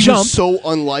from the He jump. was so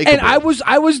unlikable. And I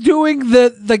was doing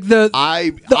the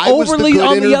I was the overly good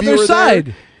on the other interviewer side.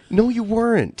 there. No, you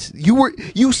weren't. You were.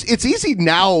 It's easy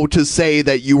now to say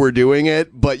that you were doing it,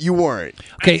 but you weren't.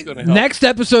 Okay, next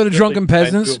episode of Drunken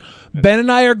Peasants, Ben and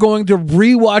I are going to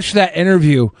rewatch that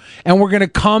interview, and we're going to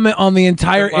comment on the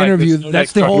entire interview.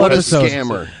 That's the whole What episode. a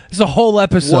scammer! It's a whole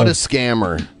episode. What a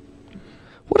scammer!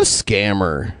 What a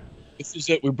scammer! This is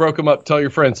it. We broke them up. Tell your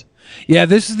friends. Yeah,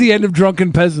 this is the end of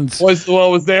Drunken Peasants. Was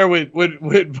there with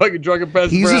fucking Drunken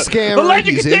Peasants. He's a scammer.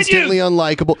 He's instantly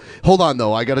unlikable. Hold on,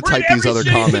 though. I got to type these other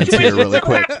comments here really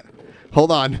quick.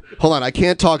 Hold on. I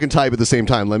can't talk and type at the same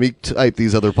time. Let me type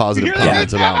these other positive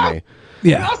comments about me.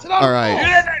 Yeah. All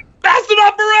right. That's it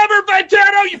up forever,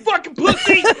 Ventano, you fucking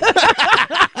pussy.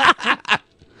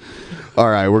 All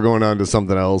right, we're going on to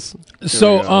something else.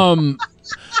 So,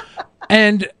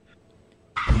 and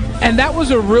that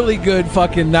was a really good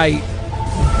fucking night.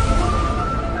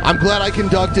 I'm glad I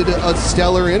conducted a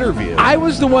stellar interview. I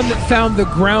was the one that found the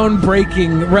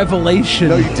groundbreaking revelation.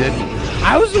 No, you didn't.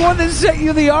 I was the one that sent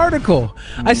you the article.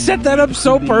 I set that up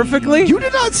so perfectly. You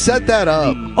did not set that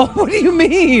up. Oh, what do you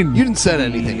mean? You didn't set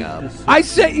anything up. I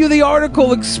sent you the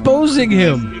article exposing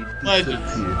him.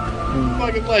 Legends.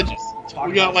 Fucking legends.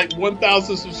 We got like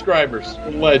 1,000 subscribers.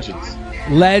 We're legends.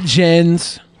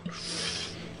 Legends.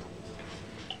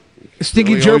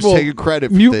 Stinky We always Gerbil, taking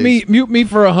credit for mute things. me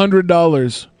for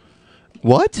 $100.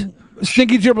 What?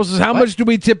 Stinky Gerbil says, how much do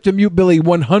we tip to mute Billy?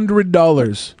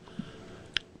 $100.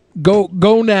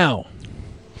 Go now.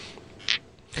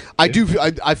 I do.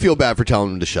 I feel bad for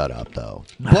telling him to shut up, though.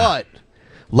 But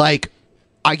like,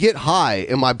 I get high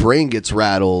and my brain gets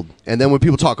rattled, and then when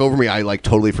people talk over me, I like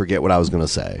totally forget what I was going to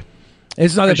say.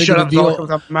 It's not a big Shut of a up, it's all deal.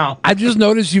 comes out the mouth. I just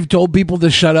noticed you've told people to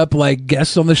shut up, like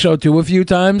guests on the show too, a few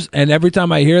times, and every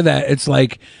time I hear that, it's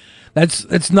like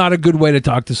it's not a good way to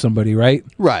talk to somebody, right?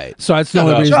 Right. So that's the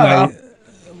only reason.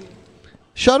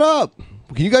 Shut up!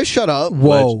 Can you guys shut up?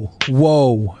 Whoa.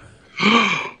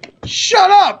 Shut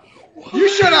up! You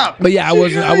shut up! But yeah, I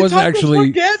wasn't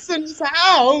actually. guests in his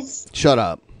house. Shut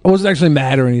up. I wasn't actually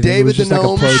mad or anything. It David was the just like a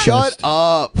Gnome, protest. shut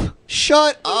up!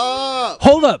 Shut up!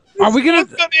 Hold up. Are we gonna?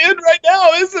 It's gonna end right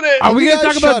now, isn't it? Are we You gonna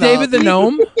guys talk about shut David up. the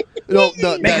Gnome? No,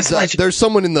 there's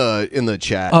someone in the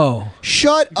chat. Oh,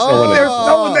 shut There's up!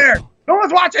 no one there. No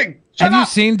one's watching. have you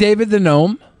seen David the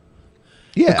Gnome?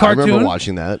 Yeah, The I remember cartoon?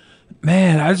 watching that.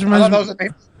 Man, I just I thought remember. that was a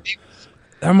name.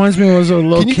 That reminds me when I was a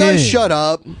little Can you kid. guys shut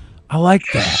up? I like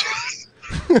that.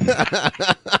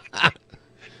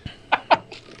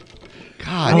 God,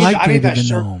 I like I need David that the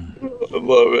shirt. Gnome. I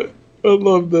love it. I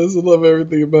love this. I love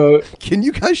everything about it. Can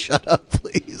you guys shut up,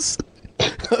 please?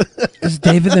 Is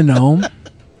David the Gnome?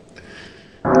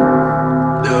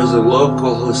 There was a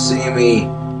local who see me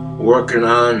working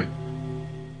on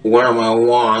one of my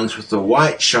wands with a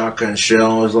white shotgun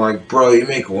shell and was like, bro, you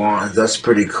make wands. That's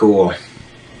pretty cool.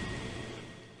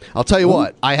 I'll tell you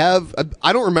what. I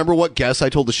don't remember what guest I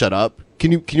told to shut up.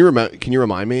 Can you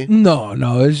remind me? No.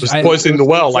 It was poisoning the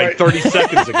well like 30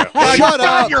 seconds ago. Shut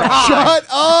up! Shut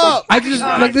up! I just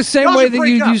like the same way that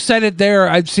you said it there.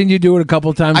 I've seen you do it a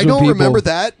couple times. I with don't people. remember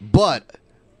that, but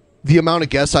the amount of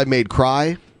guests I made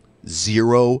cry,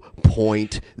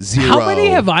 0.0. How many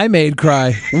have I made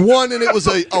cry? One, and it was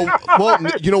well,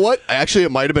 you know what? Actually,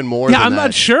 it might have been more. Yeah, than I'm that.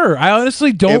 not sure. I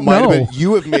honestly don't It might have know. been.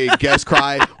 You have made guests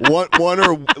cry. One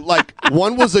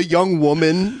was a young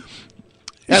woman.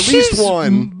 At She's least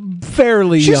one.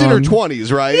 Fairly She's young. in her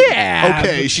 20s, right? Yeah.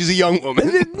 Okay, she's a young woman.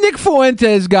 Nick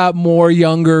Fuentes got more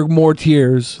younger, more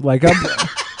tears. Like I'm.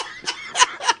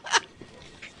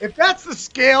 If that's the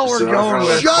scale we're going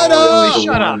with, Shut up!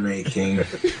 Shut up!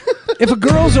 If a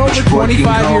girl's over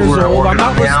 25 years old, I'm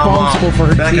not responsible for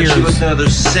her Back tears. into another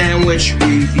sandwich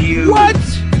review. What?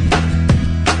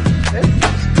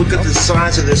 Look at the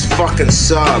size of this fucking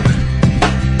sub.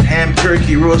 Ham,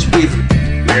 turkey, roast beef,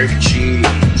 American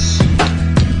cheese,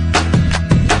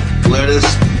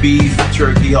 lettuce, beef,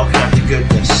 turkey, all kinds of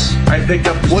goodness. I picked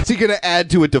up. What's he gonna add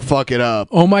to it to fuck it up?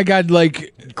 Oh my god!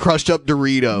 Like crushed up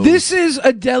Doritos. This is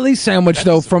a deli sandwich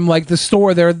though from like the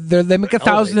store. They make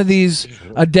 1,000 of these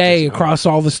a day across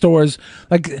all the stores.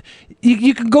 Like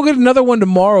you can go get another one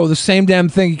tomorrow. The same damn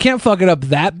thing. You can't fuck it up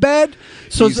that bad.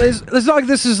 So it's not like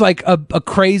this is like a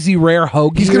crazy rare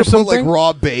hoagie. He's gonna or put something. like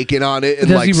raw bacon on it and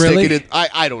Does like he really? stick it in.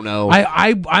 I don't know.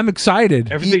 I'm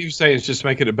excited. Everything you say is just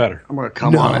making it better. I'm gonna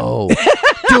come on it.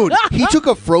 Dude, he took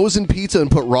a frozen pizza and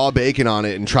put raw bacon on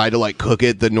it and tried to like cook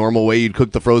it the normal way you'd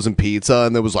cook the frozen pizza,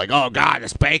 and it was like, oh god,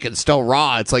 this bacon's still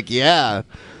raw. It's like, yeah,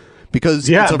 because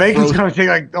it's a bacon's gonna take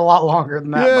like a lot longer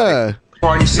than that. Yeah,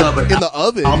 party sub in the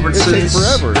oven, it Albertsons. takes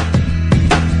forever.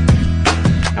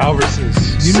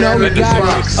 Albertsons. You know you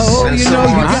got it. Oh, you know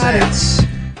you got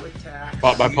it.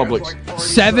 Bought by Publix.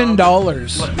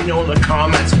 $7. Let me know in the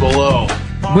comments below.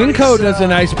 Winco does a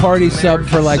nice party sub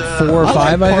for like 4 or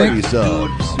 5, I think.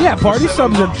 Subs. Yeah, party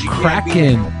subs are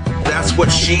cracking. That's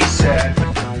what she said.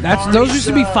 Those used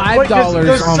to be $5 Wait, does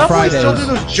on Subway Fridays. still do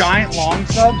those giant long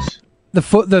subs? The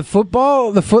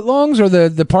footlongs or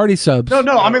the party subs?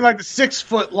 No, I mean like the 6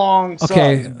 foot long subs,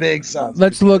 Okay. big subs.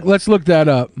 Let's look that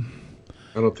up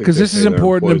I don't think because this is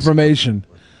important information.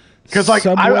 Because like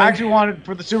Subway? I actually wanted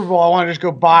for the Super Bowl, I wanted to just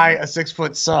go buy a 6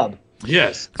 foot sub.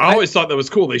 Yes, I always thought that was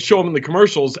cool. They show them in the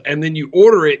commercials, and then you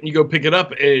order it and you go pick it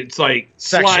up, and it's like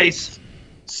sliced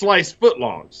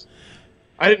footlongs.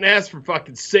 I didn't ask for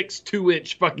fucking 6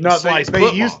 2-inch fucking sliced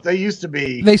footlongs. They used to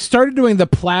be. They started doing the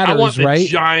platters, I want the right?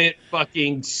 giant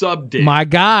fucking sub dish. My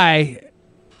guy,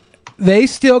 they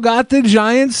still got the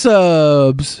giant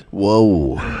subs.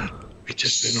 Whoa.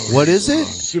 What is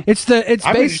it? It's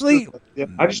basically.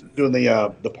 I'm just doing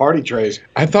the party trays.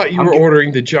 I thought you were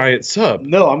ordering the giant sub.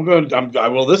 No, I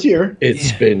will this year.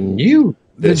 It's been you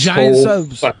The giant whole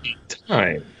subs. fucking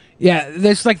time. Yeah,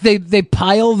 there's like they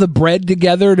pile the bread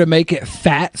together to make it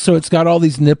fat, so it's got all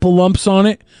these nipple lumps on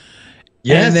it.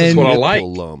 Yes, that's what I like.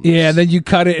 Yeah, then you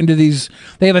cut it into these.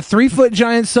 They have a 3-foot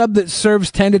giant sub that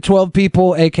serves 10 to 12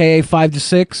 people, aka 5 to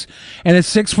 6, and a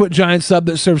 6-foot giant sub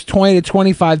that serves 20 to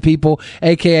 25 people,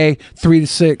 aka 3 to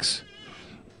 6.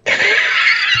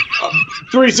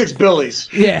 3 to 6 Billies.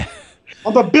 Yeah.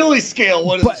 On the Billy scale,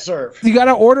 what does it serve? You got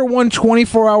to order one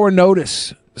 24-hour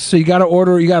notice. So you got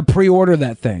to pre-order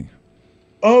that thing.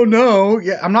 Oh no!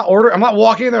 Yeah, I'm not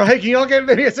walking in there. Hey, can you all get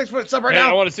me a 6-foot sub right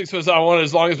now? I want a 6-foot sub. I want it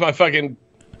as long as my fucking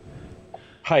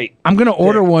height. I'm gonna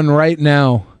order one right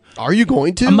now. Are you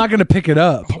going to? I'm not gonna pick it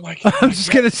up. Oh my God. I'm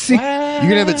just gonna see. You're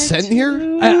gonna have it sent here?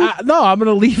 No, I'm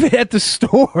gonna leave it at the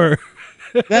store.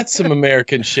 That's some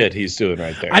American shit he's doing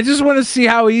right there. I just want to see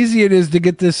how easy it is to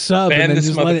get this sub. Ban and then this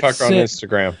just let it motherfucker on sit.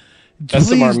 Instagram. That's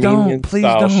some Armenian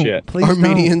style shit. Please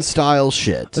Armenian style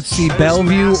shit. Let's see.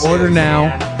 Bellevue, order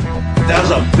now. That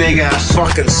was a big ass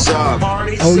fucking sub.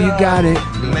 Oh, you got it.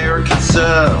 American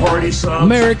sub. Party subs.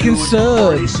 American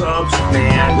sub. Party subs,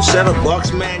 man.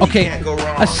 $7, man. You Okay, can't go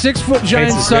wrong. a 6-foot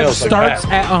giant Fancy sub sales like starts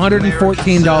that. at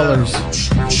 $114.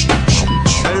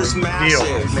 That is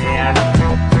massive, man.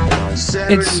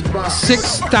 It's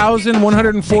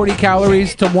 6,140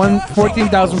 calories to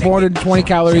 14,420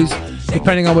 calories,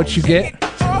 depending on what you get.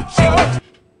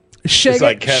 Shake It's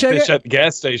like it, shake catfish it. at the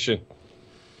gas station.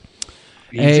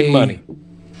 Easy Hey. money.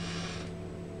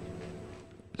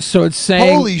 So it's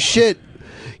saying, Holy shit.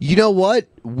 You know what?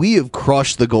 We have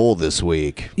crushed the goal this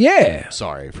week. yeah.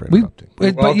 Sorry for We, interrupting.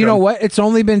 but you know what? It's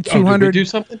only been Oh, did we 200. do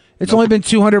something? It's only been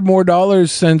 $200 more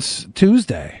since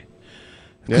Tuesday.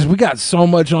 Because we got so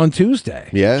much on Tuesday.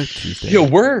 Yeah, Tuesday. Yo,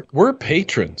 we're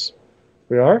patrons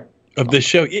We are. of this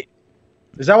show. Yeah,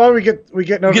 Is that why we get you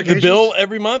get notifications? the bill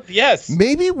every month? Yes.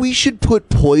 Maybe we should put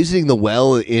Poisoning the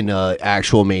Well in a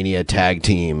actual Mania tag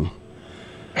team.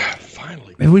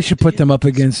 Finally. Maybe we should put them up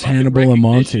against Hannibal and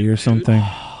Monty or something.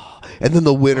 And then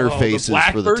the winner Oh, faces the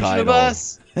black for the version title. of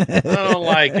us? I don't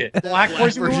like it. Black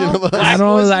version of us. I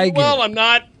don't like Well, it. I'm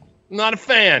not a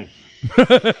fan.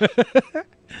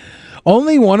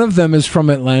 Only one of them is from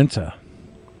Atlanta.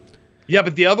 Yeah,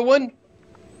 but the other one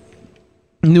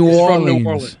New is Orleans. from New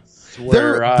Orleans.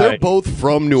 They're both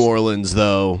from New Orleans,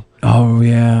 though. Oh,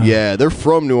 yeah. Yeah, they're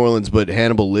from New Orleans, but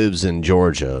Hannibal lives in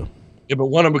Georgia. Yeah, but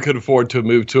one of them could afford to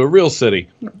move to a real city.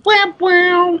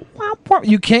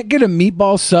 You can't get a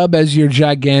meatball sub as your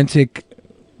gigantic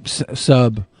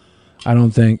sub, I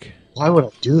don't think. Why would I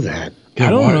do that? I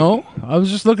don't know. I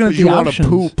was just looking at the You want to options.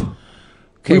 poop.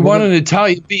 Okay, We want an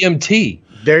Italian BMT.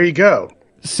 There you go.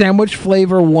 Sandwich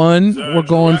flavor 1, we're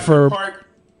going for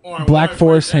Black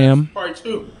Forest ham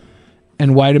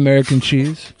and white American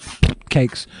cheese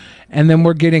cakes. And then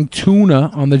we're getting tuna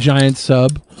on the giant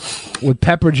sub with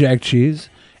pepper jack cheese.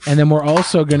 And then we're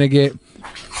also going to get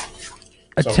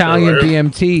Italian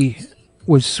BMT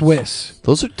with Swiss.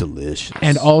 Those are delicious.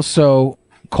 And also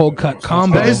cold cut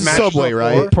combo. That is Subway,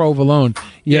 right? Provolone.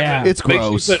 Yeah. It's Make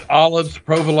gross. sure you put olives,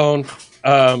 provolone,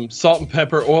 salt and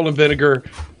pepper, oil and vinegar,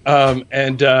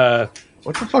 and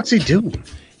What the fuck's he doing?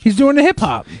 He's doing the hip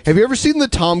hop. Have you ever seen the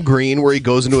Tom Green where he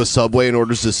goes into a Subway and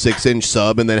orders a 6-inch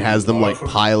sub and then has them like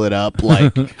pile it up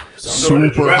like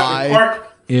super high?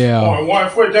 Yeah.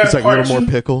 It's like a little more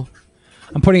pickle.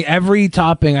 I'm putting every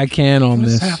topping I can on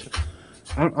this.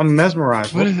 I'm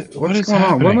mesmerized. What What's is going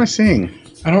on? What am I happening? seeing?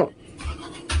 I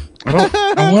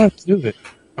want to do it.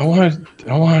 I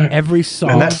want Every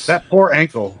sauce. And that poor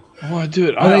ankle. I want to do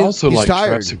it. Are I they- also he's like tired.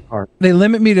 Jurassic Park. They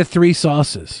limit me to 3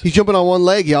 sauces. He's jumping on one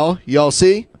leg, y'all. Y'all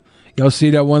see? Y'all see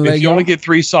that one leg? If you only get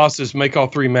 3 sauces, make all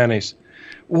 3 mayonnaise.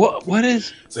 What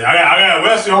is? See, I got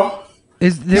West, y'all.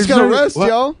 Is He's got a rest, what?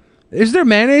 y'all. Is there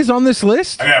mayonnaise on this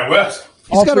list? I got West.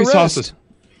 All got a 3 rest. sauces.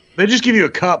 They just give you a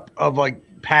cup of like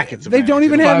packets of They don't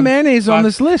even have mayonnaise on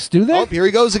this list, do they? Oh, here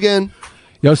he goes again.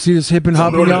 Y'all see this hip and I'm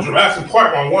hoppy, going to y'all? Jurassic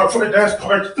Park on 1 foot. That's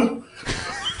part 2.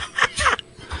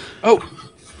 Oh,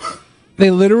 They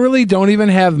literally don't even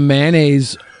have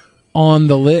mayonnaise on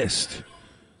the list.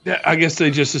 yeah, I guess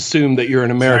they just assume that you're an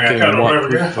American I and got want it,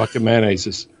 3 yeah. fucking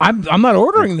mayonnaises. I'm not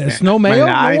ordering this. No mayo,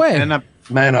 no way. Manai.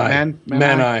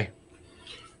 Manai.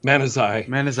 Manazai.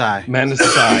 Manazai.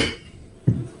 Manazai.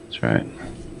 That's right.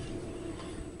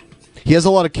 He has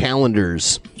a lot of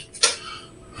calendars.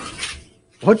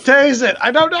 What day is it? I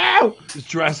don't know. It's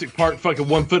Jurassic Park fucking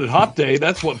 1 foot at hop day.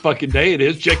 That's what fucking day it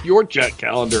is. Check your jet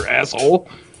calendar, asshole.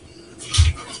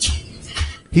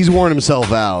 He's worn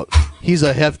himself out. He's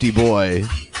a hefty boy.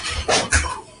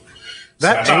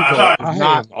 That ankle I is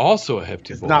not am also a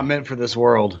hefty boy. not meant for this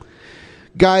world.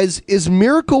 Guys, is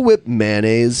Miracle Whip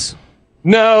mayonnaise?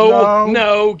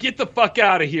 No. Get the fuck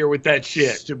out of here with that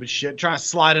shit. Stupid shit. Trying to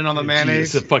slide in on the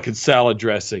mayonnaise. It's a fucking salad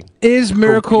dressing. Is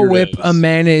Miracle Your Whip nose. a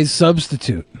mayonnaise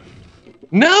substitute?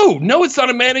 No, it's not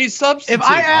a mayonnaise substitute. If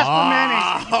I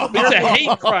ask for mayonnaise, it's a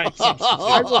hate crime substitute.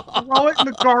 I will throw it in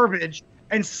the garbage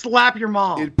and slap your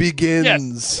mom. It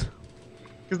begins.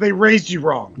 Because they raised you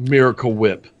wrong. Miracle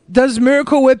Whip. Does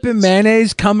Miracle Whip and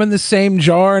mayonnaise come in the same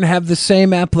jar and have the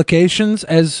same applications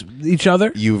as each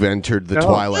other? You've entered the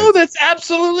twilight. No, that's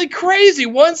absolutely crazy.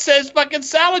 One says fucking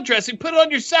salad dressing. Put it on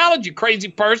your salad, you crazy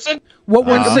person. What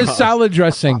one says salad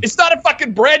dressing? It's not a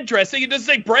fucking bread dressing. It doesn't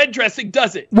say bread dressing,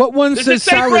 does it? What one Does says it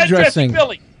say salad bread dressing?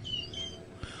 Billy?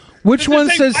 Which one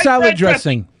say says white salad bread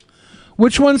dressing?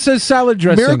 Which one says salad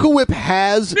dressing? Miracle Whip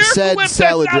has said Whip says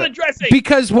salad salad dressing. dressing.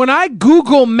 Because when I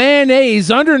Google mayonnaise,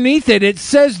 underneath it, it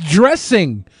says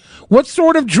dressing. What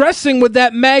sort of dressing would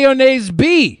that mayonnaise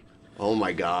be? Oh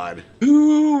my God.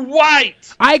 Ooh,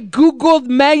 white. I Googled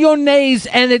mayonnaise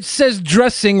and it says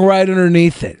dressing right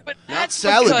underneath it. But Not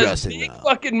salad because dressing, big though.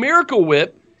 fucking Miracle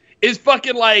Whip is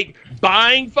fucking like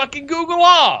buying fucking Google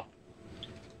off.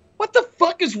 What the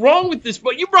fuck is wrong with this?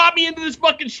 But you brought me into this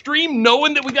fucking stream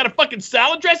knowing that we got a fucking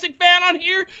salad dressing fan on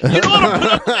here. You know what I'm put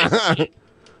up with that shit.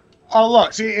 Oh,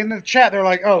 look. See, in the chat, they're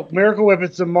like, oh, Miracle Whip,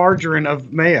 it's the margarine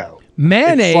of mayo.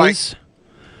 Mayonnaise,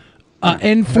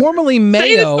 and formerly Saying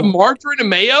mayo. it's the margarine and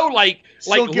mayo, like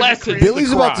lessons.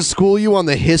 Billy's about to school you on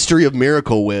the history of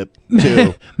Miracle Whip,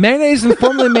 too. Mayonnaise and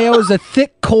formerly mayo is a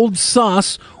thick, cold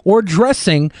sauce or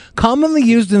dressing commonly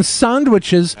used in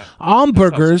sandwiches, on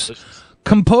burgers,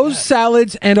 composed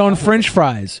salads, and on French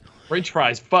fries. French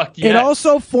fries, fuck yeah. It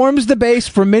also forms the base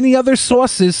for many other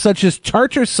sauces such as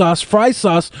tartar sauce, fry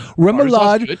sauce,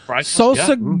 remoulade, good. Fry sauce, salsa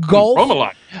yeah. golf,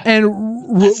 Remoulade. and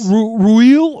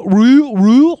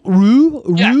roux.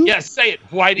 Yeah, say it,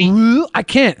 Whitey. I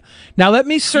can't. Now let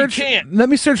me search. can't. Let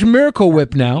me search Miracle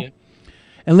Whip now,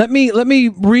 and let me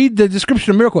read the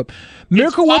description of Miracle Whip.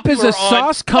 Miracle Whip is a popular on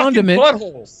sauce fucking condiment.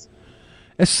 buttholes.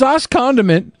 A sauce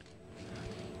condiment.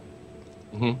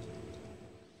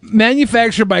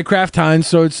 Manufactured by Kraft Heinz,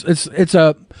 so it's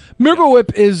a Miracle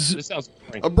Whip is This sounds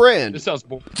boring. A brand. This sounds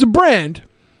boring. it's a brand,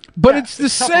 but it's the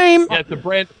same. Yeah, it's a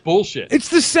brand of bullshit. It's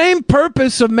the same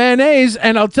purpose of mayonnaise,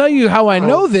 and I'll tell you how I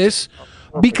know this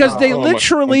because they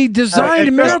literally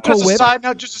designed Miracle just Whip.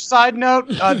 Just a side note,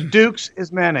 Duke's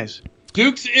is mayonnaise.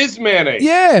 Duke's is mayonnaise.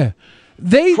 Yeah,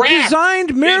 they Kraft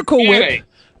designed is Miracle mayonnaise. Whip.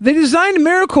 They designed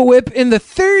Miracle Whip in the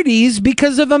 30s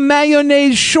because of a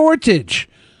mayonnaise shortage.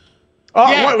 Oh,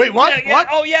 Yeah, wait, what? Yeah, yeah. What?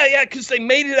 Oh, yeah, because they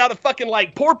made it out of fucking,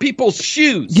 like, poor people's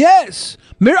shoes. Yes,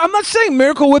 I'm not saying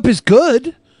Miracle Whip is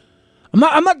good. I'm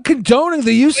not condoning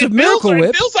the use of Miracle Whip.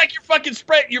 It feels like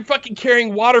you're fucking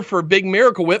carrying water for a big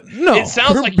Miracle Whip. No. It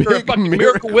sounds like you're a fucking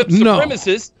Miracle Whip No.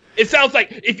 supremacist. It sounds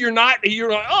like if you're like,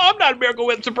 oh, I'm not a Miracle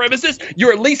Whip supremacist.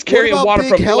 You're at least carrying about water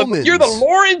Big from Hellman's? You're the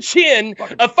Lauren Chin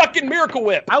of fucking Miracle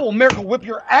Whip. I will Miracle Whip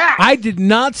your ass. I did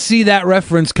not see that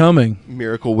reference coming.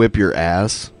 Miracle Whip your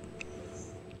ass.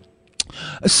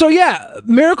 So yeah,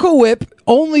 Miracle Whip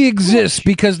only exists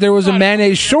because there was a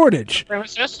mayonnaise shortage.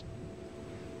 Supremacist.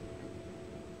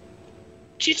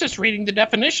 She's just reading the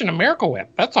definition of Miracle Whip.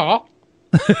 That's all.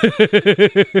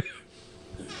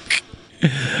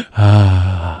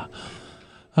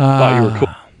 Thought you were cool.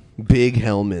 Big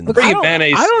Hellman's. Bringing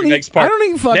mayonnaise I don't to your eat- next party. I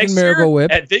don't eat fucking Next Miracle year,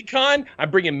 Whip. At VidCon, I'm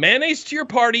bringing mayonnaise to your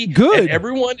party. Good. And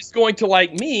everyone is going to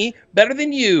like me better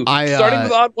than you. Starting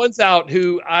with Odd Ones Out,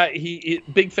 who he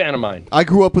big fan of mine. I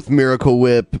grew up with Miracle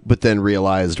Whip, but then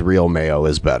realized real mayo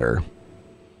is better.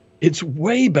 It's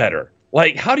way better.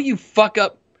 Like, how do you fuck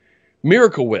up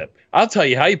Miracle Whip? I'll tell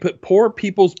you how you put poor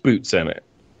people's boots in it.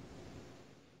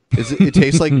 It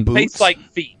tastes like boots? Tastes like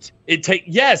feet.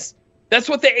 Yes. That's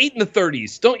what they ate in the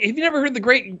 30s. Have you never heard the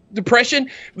Great Depression?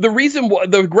 The reason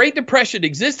the Great Depression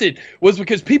existed was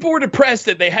because people were depressed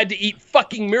that they had to eat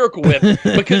fucking Miracle Whip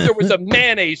because there was a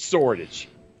mayonnaise shortage.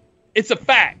 It's a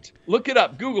fact. Look it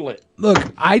up. Google it. Look,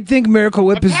 I think Miracle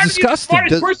Whip is disgusting. I'm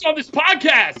the smartest person on this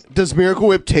podcast. Does Miracle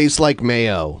Whip taste like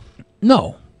mayo?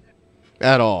 No.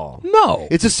 At all? No.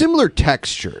 It's a similar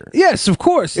texture. Yes, of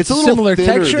course. It's a little similar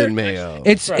thinner texture than mayo.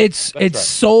 It's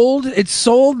sold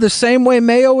the same way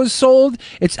mayo is sold.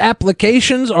 Its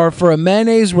applications are for a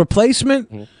mayonnaise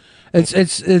replacement.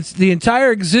 It's the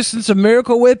entire existence of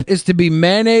Miracle Whip is to be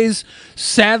mayonnaise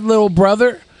sad little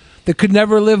brother that could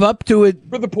never live up to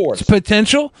its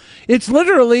potential. It's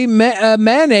literally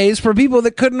mayonnaise for people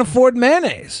that couldn't afford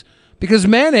mayonnaise because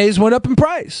mayonnaise went up in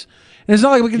price. And it's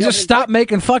not like we can just stop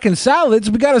making fucking salads.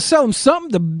 We got to sell them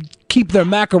something to keep their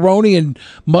macaroni and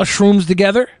mushrooms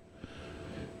together.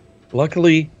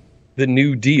 Luckily, the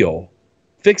New Deal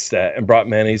fixed that and brought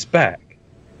mayonnaise back.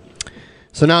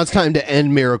 So now it's time to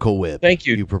end Miracle Whip. Thank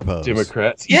you, propose.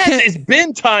 Democrats. Yes, it's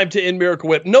been time to end Miracle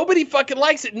Whip. Nobody fucking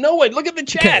likes it. No one. Look at the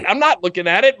chat. I'm not looking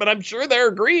at it, but I'm sure they're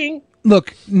agreeing.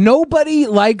 Look, nobody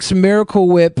likes Miracle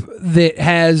Whip that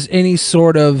has any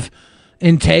sort of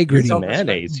integrity. It's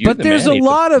mayonnaise. Use But the there's a mayonnaise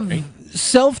lot at of the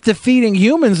self-defeating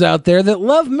humans out there that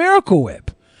love Miracle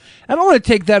Whip. I don't want to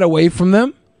take that away from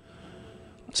them.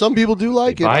 Some people do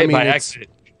like it. Buy I it mean, by it's- accident.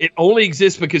 It only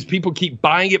exists because people keep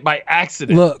buying it by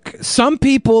accident. Look, some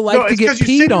people like to get you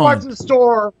see peed her on. wife to the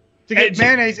store to get And she-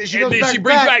 mayonnaise, and she and goes then back, she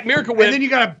brings back Miracle Whip. and then you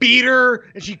gotta beat her,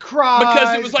 and she cries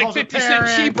Because it was like calls her 50 cents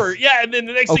parents. cheaper. Yeah, and then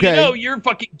the next thing Okay. you know, you're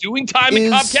fucking doing time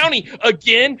in Cobb County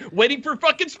again, waiting for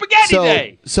fucking spaghetti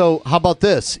day. So how about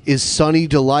this? Is Sunny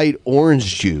Delight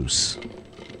orange juice?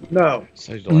 No.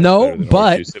 No,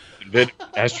 but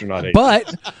Astronaut age.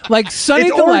 but like Sunny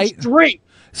It's orange Delight, drink.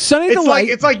 Sunny It's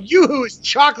Delight, like Yoo-hoo's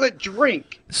chocolate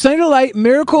drink. Sunny Delight,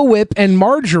 Miracle Whip, and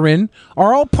margarine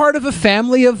are all part of a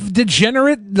family of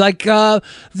degenerate, like the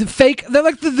fake. They're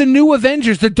like the new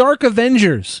Avengers, the Dark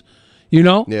Avengers. You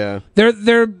know? Yeah. They're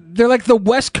like the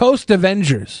West Coast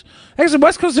Avengers. Actually,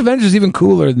 West Coast Avengers is even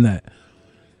cooler than that.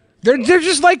 They're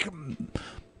just like,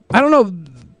 I don't know,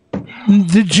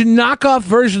 the knockoff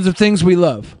versions of things we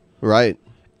love. Right.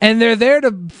 And they're there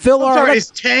to fill our. Sorry,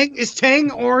 is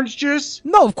Tang orange juice?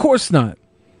 No, of course not.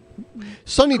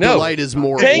 Sunny Delight is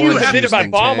more Tang was orange invented juice by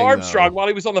than Bob Tang, Armstrong while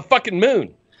he was on the fucking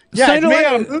moon. Yeah, Sunny it's made Delight-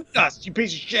 out of moon dust, you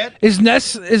piece of shit. Is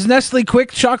Nestle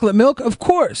Quick chocolate milk? Of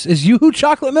course. Is Yoo-Hoo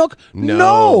chocolate milk?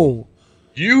 No.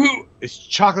 Yoo-Hoo is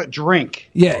chocolate drink.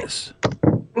 Yes.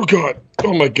 Oh God.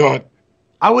 Oh my God.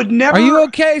 I would never. Are you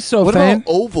okay, Sofan? What about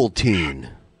Ovaltine?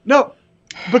 No,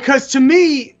 because to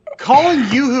me, calling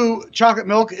Yoo-Hoo chocolate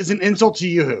milk is an insult to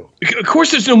Yoo-Hoo. Of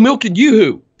course, there's no milk in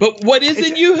Yoo-Hoo. But what is It's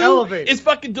in Yoo-Hoo elevated. is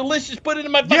fucking delicious. Put it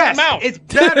in my fucking Yes, mouth. it's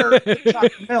better than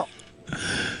chocolate milk.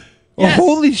 Oh,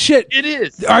 holy shit. It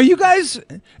is. Are you guys.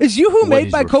 Is Yoo-Hoo What made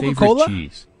is by your favorite Coca-Cola?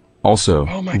 cheese? Also,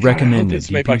 Oh my God, I hope recommended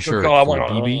it's made by DP shirt Coca-Cola. for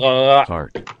I want- BB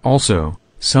Tart. Also,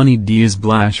 Sunny D is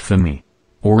blasphemy.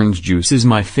 Orange juice is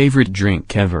my favorite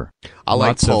drink ever. I like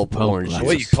Lots of pulp orange lots juice.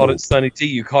 Wait, you called it Sunny D.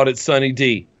 You called it Sunny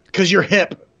D. Because you're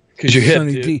hip. Because you're hip,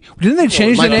 Sunny dude. D. Didn't they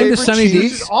change My the name to favorite Sunny cheese- D?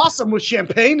 This is awesome with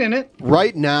champagne in it.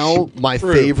 Right now, my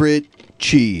True. favorite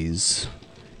cheese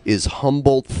is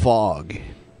Humboldt Fog.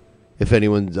 If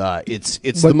anyone's, it's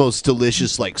the most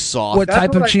delicious, like soft. What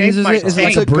type of what I cheese is named it? Is it my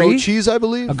like a It's a brie? goat cheese, I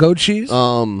believe. A goat cheese?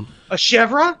 A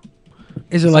chevre?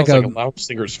 Is it Sounds like like a a loud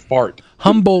singer's fart.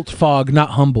 Humboldt Fog, not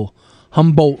humble?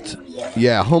 Humboldt.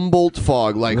 Yeah, Humboldt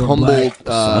Fog, like Real Humboldt,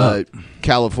 black.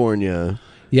 California.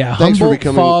 Yeah, Thanks for Humboldt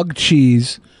becoming- Fog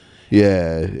cheese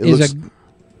Yeah, it is looks.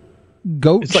 a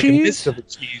goat It's like a cheese. mist of a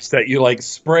cheese that you like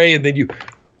spray and then you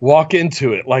walk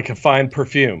into it like a fine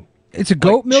perfume. It's a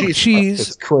goat milk cheese.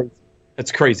 That's crazy.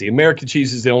 That's crazy. American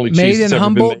cheese is the only Made cheese that's in ever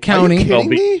Humboldt been made. County. Are you kidding Velveeta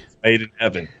me? is made in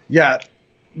heaven. Yeah.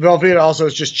 Velveeta also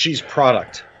is just cheese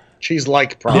product.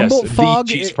 Cheese-like product. Yes, Humboldt the Fog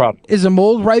cheese product. is a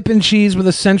mold ripened cheese with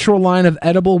a central line of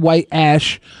edible white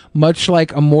ash, much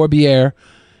like a Morbier.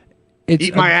 It's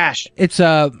Eat my ash. It's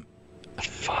a.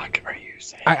 Fuck are you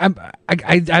saying?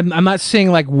 I'm not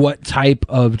saying like what type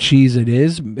of cheese it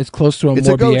is. It's close to a It's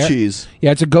Morbier. a goat cheese.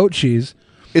 Yeah, it's a goat cheese.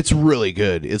 It's really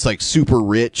good. It's like super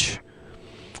rich.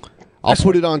 I'll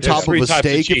put it on There's top of three a types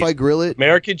steak if cheese. I grill it.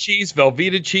 American cheese,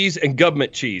 Velveeta cheese, and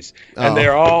government cheese. And Oh.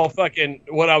 they're all fucking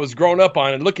what I was growing up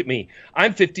on. And look at me.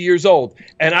 I'm 50 years old,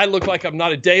 and I look like I'm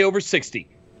not a day over 60.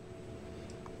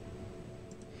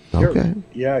 Okay.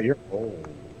 Yeah, you're old.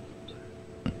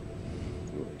 Holy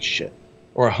shit.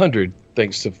 Or 100,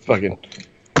 thanks to fucking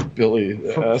Billy.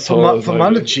 the From- asshole. from- It's from like,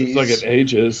 under it's cheese. like an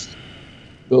ageist.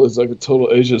 Billy's like a total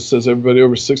ageist. Says everybody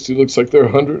over 60 looks like they're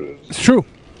 100. It's true.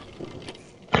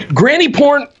 Granny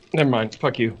porn. Never mind.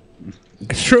 Fuck you.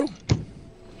 It's true.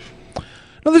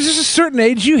 No, there's just a certain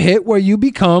age you hit where you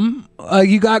become,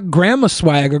 you got grandma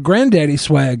swag or granddaddy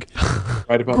swag.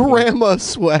 Right about Grandma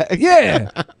swag. Yeah.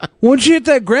 Once you hit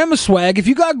that grandma swag, if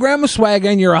you got grandma swag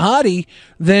and you're a hottie,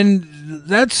 then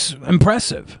that's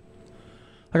impressive.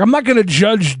 Like, I'm not going to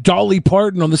judge Dolly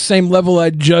Parton on the same level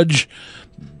I'd judge.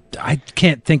 I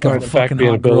can't think of Alright, a back fucking being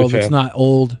a hot Billy girl that's fan. not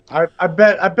old. I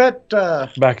bet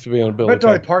Back to being a Billy.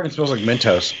 Dolly fan. Parton smells like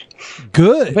Mentos.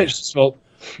 Good. I bet she smelled.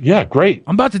 Yeah, great.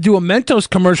 I'm about to do a Mentos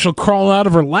commercial crawling out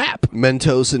of her lap.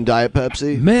 Mentos and Diet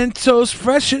Pepsi. Mentos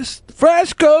freshest.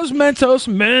 Fresh goes Mentos.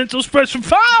 Mentos fresh from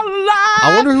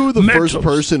I wonder who the first Mentos,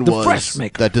 person the was fresh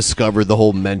maker. that discovered the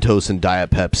whole Mentos and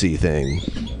Diet Pepsi thing.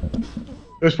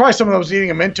 It was probably someone that was eating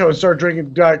a Mento and started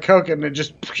drinking Diet Coke and it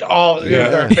just all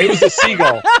Yeah. It was a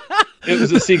seagull. It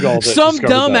was a seagull. That Some discovered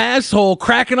dumb that. asshole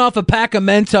cracking off a pack of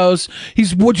Mentos.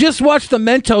 He's just watched the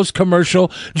Mentos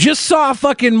commercial. Just saw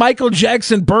fucking Michael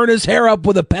Jackson burn his hair up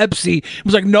with a Pepsi. He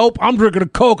was like, "Nope, I'm drinking a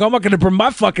Coke. I'm not going to burn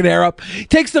my fucking hair up."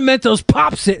 Takes the Mentos,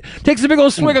 pops it, takes a big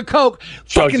old swig of Coke,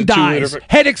 fucking a 2 dies. liter-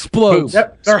 Head explodes.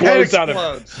 Yep, their head Explodes out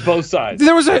explodes. of both sides.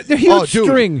 There was a huge dude,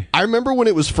 string. I remember when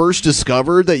it was first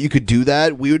discovered that you could do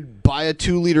that. We would buy a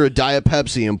 2 liter of Diet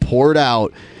Pepsi and pour it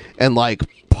out and like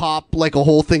pop like a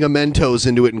whole thing of Mentos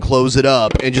into it and close it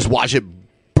up and just watch it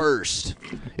burst.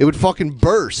 It would fucking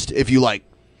burst if you like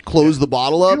close the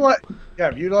bottle up.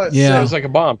 If you let Yeah. It was like a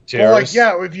bomb. Well, like, Terrorist.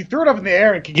 yeah, if you threw it up in the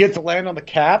air and could get it to land on the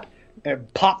cap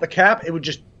and pop the cap, it would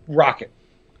just rock it.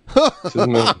 To the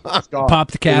moon. It's gone.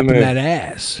 Pop the cap in moon. that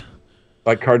ass.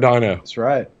 Like Cardano. That's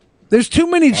right. There's too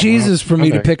many cheeses for me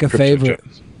to Okay. pick a Crypto favorite.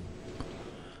 chips.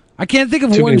 I can't think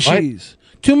of Too one many what? cheese.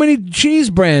 Too many cheese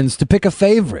brands to pick a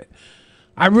favorite.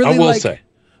 I really I will like. say.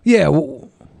 Yeah.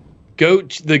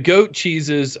 The goat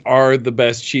cheeses are the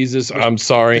best cheeses. I'm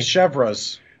sorry. The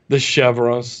Chevros. The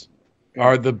Chevrons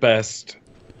are the best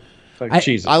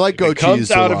cheeses. I like goat it comes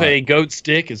cheese out a of lot. a goat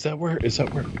stick. Is that where does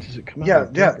it come out? Yeah,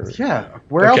 of a yeah, dick, or- yeah.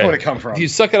 Where else Okay. would it come from? If you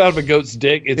suck it out of a goat's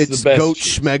dick, it's the best. goat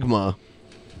cheese. schmegma.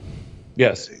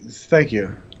 Yes. Thank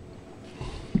you.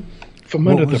 From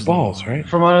under the balls, right?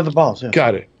 From under the balls, yeah.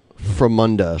 Got it.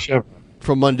 Fromunda. Chevron.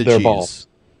 Fromunda Their cheese. balls.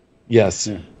 Yes.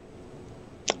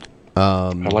 I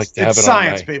like to have It's it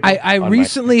science, on baby. I on my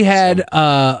recently had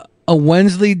a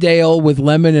Wensleydale with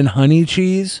lemon and honey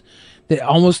cheese that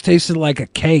almost tasted like a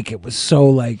cake. It was so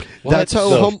like. That's how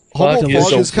the Humble fuck Fog a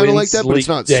is kind of like that, but it's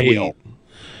not Wensleydale? sweet.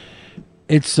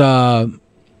 It's let's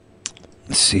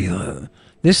see.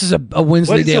 This is a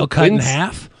Wensleydale cut in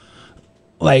half.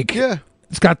 Like,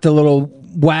 it's got the little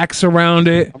wax around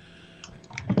it.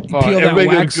 You peel that everybody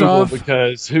go to wax Google off.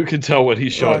 because who can tell what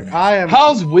he's showing? Look, I am.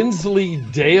 How's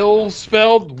Wensleydale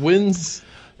spelled? WENSLEYDALE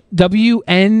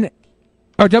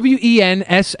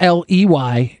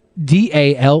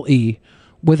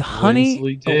with honey,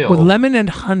 Wensleydale. with lemon and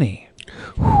honey.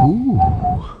 Ooh.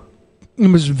 It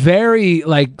was very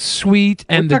like sweet,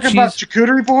 and We're the talking about cheese.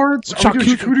 charcuterie boards? Are we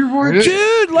doing charcuterie boards?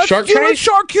 Dude, let's Shark do a trays?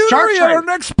 charcuterie Shark at tray. our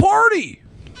next party.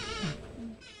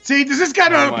 See, does this guy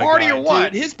know Oh a my party God, or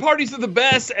what? dude, his parties are the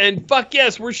best, and fuck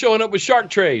yes, we're showing up with shark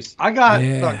trays. I got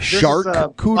Yeah. look, this is, black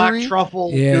Charcuterie?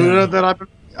 truffle Yeah. Gouda that I've been.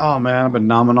 Oh man, I've been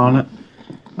nomming on it.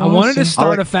 I wanted to I start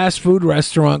like- a fast food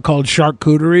restaurant called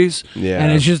Charcuteries,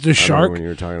 and it's just a I remember shark. when you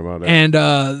were talking about it. And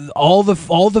all the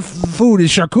food is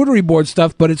charcuterie board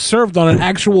stuff, but it's served on an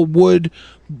actual wood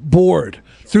board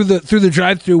through the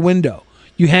drive-through window.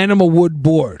 You hand them a wood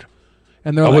board,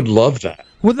 and they're I like, would love that.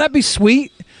 "Wouldn't that be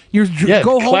sweet?" You Yeah,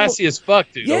 go home. classy as fuck,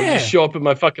 dude. I would Yeah. just show up in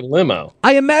my fucking limo.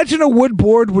 I imagine a wood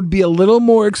board would be a little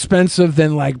more expensive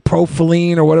than like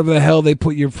Profiline or whatever the hell they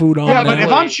put your food on. Yeah, but now.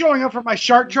 if I'm showing up for my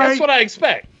shark tray, That's what I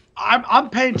expect. I'm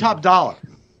paying top dollar.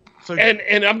 So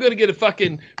And I'm gonna get a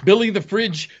fucking Billy the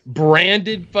Fridge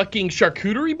branded fucking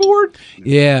charcuterie board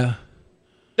yeah,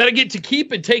 that I get to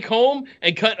keep and take home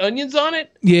and cut onions on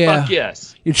it. yeah, Fuck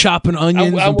yes. you're chopping onions I'm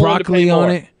and willing to broccoli pay on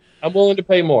more. it. I'm willing to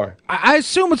pay more. I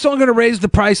assume it's only going to raise the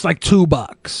price like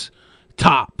 $2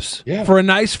 tops Yeah. for a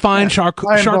nice fine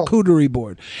charcuterie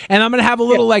board. And I'm going to have a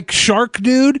little like shark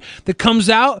dude that comes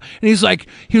out and he was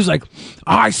like,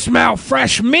 I smell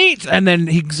fresh meat. And then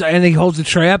he holds the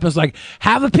tray up and is like,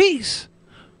 have a piece.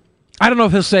 I don't know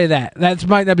if he'll say that. That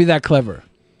might not be that clever.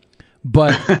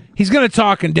 But he's going to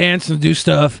talk and dance and do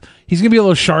stuff. He's going to be a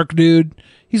little shark dude.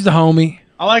 He's the homie.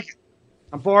 I like it.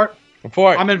 I'm for it. I'm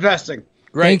for it. I'm investing.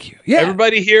 Great. Thank you. Yeah.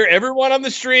 Everybody here, everyone on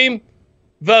the stream,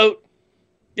 vote.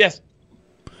 Yes.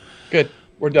 Good.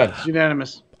 We're done.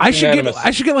 Unanimous. I should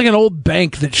Unanimous. get like an old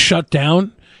bank that shut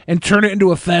down and turn it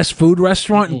into a fast food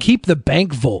restaurant and keep the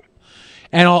bank vault.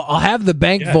 And I'll have the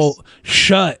bank vault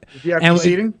shut. If you have and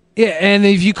seating? Yeah, and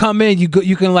if you come in, you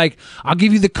can like I'll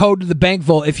give you the code to the bank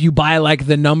vault if you buy like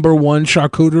the number one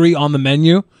charcuterie on the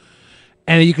menu,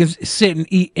 and you can sit and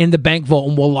eat in the bank vault,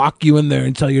 and we'll lock you in there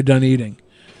until you're done eating.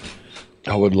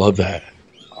 I would love that.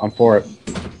 I'm for it.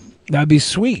 That'd be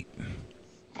sweet.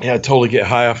 Yeah, I totally get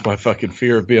high off my fucking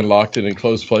fear of being locked in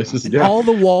enclosed places. All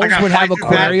the walls would have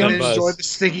aquariums. Enjoy the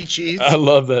sticky cheese. I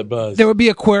love that buzz. There would be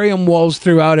aquarium walls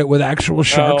throughout it with actual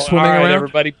sharks swimming all right, around.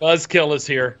 everybody. Buzzkill is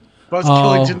here. Buzz Oh.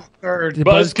 Killington III. Did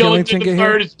Buzz Killington Killington get the here?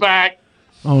 third is back.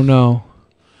 Oh no!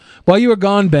 While you were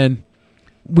gone, Ben,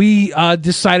 we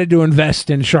decided to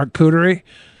invest in charcuterie.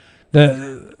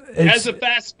 As a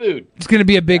fast food. It's going to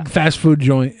be a big fast food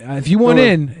joint. If you want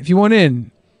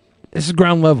in, this is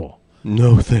ground level.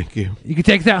 No, thank you. You could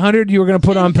take that 100 you were going to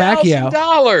put on Pacquiao.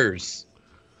 $1,000.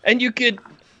 And you could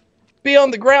be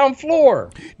on the ground floor.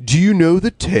 Do you know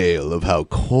the tale of how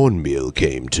cornmeal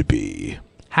came to be?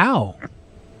 How?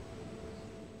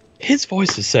 His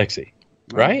voice is sexy,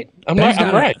 right? I'm Ben's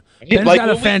right. Ben's got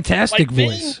a fantastic Ben,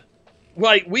 voice.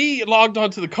 Like, we logged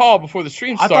onto the call before the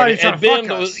stream I thought he started, was and trying to Ben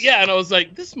fuck was, us. and I was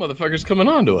like, this motherfucker's coming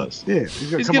on to us. Yeah,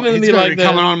 He's come giving on, me gonna like be that.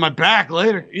 coming on my back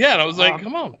later. Yeah, and I was like,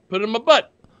 come on, put it in my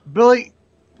butt. Billy,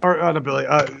 or not Billy.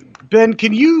 Ben,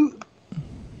 could you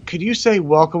say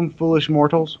 "Welcome, foolish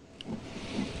mortals"?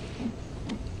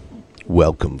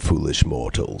 Welcome, foolish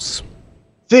mortals.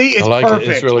 See, it's I like perfect.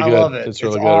 it. It's really I good. love it. It's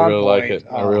really good. I really like it.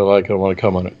 I really like it. I want to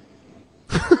come on it.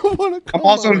 I'm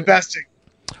also investing.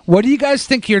 What do you guys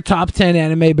think your top 10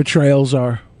 anime betrayals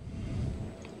are?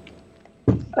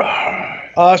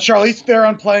 Charlize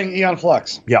Theron playing Eon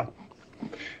Flux. Yeah.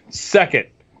 Second,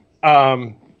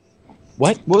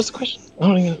 what was the question? I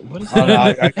don't even. What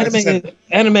is it?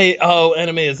 Anime. Oh,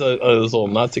 anime is a little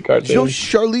Nazi cartoon. You know,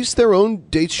 Charlize Theron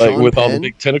dates Like Sean with all the Penn?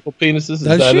 big tentacle penises. Is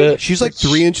Does that she? it? She's like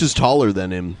 3 inches taller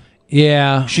than him.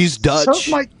 Yeah. She's Dutch. So's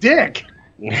my dick.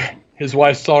 His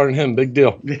wife's taller than him. Big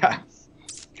deal. Yeah.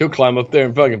 He'll climb up there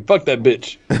and fuck that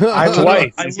bitch.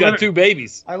 Twice. He's got 2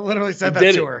 babies. I literally said He that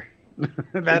did to it. her.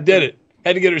 He did it.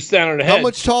 Had to get her stand on her head. How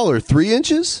much taller? 3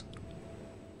 inches?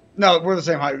 No, we're the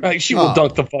same height. Like, she will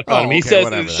dunk the fuck on him. He okay, says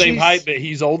whatever they're the same then. height, but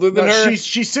he's older than her.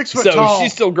 She's 6 foot so tall.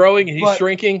 she's still growing and he's but-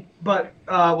 shrinking. But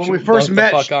when She we will first dunk the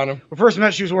met, fuck on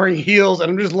him. she was wearing heels, and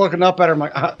I'm just looking up at her. I'm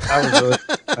like, I was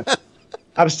really,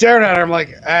 I'm staring at her. I'm like,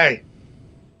 hey,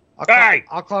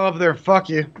 I'll climb up there and fuck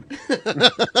you.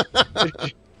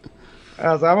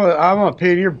 I was like, I'm gonna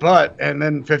pee in your butt, and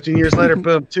then 15 years later,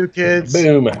 boom, 2 kids,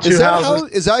 Boom. 2 Is that, houses. how,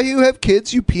 is that how you have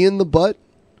kids? You pee in the butt?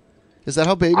 Is that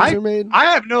how babies are made? I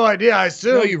have no idea. I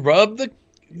assume No, you rub the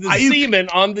semen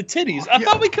on the titties. I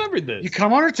thought we covered this. you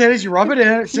come on her titties, you rub it in,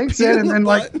 it sinks in, and then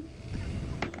like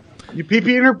you pee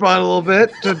in her butt a little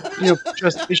bit to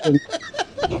gestation.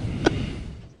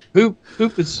 Poop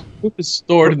is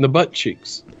stored in the butt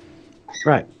cheeks.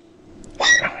 Right.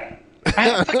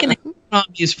 I fucking hate on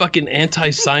these fucking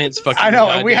anti-science fucking. I know,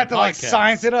 and we have to goddamn like podcasts.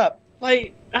 science it up.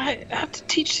 Like, I have to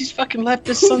teach these fucking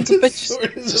leftist sons of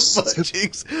bitches. Butt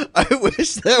cheeks. I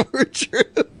wish that were true.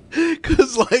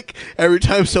 Because, like, every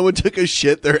time someone took a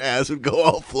shit, their ass would go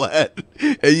all flat.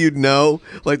 And you'd know.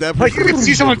 Like, that Like you can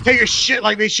see someone take a shit,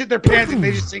 like they shit their pants and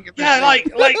they just sink it. Yeah,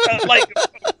 like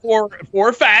for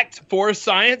a fact, for a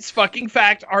science fucking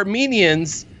fact,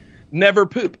 Armenians never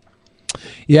poop.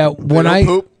 Yeah, when I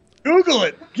poop. Google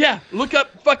it. Yeah, look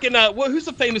up fucking who's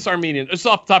the famous Armenian? It's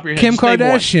off the top of your head. Kim Just name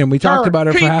one. Kardashian, we talked about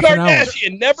her for Kim half an hour.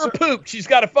 Kardashian never pooped. She's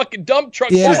got a fucking dump truck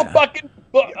Yeah.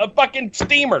 full of fucking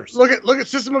steamers. Look at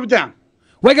System of a Down.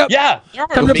 Wake up. Yeah, there are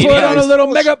Time to put Armenians. on a little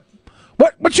mega.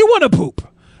 What you want to poop?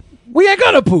 We ain't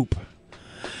gonna poop.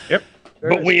 Yep.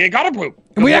 But we ain't gotta poop.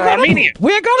 We ain't We're gonna Armenian. poop.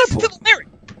 We ain't gonna poop.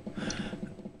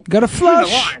 Gotta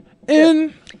flush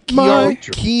in my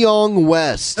Keong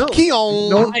West.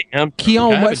 Keong. I am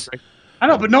Keon West. I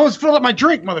know, but no one's filled up my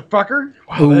drink, motherfucker.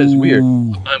 Wow, that is weird.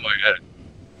 Ooh. Oh my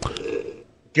god.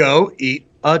 Go eat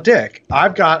a dick.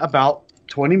 I've got about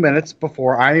 20 minutes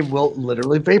before I will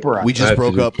literally vaporize. We just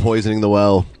broke up poisoning the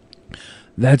well.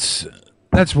 That's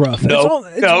rough. No,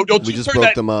 no, don't We you just turn broke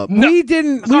that. them up. We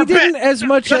didn't as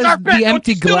much That's as our bet. the Don't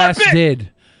empty steal our glass bet. did.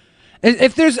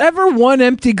 If there's ever one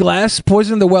empty glass,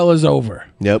 poison the well is over.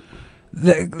 Yep.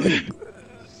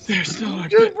 They're still our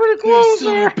You're pretty close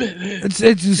there.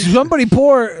 It's somebody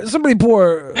pour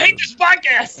Hate this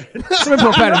podcast. somebody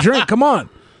pour Pat a drink. Come on.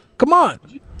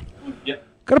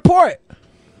 Gotta pour it.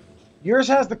 Yours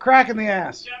has the crack in the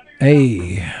ass.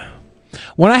 Hey.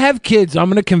 When I have kids, I'm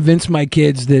gonna convince my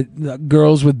kids that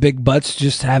girls with big butts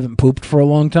just haven't pooped for a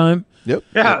long time. Yep.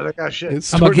 Yeah, that got shit.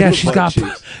 It's I'm like, sort yeah, of she's butt got.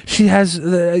 cheeks. She has.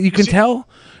 You can tell.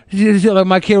 Like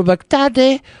my kid will be like,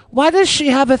 "Daddy, why does she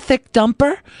have a thick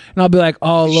dumper?" And I'll be like,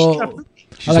 "Oh, little."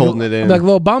 She's holding it in. I'm like,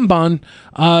 little bonbon.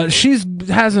 She's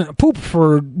hasn't pooped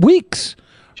for weeks.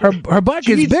 Her butt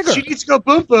gets bigger. She needs to go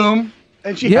boom boom,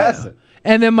 and she hasn't.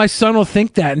 And then my son will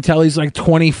think that until he's like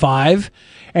 25,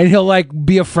 and he'll like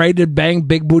be afraid to bang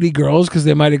big booty girls because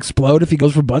they might explode if he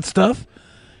goes for butt stuff.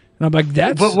 And I'm like,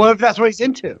 that's. But what if that's what he's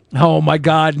into? Oh my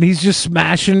god! And he's just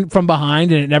smashing from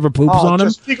behind, and it never poops on him.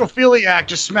 Just fecophiliac,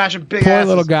 just smashing big Poor asses.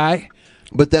 little guy.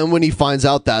 But then when he finds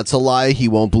out that's a lie, he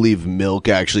won't believe milk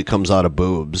actually comes out of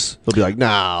boobs. He'll be like,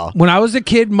 nah. When I was a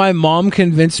kid, my mom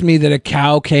convinced me that a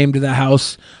cow came to the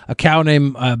house, a cow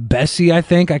named Bessie, I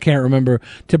think, I can't remember,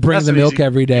 to bring That's the an milk easy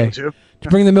every day. name, too. To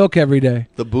bring the milk every day.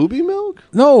 The booby milk?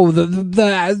 No,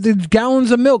 the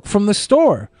gallons of milk from the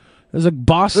store. It was like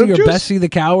Bossy Milk or juice? Bessie the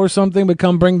cow or something would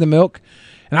come bring the milk.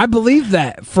 And I believed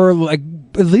that for like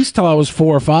at least till I was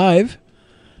 4 or 5.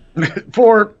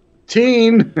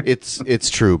 14. It's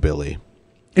true, Billy.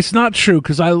 It's not true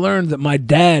because I learned that my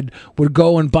dad would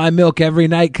go and buy milk every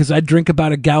night because I drink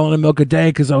about a gallon of milk a day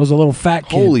because I was a little fat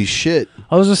kid. Holy shit.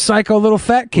 I was a psycho little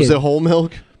fat kid. Was it whole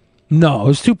milk? No, it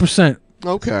was 2%.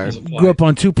 Okay. Grew up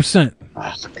on 2%.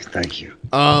 Thank you.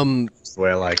 That's the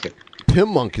way I like it. Pimp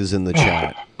Monk is in the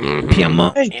chat. Pimp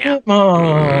Monk. Hey, Pimp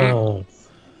Monk.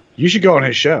 You should go on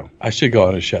his show. I should go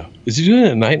on his show. Is he doing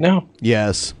it at night now?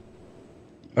 Yes.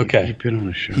 Okay. You've been on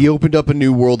his show. He opened up a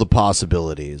new world of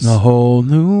possibilities. A whole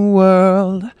new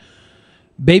world.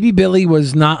 Baby Billy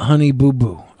was not Honey Boo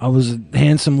Boo. I was a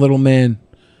handsome little man.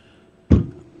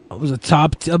 I was a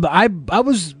top. I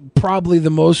was probably the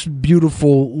most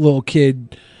beautiful little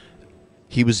kid.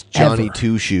 He was Johnny ever.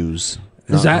 Two Shoes.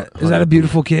 Is that a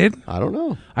beautiful kid? I don't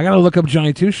know. I gotta look up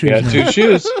Johnny Two Shoes. Yeah, now. Two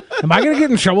Shoes. Am I gonna get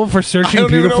in trouble for I searching don't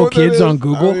even know beautiful what that kids is. on I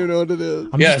Google? don't even know what it is.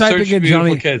 I'm Yeah, just typing search in beautiful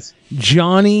Johnny kids.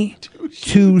 Johnny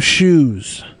Two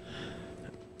Shoes.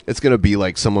 It's gonna be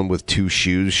like someone with two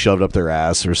shoes shoved up their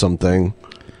ass or something.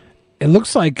 It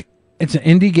looks like it's an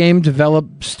indie game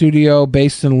developed studio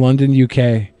based in London,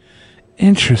 UK.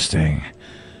 Interesting.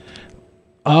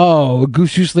 Oh,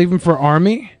 Goose Juice leaving for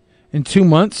Army in 2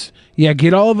 months? Yeah,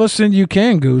 get all of us in you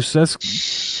can, Goose.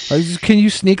 Can you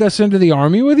sneak us into the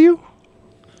Army with you?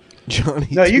 Johnny.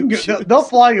 No, you can. They'll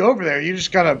fly you over there. You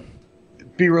just gotta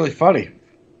be really funny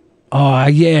Oh,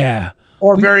 yeah.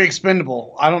 or very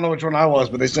expendable. I don't know which one I was,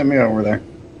 but they sent me over there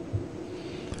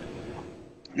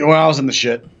when I was in the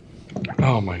shit.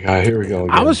 Oh my God! Here we go.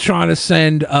 Again. I was trying to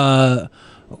send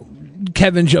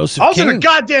Kevin Joseph I was King. in a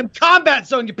goddamn combat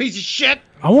zone, you piece of shit.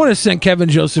 I want to send Kevin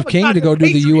Joseph King to go do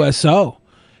the USO.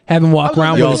 Have him walk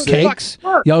around with his cakes.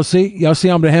 Y'all see?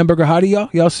 I'm the hamburger hottie, y'all?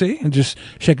 Y'all see? And just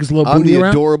shake his little I'm booty the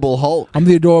around. adorable Hulk. I'm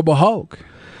the adorable Hulk.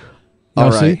 Y'all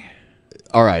All right. see?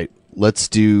 All right. Let's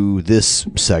do this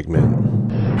segment.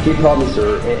 He called me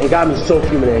sir and got me so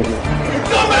human angry.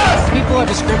 People are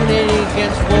discriminating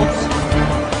against wolves.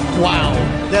 Wow.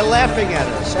 They're laughing at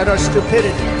us, at our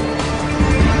stupidity.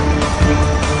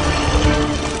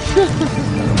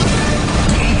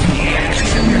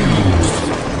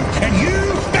 And you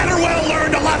better well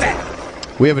learn to love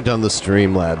it. We haven't done the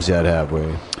Streamlabs yet, have we?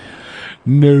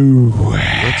 No.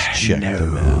 Let's check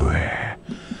them out.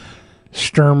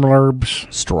 Stromlarbs.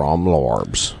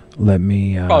 Let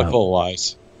me Probably full of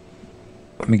lies.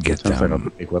 let me get Sounds like them. a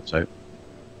big website.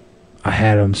 I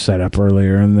had them set up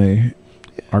earlier and they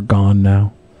are gone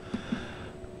now.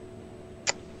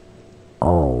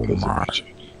 Oh my.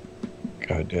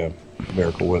 Goddamn.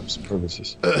 Miracle Whips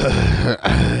purposes.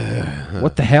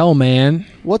 What the hell, man?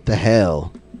 What the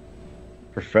hell?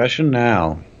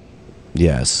 Professional.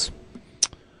 Yes.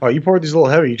 Oh, you poured these a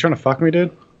little heavy. You trying to fuck me,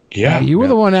 dude? Yeah. You were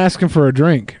the one asking for a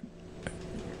drink.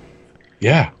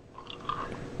 Yeah.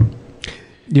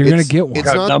 You're gonna get one. It's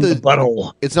not Dump the the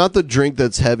butthole. It's not the drink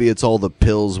that's heavy. It's all the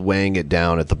pills weighing it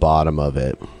down at the bottom of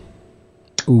it.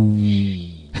 Ooh.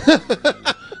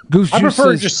 Goose I Juice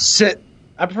prefer says, just sit.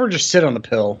 I prefer just sit on the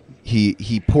pill. He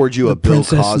poured you The a Bill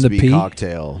Princess and the Cosby Pea?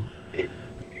 cocktail.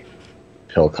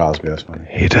 Pill Cosby. That's funny.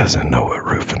 He doesn't know what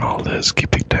roofing all is.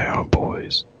 Keep it down,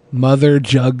 boys. Mother,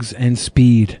 Jugs, and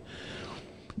Speed.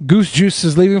 Goose Juice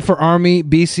is leaving for Army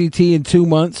BCT in 2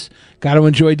 months. Got to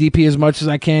enjoy DP as much as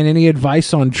I can. Any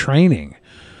advice on training?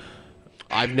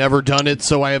 I've never done it,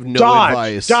 so I have no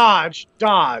advice. Dodge.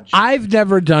 I've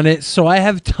never done it, so I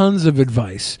have tons of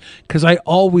advice because I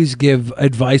always give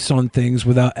advice on things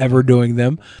without ever doing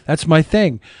them. That's my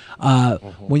thing.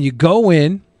 When you go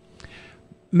in,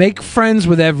 make friends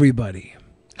with everybody.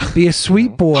 Be a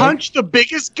sweet boy. Punch the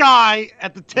biggest guy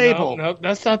at the table. No,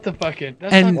 that's not the fucking.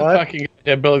 That's And- not the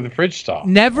fucking Billy the Fridge style.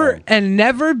 Never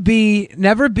be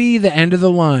the end of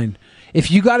the line. If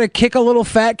you got to kick a little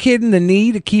fat kid in the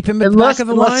knee to keep him at the back of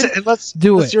the line, do unless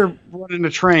it. you're running a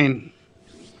train.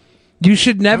 You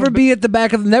should never be at the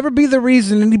back of. Never be the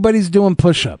reason anybody's doing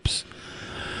push-ups.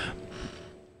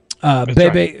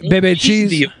 Bebe cheese.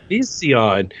 The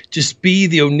Onision. Just be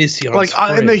the Onision. Like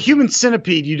in the human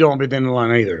centipede, you don't be the end of the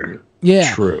line either.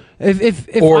 Yeah, True. If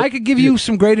Or- I could give you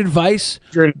some great advice,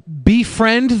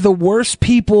 befriend the worst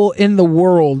people in the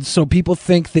world, so people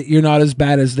think that you're not as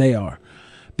bad as they are.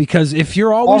 Because if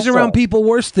you're always Also- around people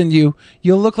worse than you,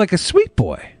 you'll look like a sweet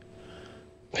boy.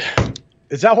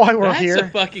 Is that why we're That's here? a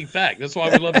fucking fact. That's why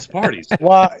we love his parties.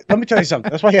 Well, let me tell you something.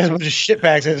 That's why he has a bunch of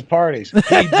shitbags at his parties. He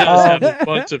does have a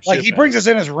bunch of Like shit he bags. brings us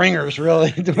in as ringers,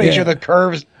 really, to make Yeah. sure the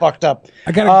curve's fucked up.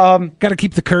 I gotta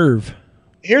keep the curve.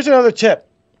 Here's another tip: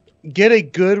 get a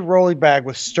good rolling bag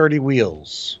with sturdy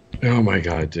wheels. Oh my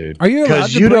god, dude. Are you allowed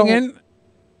 'Cause to you bring don't- in?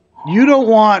 You don't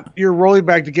want your rolly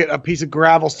bag to get a piece of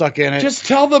gravel stuck in it. Just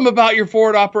tell them about your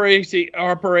forward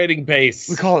operating base.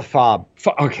 We call it FOB.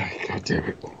 Okay, God damn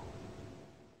it.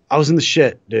 I was in the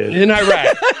shit, dude. In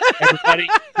Iraq, everybody.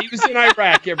 He was in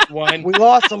Iraq, everyone. We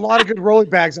lost a lot of good rolly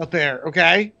bags out there,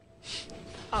 okay?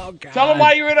 Oh, God. Tell them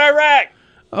why you were in Iraq.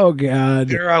 Oh, God.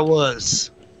 There I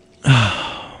was.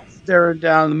 Staring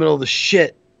down in the middle of the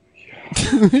shit.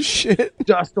 Shit.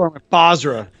 Dust storm at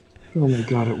Basra. Oh, my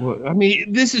God, it was. I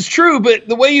mean, this is true, but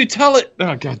the way you tell it.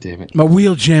 Oh, God damn it. My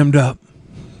wheel jammed up.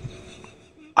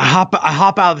 I hop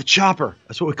out of the chopper.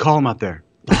 That's what we call them out there.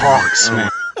 The Hawks, man.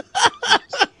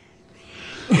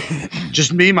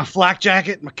 Just me, my flak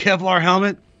jacket, my Kevlar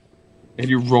helmet. And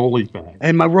your rolly bag.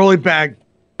 And my rolly bag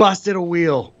busted a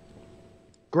wheel.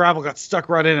 Gravel got stuck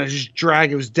right in it. I just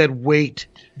dragged it. It was dead weight.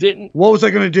 What was I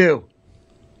going to do?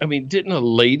 I mean, didn't a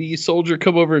lady soldier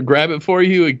come over and grab it for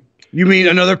you? You mean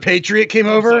another patriot came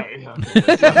over?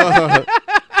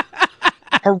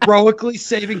 Heroically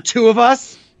saving two of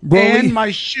us? And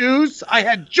my shoes? I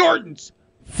had Jordans.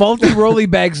 Faulty rolly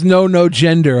bags know no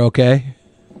gender, okay?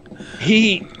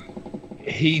 He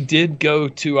did go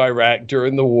to Iraq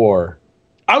during the war.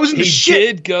 I was in the shit. He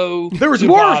did go. There was to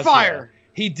mortar Bosnia. fire.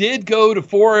 He did go to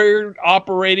forward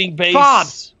operating base.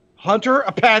 FOBs. Hunter,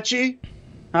 Apache.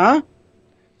 Huh?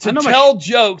 To tell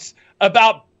jokes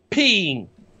about peeing.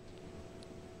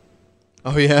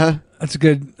 Oh, yeah? That's a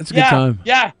good time.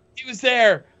 Yeah, he was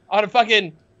there on a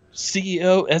fucking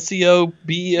CEO, SEO,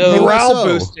 BEO. Morale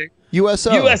boosting.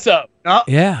 USO. No.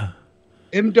 Yeah.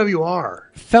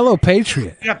 MWR. Fellow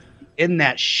patriot. Yeah. In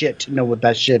that shit to know what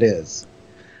that shit is.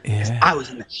 Yeah. I was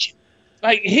in that shit.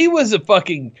 Like, he was a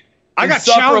fucking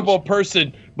insufferable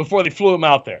person before they flew him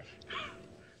out there.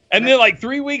 And then, like,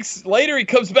 3 weeks later, he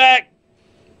comes back.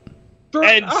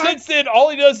 Since then, all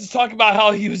he does is talk about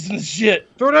how he was in the shit.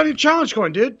 Throw down your challenge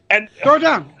coin, dude. And throw it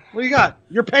down. What do you got?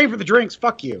 You're paying for the drinks.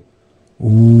 Fuck you.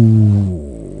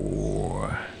 Ooh.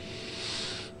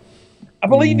 I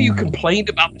believe you complained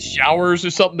about the showers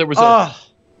or something. There was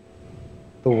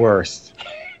the worst.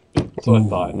 That's what I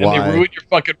thought. And they ruined your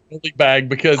fucking rolly bag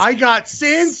because I got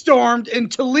sandstormed in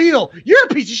Toledo. You're a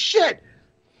piece of shit.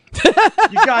 You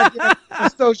goddamn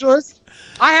socialist.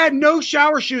 I had no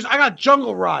shower shoes. I got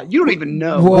jungle rot. You don't even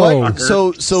know. What?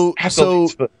 So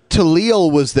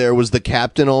Talil was there. Was the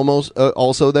captain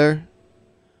also there?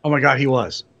 Oh my God, he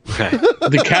was. Okay.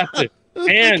 The captain.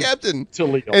 And the captain.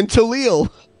 Talil. And Talil.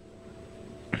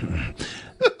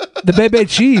 The Bebe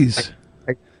cheese.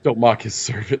 Don't mock his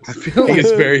servant. I feel like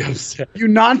it's very upset. You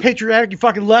non-patriotic, you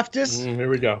fucking leftist. Here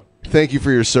we go. Thank you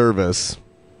for your service.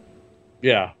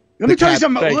 Yeah. Let me tell you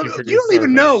something. You don't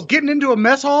even know getting into a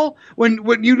mess hall when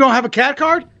you don't have a cat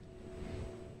card.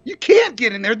 You can't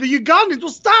get in there. The Ugandans will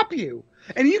stop you.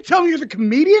 And you tell me you're the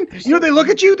comedian. You know they look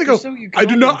at you. They go, "I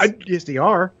do not." Yes, they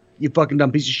are. You fucking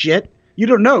dumb piece of shit. You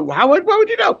don't know. Why would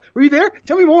you know? Were you there?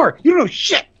 Tell me more. You don't know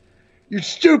shit. You're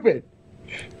stupid.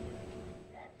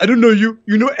 I don't know you.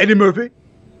 You know Eddie Murphy.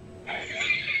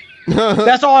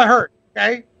 That's all I heard.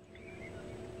 Okay.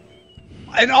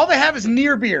 And all they have is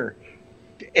near beer.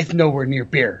 It's nowhere near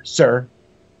beer, sir.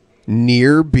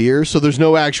 Near beer? So there's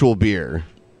no actual beer?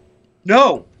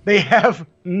 No, they have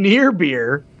near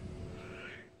beer,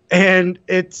 and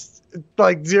it's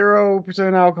like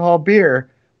 0% alcohol beer.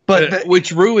 But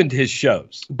which ruined his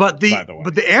shows. But by the way.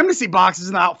 the amnesty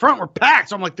boxes out front were packed.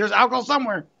 So I'm like, there's alcohol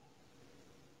somewhere.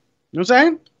 You know what I'm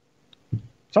saying?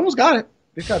 Someone's got it.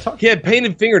 They got to talk. He had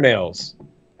painted fingernails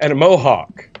and a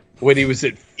mohawk when he was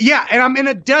at. Yeah, and I'm in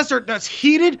a desert that's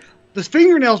heated. The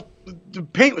fingernails, the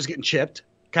paint was getting chipped.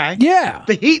 Okay. Yeah.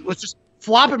 The heat was just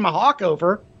flopping my hawk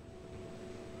over.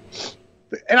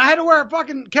 And I had to wear a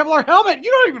fucking Kevlar helmet.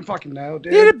 You don't even fucking know,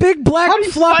 dude. He had a big black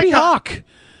floppy hawk.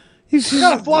 You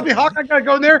got a floppy hawk. I gotta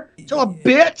go in there till a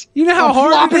bit. You know how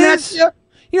hard it is?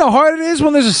 You know how hard it is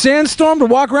when there's a sandstorm to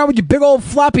walk around with your big old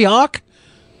floppy hawk?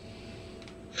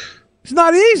 It's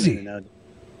not easy.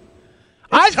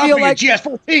 I feel like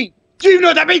GS-14. Do you know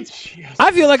what that means?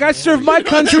 I feel like I served my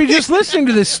country just listening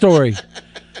to this story.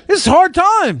 This is hard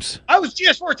times. I was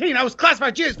GS-14. I was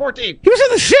classified GS-14. He was in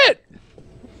the shit.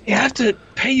 You have to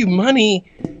pay you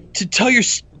money to tell your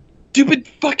stupid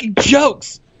fucking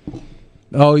jokes.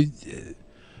 Oh,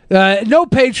 no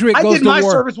patriot goes to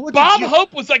war. Service. Bob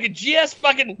Hope was like a GS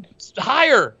fucking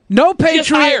hire. No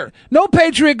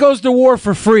patriot goes to war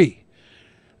for free.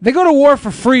 They go to war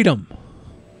for freedom.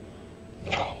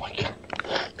 Oh my God.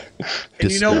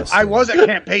 And you know, I was at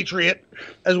Camp Patriot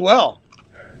as well.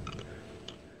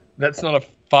 That's not a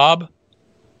fob?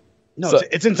 No,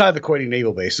 it's inside the Kuwaiti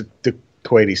naval base. The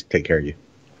Kuwaitis take care of you.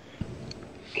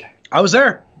 I was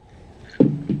there.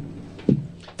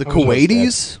 The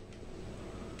Kuwaitis?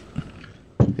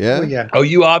 Yeah. Oh,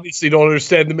 you obviously don't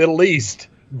understand the Middle East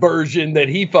version that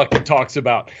he fucking talks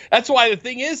about. That's why the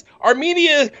thing is,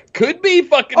 Armenia could be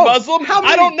fucking Muslim.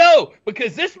 I don't know,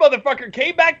 because this motherfucker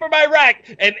came back from Iraq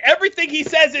and everything he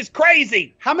says is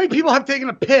crazy. How many people have taken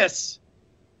a piss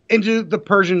into the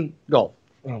Persian Gulf?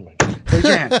 Oh my God. Raise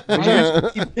your hand. Raise your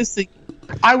hand. Keep pissing.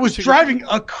 I was driving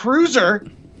a cruiser,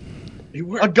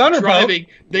 a gunner driving.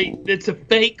 It's a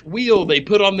fake wheel they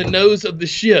put on the nose of the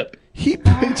ship. He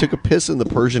took a piss in the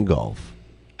Persian Gulf.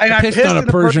 And I pissed on a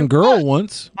Persian girl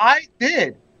once. I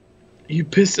did. You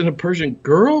pissed in a Persian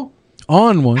girl?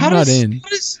 On one, not in.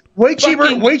 Way cheaper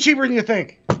than you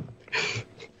think.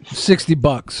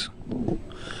 $60.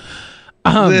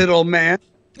 Little man.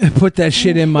 Put that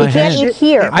shit in my You can't head. eat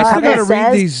here. I still gotta It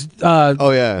read says-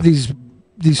 these.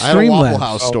 These I had a Waffle Streamlabs.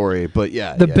 House story, but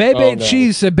yeah. The Bebe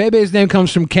cheese said Bebe's name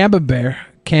comes from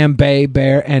Cambay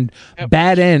Bear, and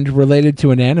Bad End related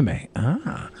to an anime.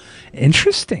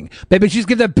 Interesting. Bebe Cheese,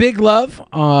 give that big love.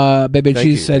 Bebe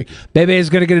Cheese said, Bebe is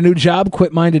going to get a new job.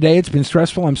 Quit mine today. It's been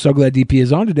stressful. I'm so glad DP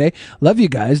is on today. Love you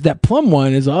guys. That plum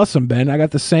one is awesome, Ben. I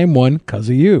got the same one because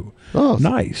of you. Oh,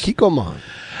 nice. Kikoman.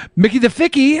 Mickey the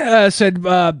Ficky said,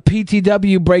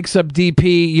 PTW breaks up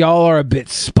DP. Y'all are a bit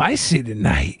spicy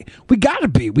tonight. We got to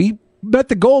be. We bet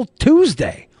the goal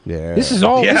Tuesday. Yeah. This is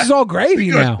all gravy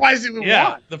now.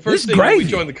 The first thing when we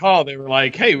joined the call, they were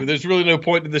like, "Hey, there's really no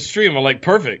point to the stream." I'm like,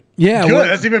 "Perfect, Yeah, Good. well,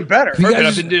 That's even better. you perfect."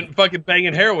 guys- I've been fucking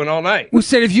banging heroin all night. we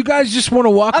said if you guys just want to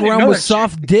walk I didn't around know with that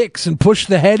soft dicks and push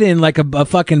the head in like a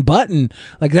fucking button,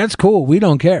 like that's cool. We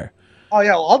don't care. Oh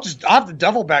yeah, well, I'll have to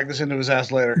devil bag this into his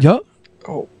ass later. Yup.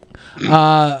 Oh.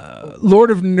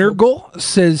 Lord of Nurgle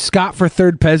says Scott for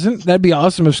third peasant. That'd be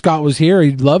awesome if Scott was here.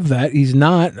 He'd love that. He's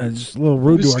not. It's a little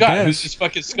rude Who's to our Scott? guest. Who's this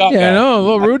fucking Scott? Yeah, I guy? know. A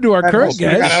little rude to our current I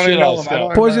don't guest. even know him. I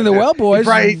don't Poison the know Well him. boys.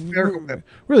 He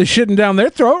Really shitting down their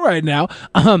throat right now.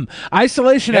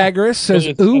 Isolation Agorist says,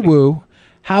 ooh woo.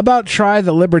 How about try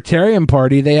the Libertarian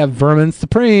Party? They have Vermin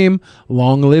Supreme.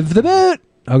 Long live the boot.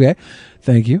 Okay.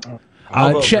 Thank you.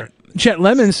 Chet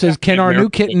Lemon says, can our new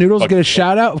kitten Noodles get a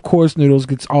shout out? Of course, Noodles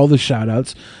gets all the shout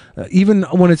outs. Even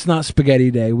when it's not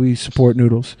Spaghetti Day, we support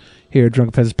Noodles here at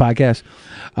Drunken Peasants Podcast.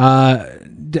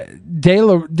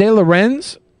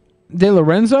 De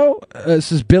Lorenzo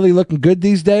says, Billy looking good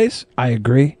these days. I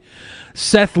agree.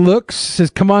 Seth Looks says,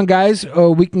 come on, guys.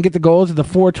 We can get the goal to the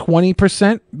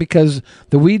 420% because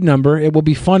the weed number, it will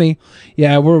be funny.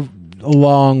 Yeah, we're a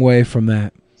long way from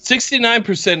that.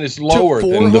 69% is lower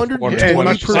than the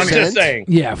 420%. I'm just saying.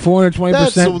 Yeah,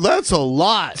 420%. That's a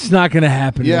lot. It's not going to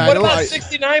happen. Yeah, What about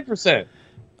 69%?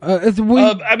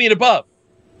 I mean, above.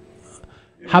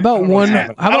 How about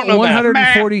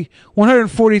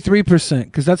 143%?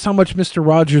 Because that's how much Mr.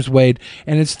 Rogers weighed,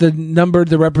 and it's the number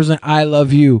to represent "I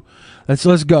love you."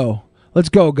 Let's go. Let's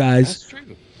go, guys.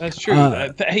 That's true.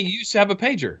 Hey, you used to have a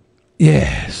pager.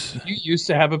 Yes. You used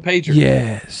to have a pager.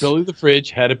 Yes. Billy the Fridge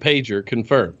had a pager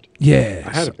confirmed.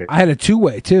 Yes. I had a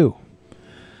two-way too.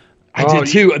 I did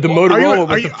too. The Motorola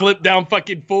with the flip down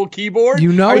fucking full keyboard.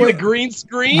 You know the it. green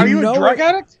screen. Are you a drug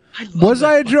addict? Was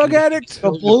I a drug addict? The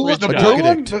blue one?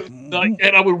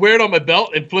 And I would wear it on my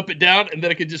belt and flip it down, and then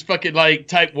I could just fucking like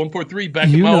type 143 back to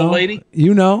You my know. old lady.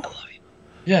 You know.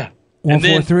 Yeah.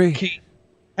 143.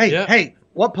 Hey,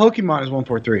 what Pokemon is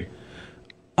 143?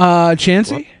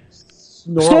 Chansey?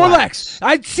 Snorlax.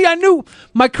 I knew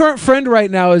my current friend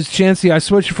right now is Chansey. I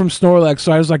switched from Snorlax,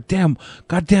 so I was like,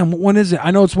 goddamn, what one is it?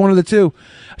 I know it's one of the two.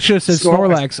 I should have said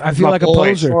Snorlax. I feel like a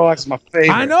poser. Snorlax is my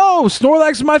favorite. I know.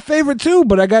 Snorlax is my favorite too,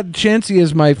 but I got Chansey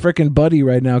as my freaking buddy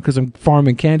right now because I'm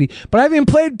farming candy. But I haven't even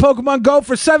played Pokemon Go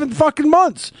for 7 fucking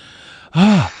months.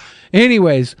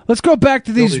 Anyways, let's go back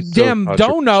to these damn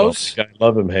donos. I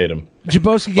love him, hate him.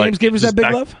 Jabowski Games gave us that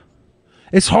big love.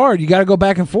 It's hard. You got to go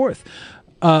back and forth.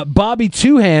 Bobby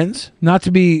Two Hands, not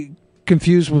to be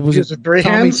confused with Is it Three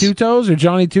Tommy Hands? Two Toes or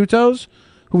Johnny Two Toes,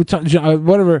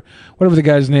 whatever the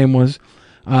guy's name was,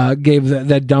 gave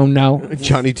that dome now.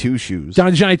 Johnny Two Shoes.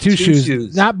 Johnny Two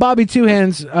Shoes. Not Bobby Two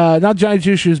Hands. Not Johnny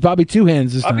Two Shoes. Bobby Two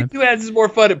Hands this Bobby time. Two Hands is more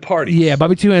fun at parties. Yeah,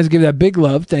 Bobby Two Hands give that big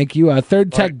love. Thank you.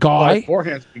 Third Tech Guy. Four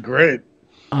hands would be great.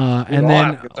 And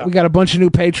then we got a bunch of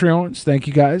new Patreons. Thank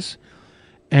you guys.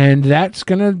 And that's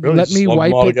gonna let me lump them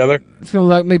wipe all it. together? It's gonna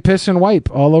let me piss and wipe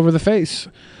all over the face.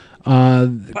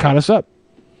 Caught us up.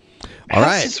 All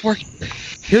right. This working?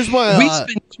 Here's my. We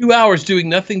spend 2 hours doing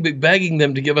nothing but begging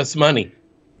them to give us money.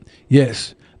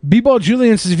 Yes. B-Ball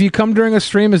Julian says, if you come during a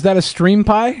stream, is that a stream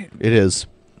pie? It is.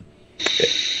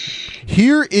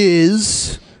 Here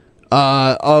is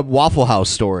A Waffle House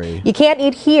story. You can't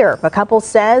eat here. A couple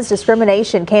says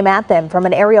discrimination came at them from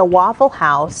an area Waffle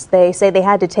House. They say they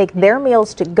had to take their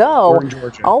meals to go,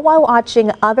 all while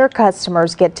watching other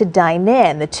customers get to dine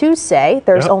in. The two say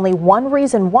there's only one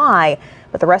reason why,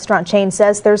 but the restaurant chain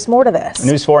says there's more to this.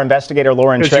 News 4 investigator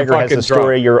Lauren Traeger has the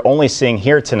story you're only seeing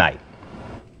here tonight.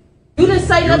 You didn't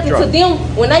say nothing to them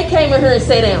when they came in here and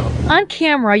sat down. On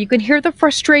camera, you can hear the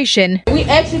frustration. We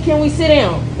asked you, can we sit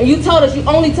down? And you told us you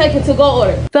only take it to go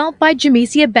order. Felt by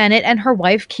Jamesia Bennett and her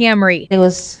wife, Camry. It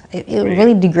was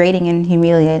really degrading and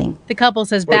humiliating. The couple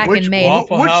says back in May.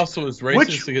 Waffle House was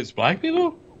racist against black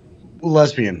people?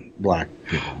 Lesbian black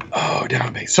people. Oh,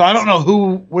 damn. So I don't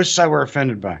know which side we're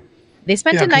offended by. They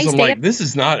spent a nice day. This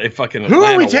is not a fucking. Who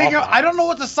are we Atlanta taking? Waffle I don't know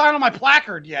what to sign on my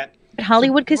placard yet. At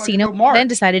Hollywood Casino, then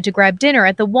decided to grab dinner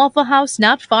at the Waffle House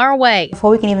not far away.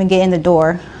 Before we can even get in the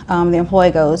door, the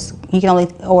employee goes, you can only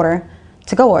order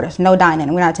to-go orders, no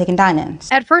dine-in. We're not taking dine-ins.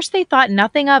 At first, they thought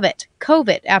nothing of it.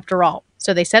 COVID, after all.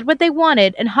 So they said what they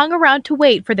wanted and hung around to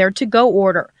wait for their to-go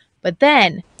order. But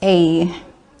then a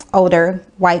older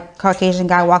white Caucasian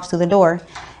guy walks through the door,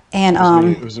 and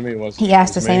he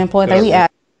asked the same employee that we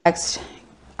asked,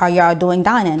 are y'all doing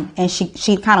dine-in? And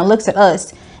she kind of looks at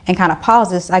us and kind of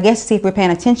pauses, I guess to see if we're paying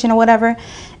attention or whatever.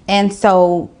 And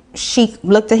so she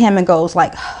looked at him and goes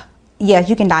like, yes,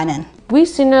 you can dine in. We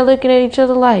sitting there looking at each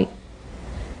other like,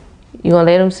 you gonna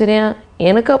let them sit down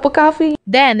and a cup of coffee?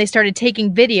 Then they started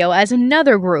taking video as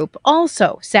another group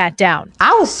also sat down.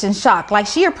 I was in shock. Like,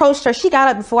 she approached her, she got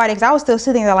up before I did, because I was still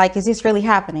sitting there like, is this really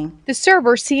happening? The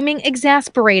server seeming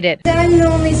exasperated. I'm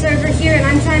the only server here, and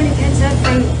I'm trying to catch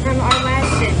up from our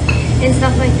last shift and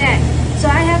stuff like that. So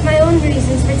I have my own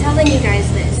reasons for telling you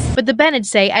guys this. But the Bennett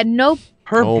say at no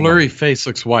Her blurry face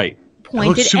looks white.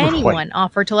 point did anyone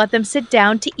offer to let them sit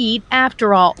down to eat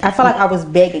after all. I felt like I was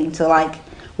begging to, like,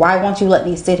 why won't you let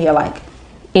me sit here, like,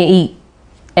 and eat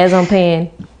as I'm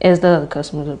paying, as the other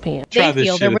customers are paying. Try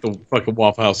this shit at the fucking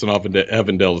Waffle House in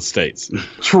Avondale Estates.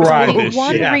 Try this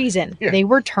one shit. Reason they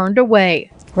were turned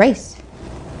away. Race.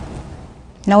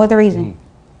 No other reason.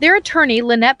 Their attorney,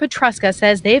 Lynette Petruska,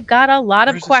 says they've got a lot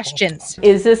of questions.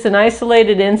 Is this an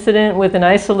isolated incident with an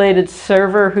isolated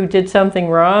server who did something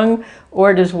wrong?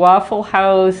 Or does Waffle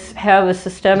House have a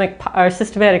systematic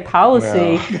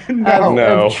policy of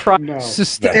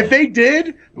If they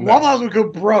did, Waffle House would go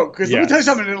broke. Because let me tell you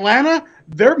something, in Atlanta,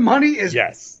 their money is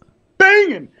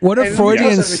banging. What a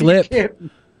Freudian slip.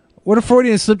 What a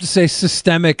Freudian slip to say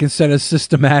systemic instead of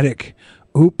systematic.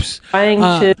 Oops.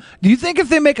 Do you think if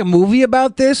they make a movie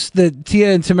about this, that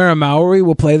Tia and Tamara Mowry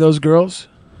will play those girls?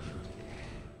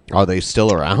 Are they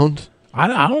still around? I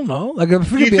don't know. Like, if it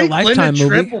Do you could be a think Lifetime Linda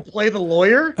Tripp movie. will play the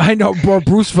lawyer? I know, or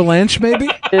Bruce Valanche, maybe?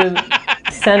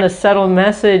 Send a subtle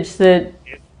message that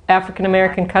African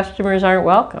American customers aren't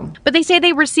welcome. But they say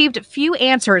they received few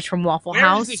answers from Waffle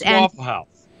House. And Waffle House?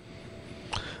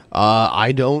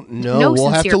 I don't know. No we'll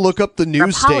have sincere to look up the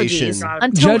news apologies station.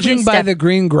 until Judging he by stepped the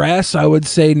green grass, I would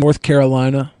say North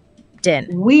Carolina. in.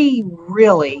 We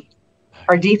really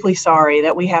are deeply sorry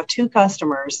that we have two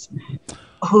customers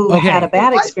who had a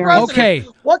bad experience. Okay.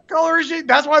 What color is she?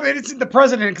 That's why they didn't send the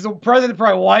president, because the president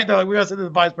probably white. They're like, we got to send the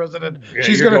vice president. Yeah,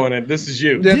 She's you're gonna. going in. This is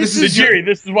you. Yeah, this is Jerry.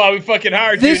 This is why we fucking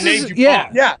hired This you and is named you boss.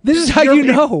 Yeah. This is how you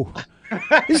know.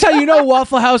 This is how you know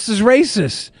Waffle House is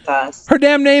racist. Her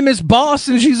damn name is Boss,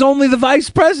 and she's only the vice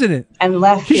president. And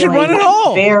left She should run it feeling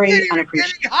all. very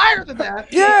unappreciated. Higher than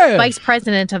that. Yeah. Vice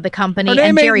president of the company Her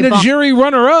name and ain't Jerry the Vaughn jury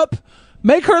runner-up.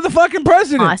 Make her the fucking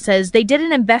president. says they did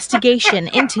an investigation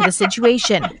into the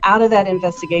situation. Out of that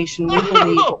investigation, we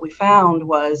believe what we found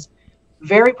was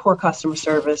very poor customer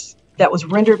service that was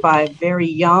rendered by a very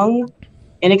young,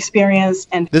 inexperienced,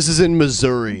 and This is in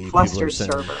Missouri. flustered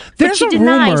server. But she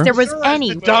denies there was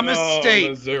any. The dumbest state.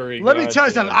 Missouri, Let me tell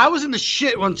you something. I was in the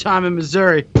shit one time in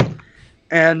Missouri,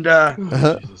 and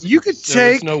you could There's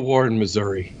take. no war in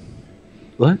Missouri.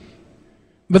 But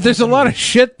there's a lot of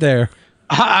shit there.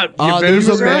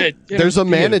 There's a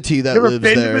manatee that You ever lives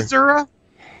been to there. Missouri?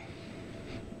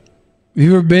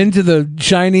 You ever been to the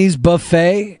Chinese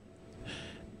buffet?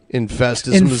 In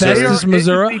Festus, Missouri. Festus,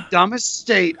 Missouri? It is the dumbest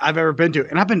state I've ever been to,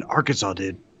 and I've been to Arkansas,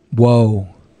 dude. Whoa.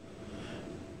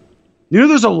 You know,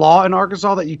 there's a law in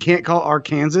Arkansas that you can't call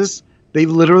Arkansas. They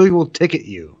literally will ticket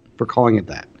you for calling it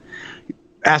that.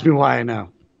 Ask me why I know.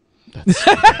 Because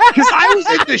I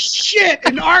was in the shit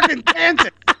in Arkansas.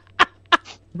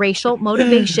 Racial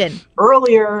motivation.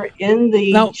 Earlier in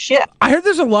the shift, I heard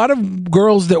there's a lot of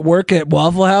girls that work at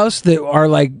Waffle House that are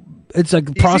like, it's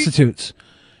like prostitutes.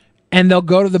 And they'll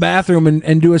go to the bathroom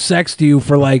and do a sex to you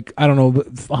for like, I don't know,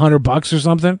 $100 or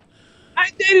something. I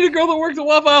dated a girl that worked at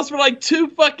Waffle House for like 2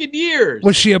 fucking years.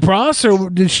 Was she a pross, or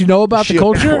did she know about the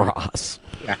culture?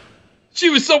 She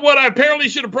was someone I apparently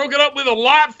should have broken up with a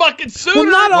lot fucking sooner.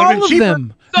 Well, not all of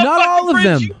them. Not all of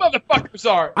them. You motherfuckers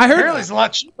are. I heard- Apparently, it's a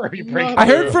lot cheaper if you break. I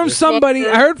heard from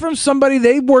somebody.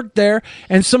 They worked there,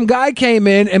 and some guy came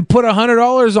in and put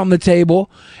 $100 on the table,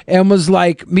 and was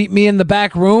like, "Meet me in the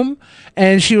back room."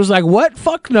 And she was like, "What?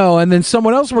 Fuck no!" And then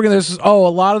someone else working there says, "Oh, a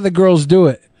lot of the girls do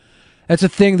it. That's a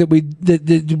thing that we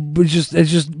it's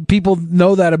just people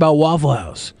know that about Waffle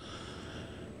House.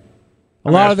 A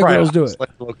lot of the girls do it.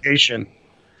 Like the location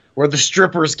where the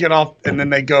strippers get off and then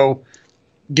they go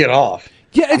get off.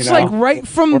 Yeah, it's like right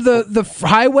from the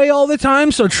highway all the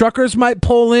time, so truckers might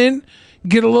pull in,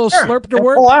 get a little slurp to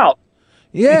work. Pull out.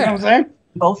 Yeah. You know what I'm saying?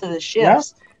 Both of the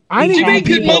shifts. I We need had make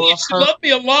good people money. You should love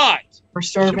me a lot. for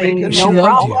serving She no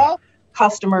loved problem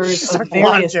customers of like a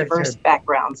lot various of diverse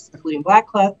backgrounds, including black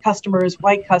customers,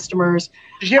 white customers.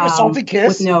 Did you have a salty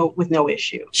kiss? With no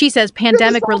issue. She says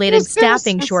pandemic-related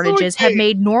staffing That's so shortages have cute.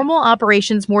 made normal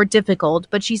operations more difficult,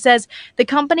 but she says the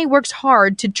company works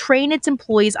hard to train its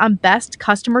employees on best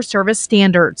customer service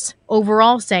standards.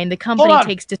 Overall, saying the company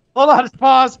takes Hold on,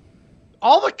 pause.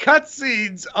 All the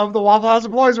cutscenes of the Waffle House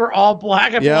employees were all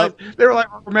black employees. They were like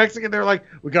Mexican. They were like,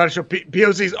 we got to show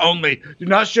POCs only. Do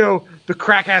not show the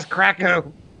crack-ass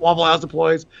Waffle House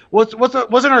employees.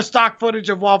 Wasn't our stock footage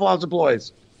of Waffle House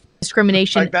employees?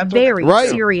 discrimination very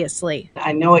seriously.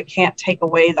 I know it can't take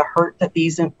away the hurt that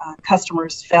these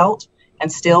customers felt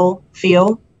and still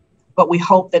feel, but we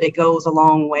hope that it goes a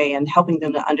long way in helping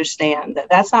them to understand that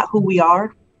that's not who we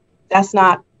are. That's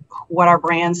not what our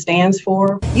brand stands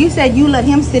for. You said you let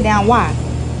him sit down. Why?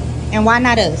 And why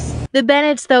not us? The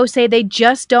Bennetts, though, say they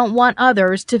just don't want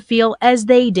others to feel as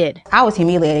they did. I was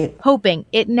humiliated. Hoping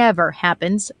it never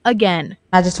happens again.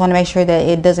 I just want to make sure that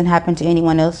it doesn't happen to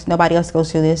anyone else. Nobody else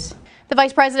goes through this. The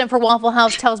vice president for Waffle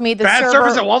House tells me the Bad server...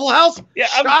 service at Waffle House? Yeah,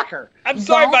 Shocker. I'm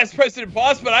sorry, Vice President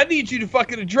Boss, but I need you to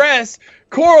fucking address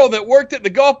Coral that worked at the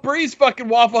Gulf Breeze fucking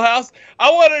Waffle House. I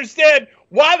want to understand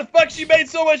why the fuck she made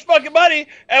so much fucking money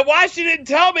and why she didn't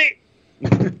tell me.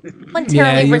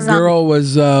 Yeah, your girl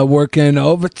was working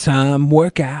overtime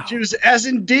workout. She was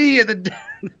S&D at the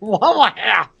Waffle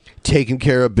House. Taking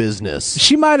care of business.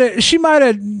 She might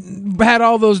have had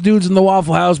all those dudes in the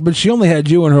Waffle House, but she only had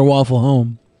you in her Waffle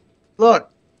Home.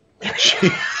 Look,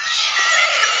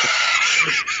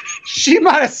 she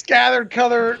might have scattered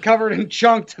covered and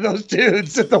chunked those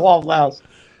dudes at the Waffle House,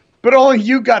 but only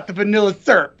you got the vanilla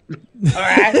syrup. All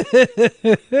right.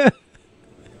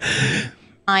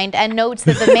 And notes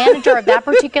that the manager of that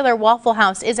particular Waffle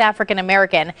House is African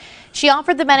American. She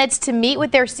offered the Bennetts to meet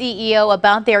with their CEO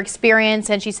about their experience,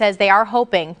 and she says they are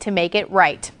hoping to make it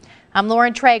right. I'm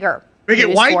Lauren Traeger. Make it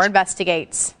News white? 4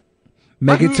 investigates.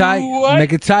 Make it tight.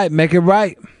 Make it tight. Make it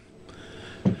right.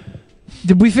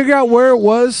 Did we figure out where it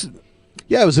was?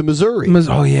 Yeah, it was in Missouri.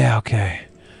 Oh, yeah, okay.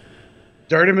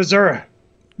 Dirty Missouri.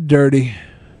 Dirty.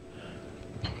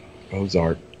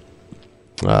 Ozark.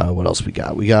 What else we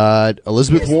got? We got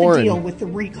Elizabeth Here's Warren. the deal with the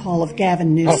recall of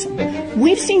Gavin Newsom.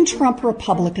 We've seen Trump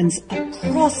Republicans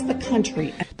across the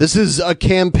country. This is a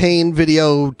campaign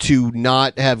video to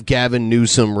not have Gavin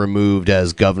Newsom removed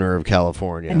as governor of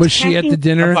California. Was she at the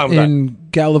dinner in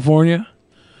California?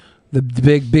 The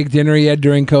big dinner he had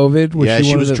during COVID?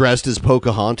 She was dressed as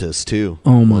Pocahontas, too.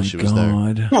 Oh, my she was there.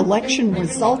 God. Election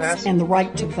results and the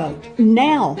right to vote.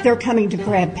 Now they're coming to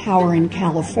grab power in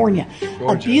California,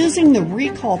 abusing the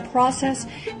recall process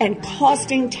and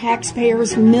costing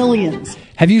taxpayers millions.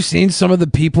 Have you seen some of the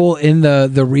people in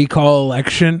the recall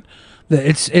election?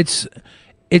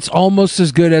 It's almost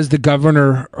as good as the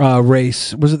governor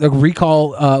race. Was it the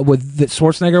recall with the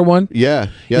Schwarzenegger one? Yeah,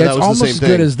 it's that was almost the same as thing.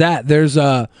 good as that. There's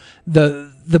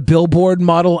the billboard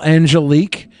model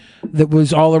Angelique that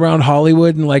was all around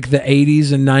Hollywood in like the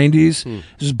 80s and 90s.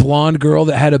 This blonde girl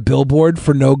that had a billboard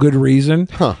for no good reason.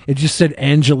 It just said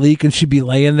Angelique, and she'd be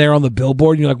laying there on the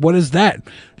billboard, and you're like, what is that?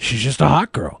 She's just a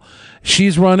hot girl.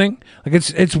 She's running. Like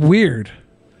it's weird.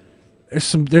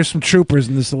 There's some troopers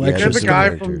in this election. Did the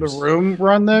guy from The Room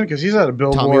run then? Because he's at a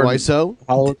billboard. Tommy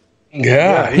Wiseau?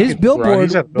 His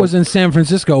billboard was in San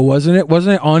Francisco, wasn't it?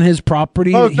 Wasn't it on his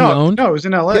property that he owned? No, it was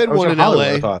in L.A. He had one in Hollywood,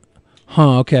 I LA. thought.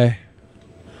 Huh, okay.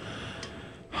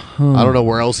 I don't know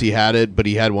where else he had it, but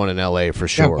he had one in L.A. for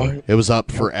sure. It was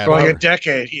up forever. For like a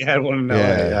decade, he had one in L.A.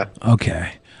 Yeah.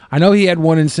 Okay. I know he had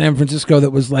one in San Francisco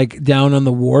that was like down on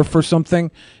the wharf or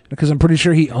something, because I'm pretty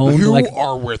sure he owned You like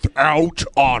are without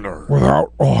honor.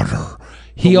 without order.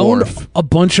 He owned a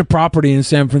bunch of property in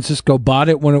San Francisco, bought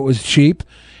it when it was cheap,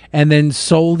 and then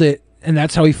sold it, and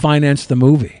that's how he financed the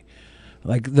movie.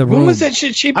 like the When room. was that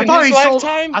shit cheap in thought his he sold.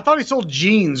 lifetime? I thought he sold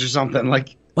jeans or something.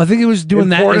 Like I think he was doing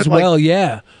that imported, as like- well.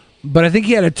 Yeah, but I think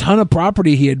he had a ton of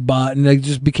property he had bought, and it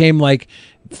just became like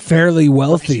fairly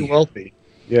wealthy. Wealthy.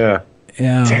 Yeah.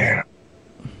 Yeah. Damn.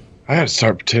 I gotta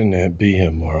start pretending to be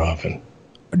him more often.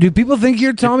 Do people think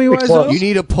you're Tommy Wiseau? You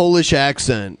need a Polish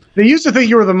accent. They used to think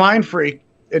you were the mind freak,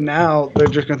 and now they're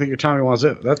just gonna think you're Tommy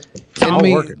Wiseau. That's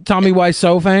Tommy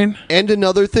Wiseau fan. And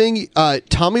another thing,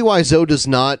 Tommy Wiseau does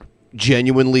not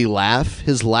genuinely laugh.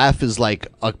 His laugh is like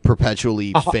a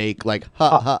perpetually fake, like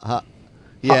ha ha ha.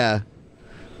 Yeah.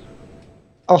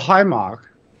 Oh, hi, Mark.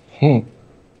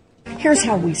 Here's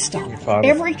how we stop.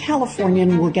 Every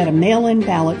Californian will get a mail-in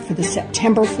ballot for the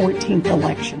September 14th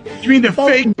election. You mean the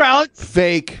fake ballot?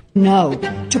 Fake. No,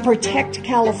 to protect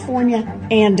California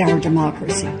and our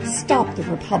democracy. Stop the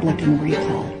Republican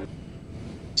recall.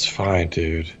 It's fine,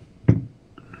 dude.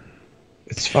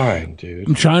 It's fine, dude.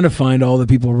 I'm trying to find all the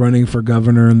people running for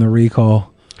governor in the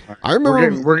recall. I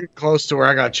remember we're getting close to where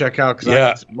I got to check out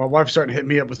because my wife's starting to hit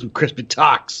me up with some crispy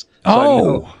talks.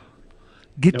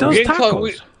 Get those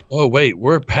tacos. Oh wait,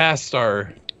 we're past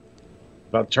our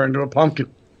about to turn into a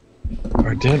pumpkin.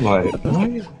 Our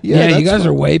deadline. Yeah, you guys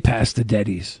are way past the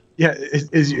deadies. Yeah,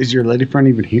 is your lady friend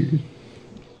even here?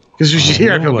 Because if she's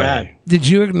here, I feel bad. Did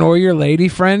you ignore your lady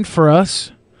friend for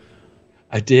us?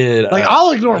 I did. Like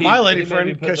I'll ignore my lady he made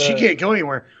me friend put because she the- can't go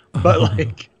anywhere. But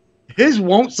like his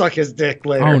won't suck his dick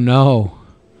later. Oh no.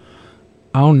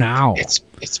 Oh no.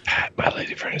 It's Pat. My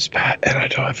lady friend is Pat, and I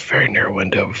don't have a very narrow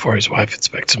window before his wife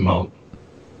expects him home.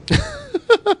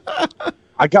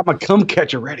 I got my cum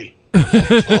catcher ready. You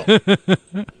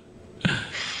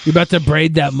about to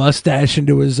braid that mustache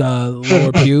into his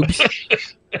lower pubes?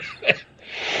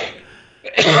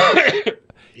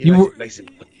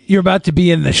 You're about to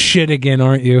be in the shit again,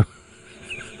 aren't you?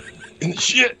 In the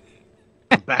shit.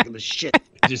 I'm back in the shit.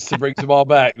 Just to bring them all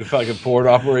back, if I can Port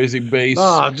Operating Base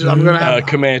I'm gonna have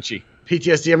Comanche.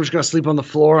 PTSD. I'm just gonna sleep on the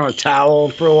floor on a towel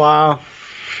for a while.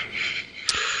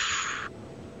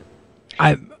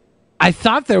 I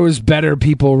thought there was better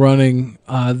people running.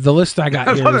 The list I got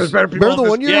I here. thought there was better people. Remember the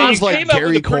one year it was like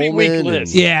Gary Coleman?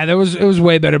 Yeah, it was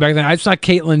way better back then. I saw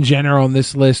Caitlyn Jenner on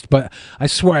this list, but I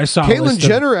swear I saw a Caitlyn list of-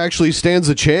 Jenner actually stands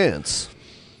a chance.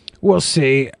 We'll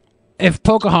see. If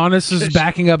Pocahontas is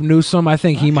backing up Newsom, I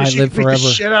think he might She live beat the forever.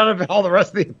 shit out of all the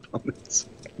rest of the opponents.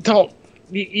 Don't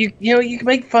you know you can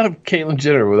make fun of Caitlyn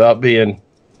Jenner without being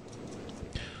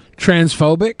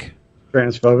Transphobic.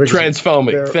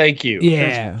 Transphobic. Thank you.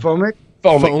 Yeah. Foamic?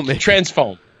 Foamic.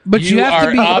 Transfoam. But you have to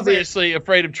are be- obviously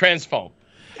afraid of transfoam.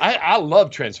 I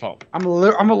love transfoam. I'm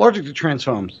allergic to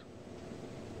transfoams.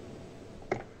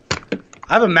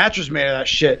 I have a mattress made of that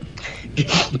shit.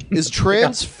 Is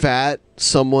trans fat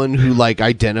someone who like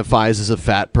identifies as a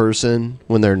fat person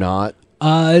when they're not?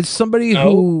 It's somebody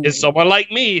who It's someone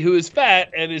like me who is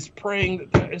fat and is praying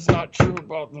that is not true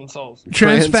about themselves.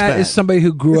 trans fat is somebody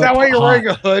who grew Is up that why you're hot. wearing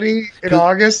a hoodie in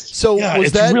August? So Yeah, was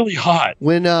it's that really hot.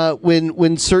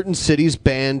 when certain cities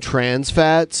banned trans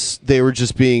fats, they were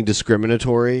just being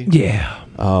discriminatory? Yeah.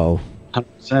 Oh.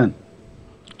 100%.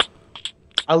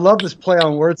 I love this play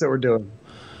on words that we're doing.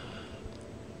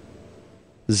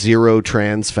 Zero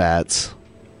trans fats.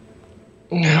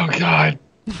 Oh God.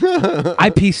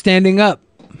 I pee standing up.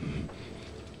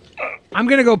 I'm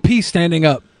gonna go pee standing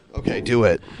up. Okay, do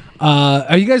it.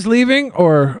 Are you guys leaving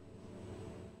or?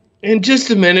 In just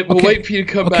a minute, we'll Okay. wait for you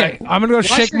to come Okay, back. I'm gonna go Wash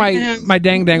shake your my hands. my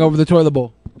dang dang over the toilet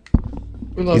bowl.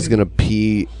 He's gonna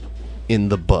pee in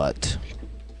the butt.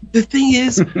 The thing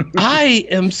is, I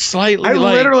am slightly. I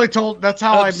like, literally told. That's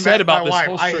how I upset met about my this wife.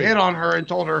 whole I stream. hit on her and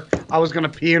told her I was gonna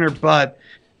pee in her butt.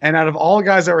 And out of all the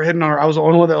guys that were hitting on her, I was the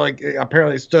only one that like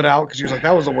apparently stood out because she was like,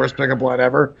 "That was the worst pickup line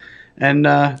ever." And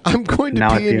I'm going to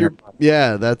now I pee in your.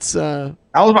 Yeah, that's. I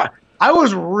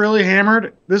was really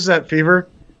hammered. This is that fever.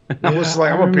 And I was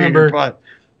like, I'm gonna pee in your butt.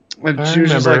 And she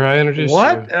was just like, I introduced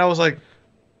what? you. And I was like,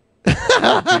 I'm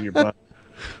gonna pee in your butt.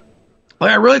 Like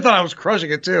I really thought I was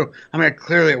crushing it too. I mean,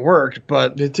 clearly it worked,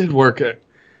 but it did work.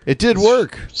 It did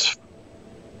work.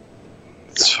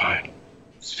 It's fine.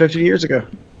 It's 15 years ago.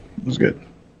 It was good.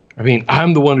 I mean,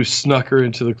 I'm the one who snuck her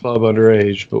into the club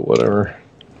underage, but whatever.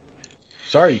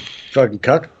 Sorry, you fucking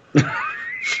cuck.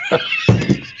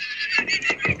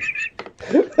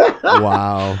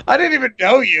 Wow. I didn't even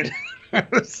know you. I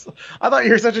thought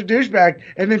you were such a douchebag,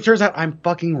 and then it turns out I'm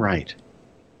fucking right.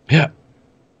 Yeah.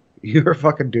 You're a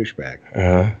fucking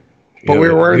douchebag. But we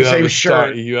were wearing the same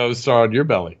shirt. You have a star on your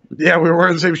belly. Yeah, we were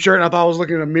wearing the same shirt, and I thought I was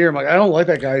looking in a mirror. I'm like, I don't like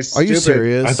that guy. He's Are you stupid.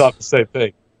 serious? I thought the same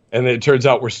thing. And then it turns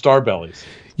out we're star bellies.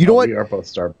 You know what? We are both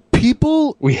star.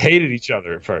 We hated each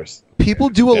other at first. People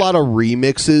do a lot of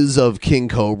remixes of King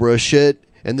Cobra shit,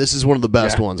 and this is one of the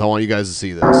best ones. I want you guys to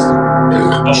see this.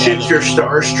 Since you're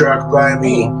starstruck by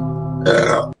me.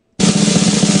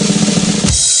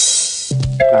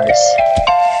 Nice.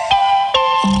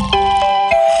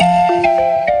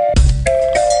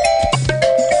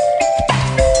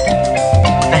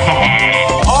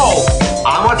 Oh,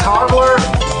 I'm a toddler?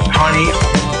 Honey,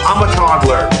 I'm a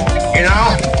toddler. You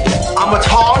know? I'm a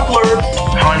toddler.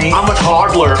 Honey, I'm a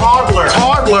toddler. Toddler.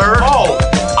 Toddler. Oh,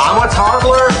 I'm a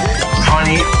toddler?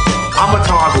 Honey, I'm a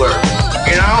toddler.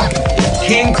 You know?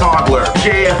 King Toddler.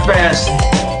 JFS.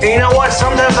 And you know what?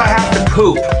 Sometimes I have to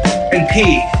poop and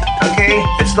pee. Okay?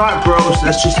 It's not gross,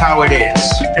 that's just how it is.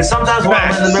 And sometimes when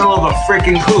I'm in the middle of a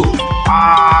freaking poop,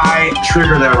 I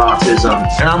trigger their autism.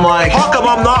 And I'm like, how come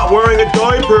I'm not wearing a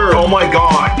diaper? Oh my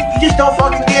God. You just don't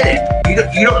fucking get it.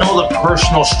 You don't know the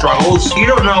personal struggles. You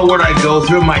don't know what I go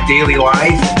through in my daily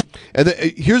life. And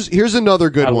here's another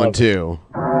good one, too.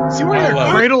 Is he wearing a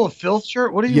Cradle of Filth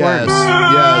shirt? What are you wearing?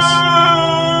 Yes.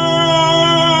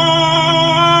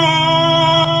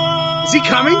 Is he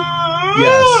coming?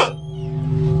 Yes.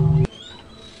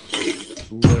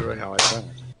 Literally how I sound.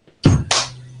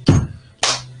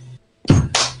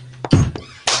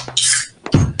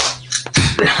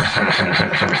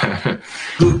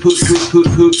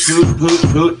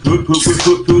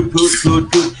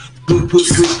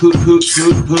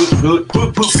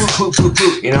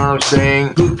 You know what I'm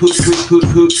saying?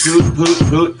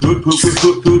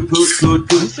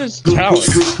 This is talent.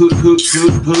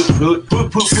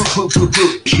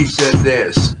 She said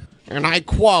this. And I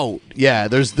quote. Yeah,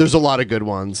 there's a lot of good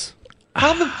ones.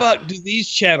 How the fuck do these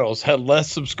channels have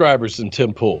less subscribers than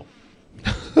Tim Pool?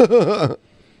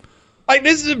 Like,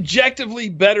 this is objectively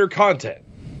better content.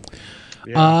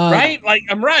 Right? Like,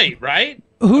 I'm right?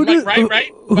 Who do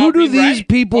About being these right?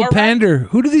 people pander?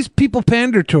 Who do these people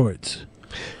pander towards?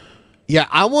 Yeah,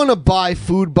 I want to buy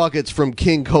food buckets from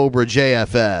King Cobra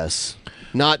JFS,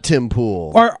 not Tim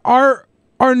Pool. Our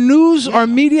news, our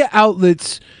media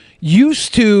outlets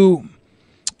used to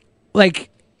like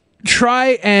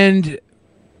try and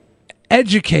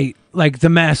educate like the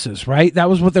masses, right? That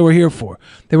was what they were here for.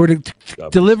 They were to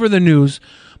deliver the news.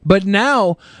 But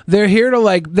now they're here to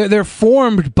like they're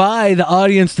formed by the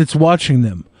audience that's watching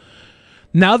them.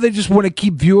 Now they just want to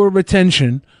keep viewer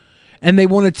retention, and they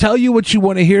want to tell you what you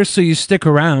want to hear so you stick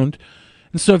around.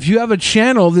 And so if you have a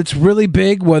channel that's really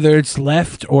big, whether it's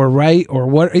left or right or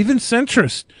what, even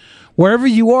centrist, wherever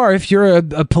you are, if you're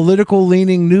a political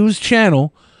leaning news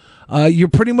channel, you're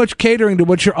pretty much catering to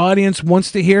what your audience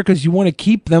wants to hear because you want to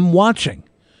keep them watching.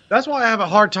 That's why I have a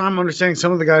hard time understanding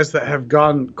some of the guys that have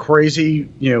gone crazy,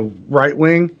 right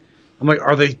wing. I'm like,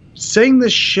 are they saying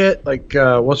this shit? Like,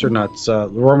 what's her nuts? The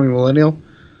roaming millennial?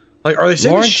 Like, are they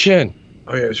saying Lauren this Chin.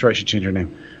 Oh, yeah, that's right. She changed her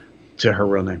name to her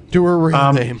real name. To her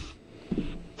real name.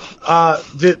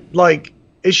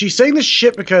 Is she saying this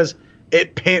shit because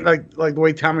it like the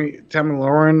way Tammy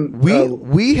Lauren?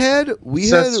 We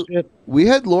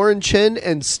had Lauren Chen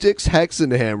and Styx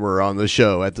Hexenhammer on the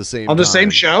show at the same time. On the same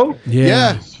show?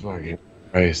 Yeah. Fucking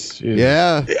Christ.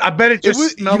 Yeah. I bet it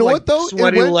just smelled you know like what though? It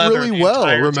sweaty went leather really the well.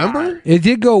 entire Remember? time. It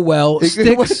did go well.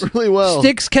 It went really well.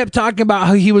 Styx kept talking about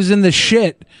how he was in the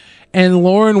shit, and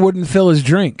Lauren wouldn't fill his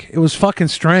drink. It was fucking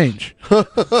strange. You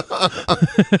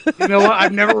know what?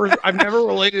 I've never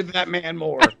related to that man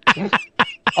more,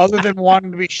 other than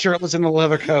wanting to be shirtless in a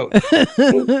leather coat.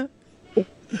 Billy.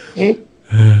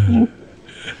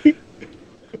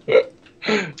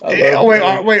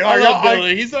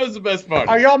 He's always the best part.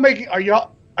 Are y'all making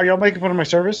fun of my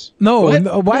service? No,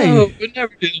 What? why? No, we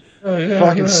never do.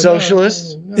 Fucking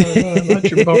socialists. Not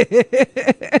your boat.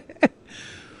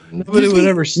 Nobody would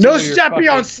ever steal No your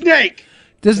steppy on snake.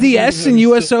 Does the S in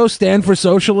USO stand for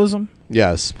socialism?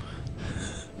 Yes.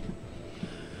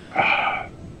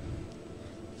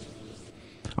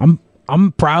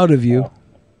 I'm proud of you,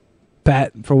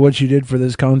 Pat, for what you did for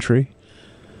this country.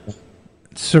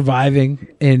 Surviving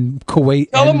in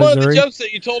Kuwait Tell and them one of Missouri. the jokes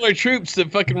that you told our troops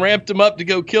that fucking ramped them up to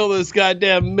go kill those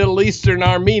goddamn Middle Eastern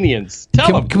Armenians.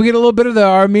 Tell them. Can we get a little bit of the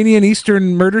Armenian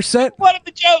Eastern murder set? What are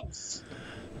the jokes?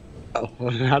 Oh,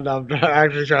 I'm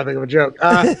actually trying to think of a joke.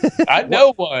 I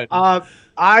know one.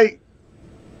 I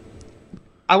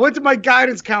went to my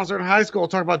guidance counselor in high school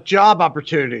to talk about job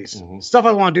opportunities, stuff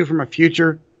I want to do for my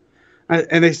future.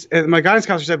 And my guidance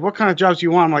counselor said, "What kind of jobs do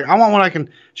you want?" I'm like, "I want one I can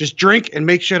just drink and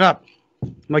make shit up."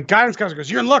 My guidance counselor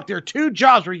goes, "You're in luck. There are 2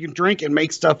 jobs where you can drink and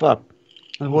make stuff up."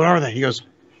 I'm like, "What are they?" He goes,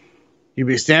 "You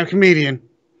be a stand-up comedian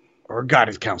or a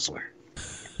guidance counselor."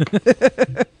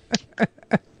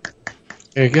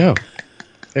 There you go.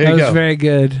 That was very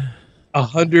good.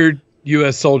 100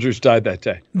 U.S. soldiers died that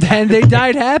day. And they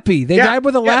died happy. They died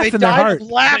with a laugh in their heart.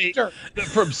 Laughter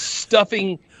from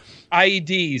stuffing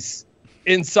IEDs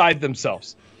inside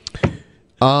themselves.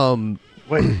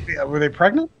 Wait, were they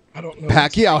pregnant? I don't know.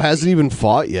 Pacquiao hasn't even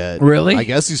fought yet. Really? I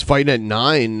guess he's fighting at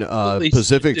 9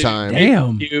 Pacific time.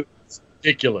 Damn. It's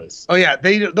ridiculous. Oh yeah,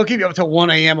 they'll keep you up till 1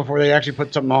 a.m. before they actually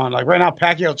put something on. Like right now,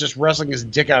 Pacquiao's just wrestling his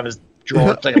dick out of his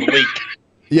drawer, taking a leak.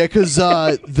 Yeah, because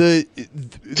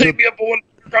Take me up a one.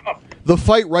 the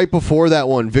fight right before that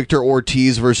one, Victor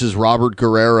Ortiz versus Robert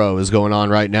Guerrero, is going on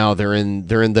right now. They're in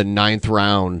the 9th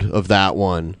round of that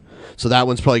one. So that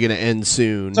one's probably going to end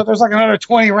soon. So there's like another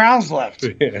 20 rounds left.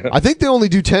 Yeah. I think they only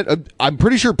do 10. I'm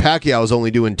pretty sure Pacquiao is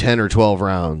only doing 10 or 12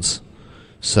 rounds.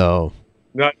 So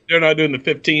They're not doing the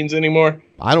 15s anymore?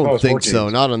 I don't think 14s. so.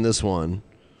 Not on this one.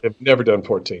 They've never done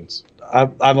 14s.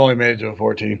 I've only made it to a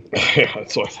 14. Yeah,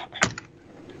 that's what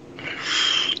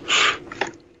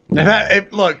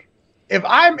Look, if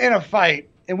I'm in a fight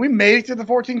and we made it to the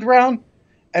 14th round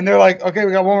and they're like, okay,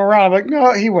 we got one more round, I'm like,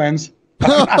 no, he wins.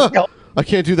 I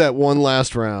can't do that one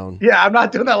last round. Yeah, I'm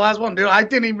not doing that last one, dude. I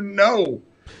didn't even know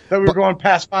that we were going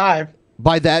past 5.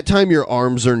 By that time, your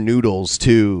arms are noodles,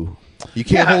 too. You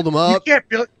can't hold them up. You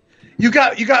can't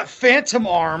you got phantom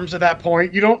arms at that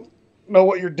point. You don't know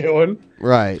what you're doing.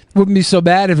 Right. Wouldn't be so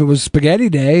bad if it was spaghetti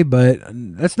day, but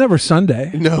that's never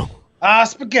Sunday. No.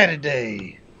 Spaghetti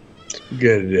day.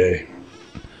 Spaghetti day.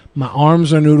 My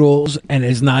arms are noodles, and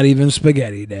it's not even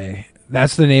spaghetti day.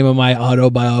 That's the name of my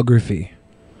autobiography.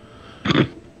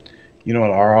 You know what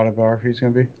our autobiography is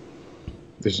going to be?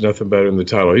 There's nothing better than the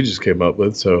title he just came up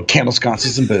with. So Candle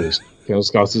sconces and booze. Candle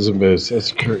sconces and booze.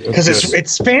 That's great. Because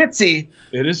it's fancy.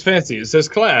 It is fancy. It says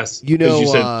class. You know,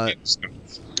 said,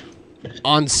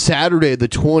 on Saturday the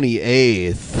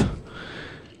 28th,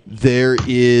 there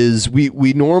is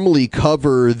we normally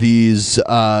cover these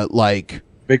like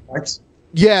big fights.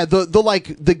 Yeah, the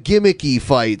gimmicky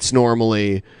fights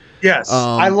normally. Yes,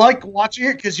 I like watching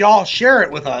it because y'all share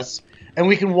it with us, and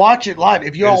we can watch it live.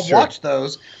 If you all watch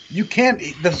those, you can't.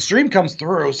 The stream comes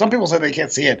through. Some people say they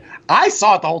can't see it. I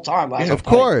saw it the whole time. Of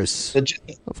course,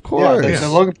 of course. Yeah, the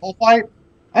Logan Paul fight.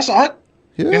 I saw it.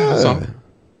 Yeah, I saw it.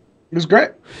 It was great.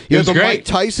 Yeah, the Mike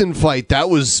Tyson fight. That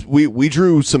was we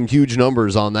drew some huge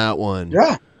numbers on that one.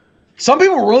 Yeah, some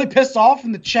people were really pissed off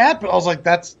in the chat, but I was like,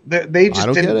 they just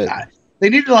don't didn't. get it. They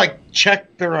need to like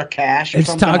check their cash. Or It's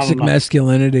something. toxic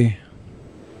masculinity.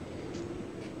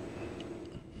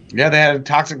 Yeah, they had a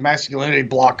toxic masculinity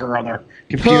blocker on their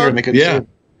computer, and they couldn't see it.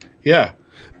 Yeah.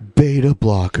 Beta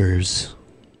blockers.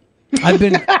 I've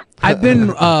been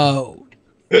are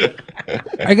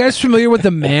you guys familiar with the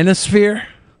manosphere?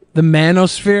 The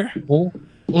manosphere?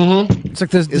 Mm-hmm. It's like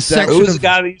the Who's section the of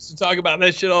guy that used to talk about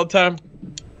that shit all the time?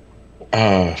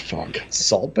 Fuck.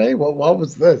 Salt Bay? What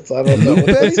was this? I don't know.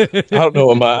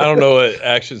 I don't know what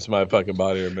actions my fucking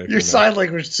body are making. Your sign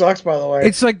language sucks, by the way.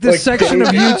 It's like this section of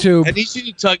YouTube. I need you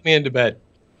to tuck me into bed.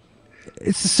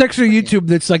 It's the section of YouTube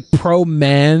that's like pro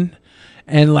man,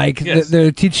 and like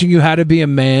they're teaching you how to be a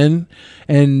man,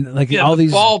 and like all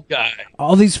these bald guy,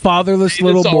 all these fatherless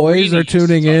little boys are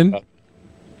tuning in.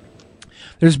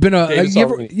 There's been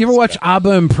you ever watch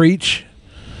Abba and Preach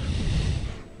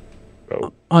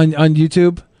on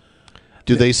YouTube?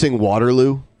 Do they sing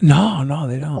Waterloo? No,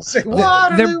 they don't.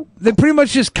 Waterloo. They pretty much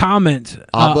just comment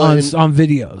on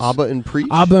videos. Abba and Preach?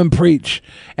 Abba and Preach.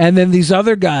 And then these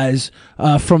other guys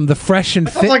from the Fresh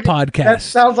and Fit podcast. That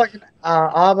sounds like an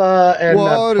ABBA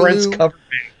and Prince cover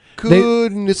band.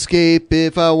 Couldn't escape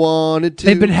if I wanted to.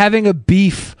 They've been having a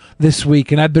beef this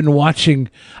week, and I've been watching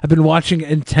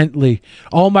intently.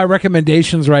 All my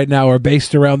recommendations right now are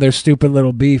based around their stupid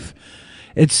little beef.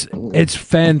 It's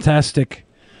fantastic.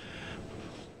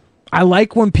 I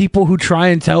like when people who try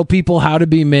and tell people how to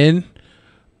be men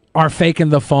are faking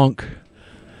the funk,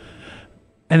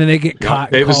 and then they get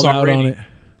called out on it.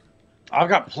 I've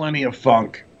got plenty of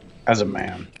funk as a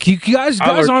man. You guys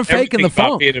aren't faking the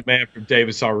funk. Being a man from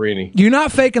Davis Alrini. You're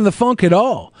not faking the funk at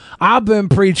all. I've been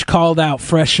called out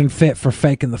Fresh and Fit for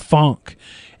faking the funk,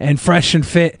 and Fresh and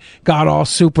Fit got all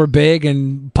super big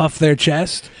and puffed their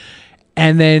chest,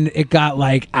 and then it got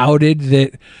like outed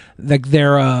that like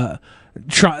they're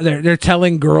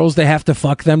telling girls they have to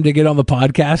fuck them to get on the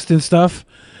podcast and stuff.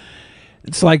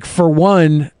 It's like, for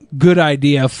one, good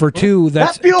idea. For two,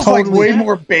 that feels like way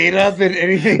more beta than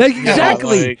anything.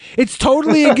 Exactly. It's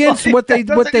totally against what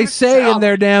they say in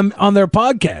their on their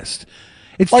podcast.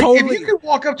 It's like, totally. if you could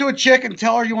walk up to a chick and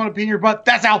tell her you want to pee in your butt,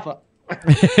 that's alpha.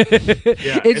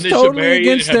 It's totally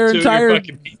against their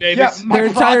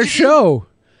entire show.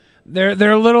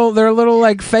 They're little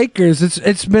like fakers.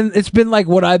 It's been like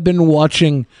what I've been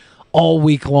watching all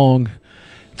week long.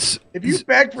 If you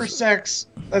beg for sex,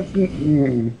 that's,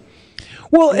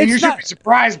 well, you it's should not. be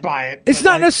surprised by it. It's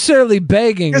not necessarily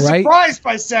begging, Because right? surprised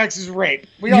by sex is rape.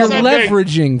 We You're all know that.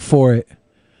 leveraging for it.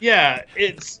 Yeah,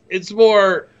 it's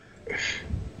more.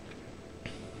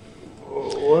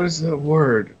 What is the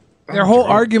word? Their whole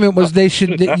argument was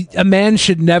a man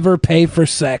should never pay for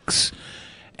sex.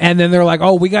 And then they're like,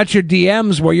 "Oh, we got your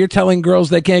DMs where you're telling girls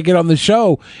they can't get on the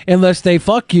show unless they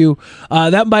fuck you.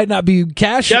 That might not be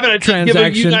cash Yeah, but I didn't give a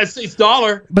transaction, United States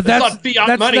dollar. but It's that's not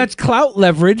fiat money. that's clout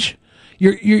leverage.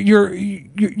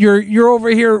 You're over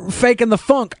here faking the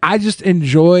funk. I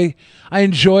enjoy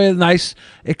a nice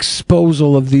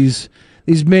exposal of these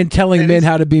men telling men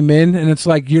how to be men, and it's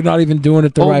like you're not even doing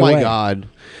it the right way. Oh my God,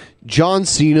 John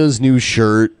Cena's new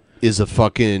shirt is a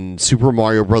fucking Super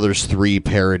Mario Brothers 3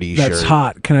 parody shirt. That's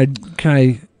hot. Can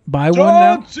I buy one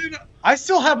now? I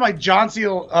still have my John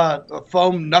Cena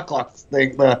foam knuckles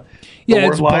thing. Yeah,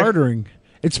 it's bartering.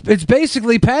 It's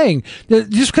basically paying.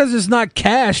 Just because it's not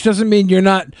cash doesn't mean you're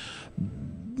not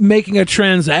making a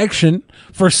transaction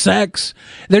for sex.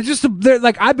 They're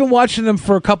like, I've been watching them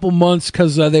for a couple months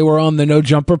because they were on the No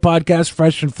Jumper podcast,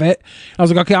 Fresh and Fit. I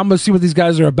was like, okay, I'm gonna see what these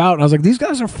guys are about. And I was like, these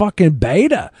guys are fucking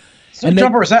beta. And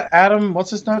Jumper, is that Adam? What's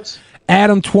his nuts?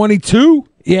 Adam 22.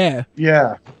 Yeah.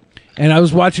 Yeah. And I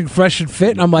was watching Fresh and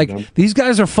Fit, and I'm like, these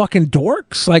guys are fucking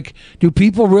dorks. Like, do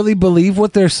people really believe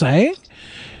what they're saying?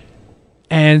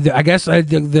 And I guess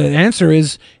the answer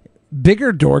is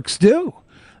bigger dorks do.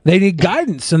 They need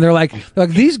guidance, and they're like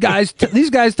these guys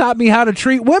taught me how to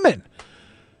treat women.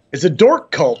 It's a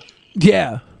dork cult.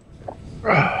 Yeah.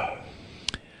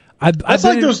 That's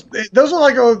like those are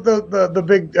like the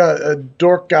big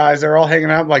dork guys. They're all hanging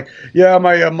out like, yeah,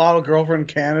 my model girlfriend in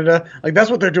Canada. Like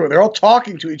that's what they're doing. They're all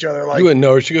talking to each other. Like You wouldn't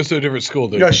know her. She goes to a different school,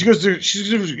 dude. yeah, you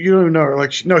don't even know her.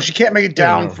 Like no, she can't make it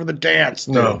down for the dance.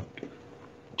 Dude. No,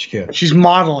 she can't. She's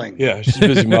modeling. Yeah, she's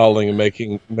busy modeling and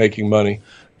making money.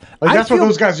 Like that's what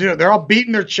those guys do. They're all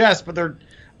beating their chest, but they're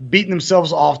beating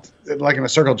themselves off like in a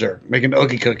circle jerk, making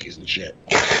oogie cookies and shit.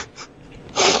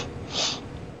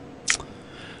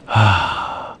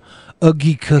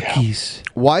 Oogie cookies.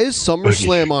 Why is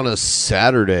SummerSlam on a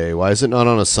Saturday? Why is it not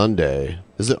on a Sunday?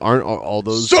 Aren't all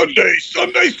those Sunday?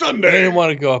 They didn't want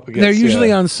to go up against. They're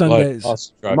usually on Sundays.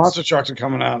 Monster trucks are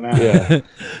coming out now. Yeah,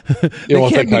 they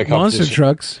can't beat monster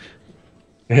trucks.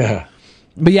 Yeah,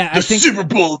 but yeah, I think Super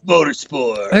Bowl of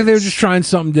motorsport. I think they were just trying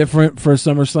something different for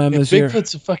SummerSlam this year.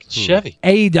 Bigfoot's a fucking Chevy.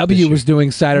 AEW was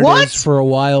doing Saturdays for a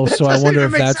while, so I wonder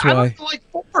if that's why.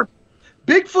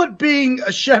 Bigfoot being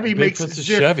a Chevy makes Bigfoot's a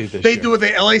shit. Chevy this They year. do with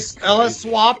the LS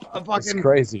swap. A fucking It's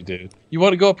crazy, dude. You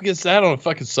want to go up against that on a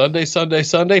fucking Sunday?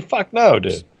 Fuck no,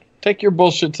 dude. Take your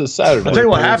bullshit to Saturday. I'll tell you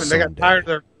what happened. They got tired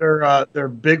of their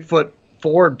Bigfoot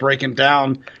Ford breaking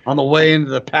down on the way into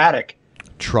the paddock.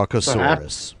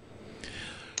 Truckosaurus?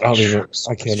 I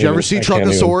can't. Did you ever see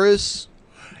Truckosaurus?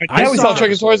 I always saw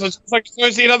Truckosaurus. I just like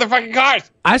to see other fucking cars.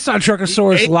 I saw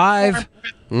Truckosaurus live.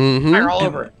 Fire all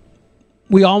over it.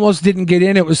 We almost didn't get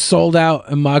in. It was sold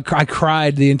out, and I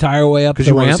cried the entire way up the Because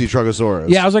you want ramp. to see Truckosaurus.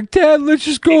 Yeah, I was like, Dad, let's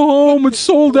just go home. It's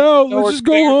sold out. Let's just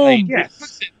go home.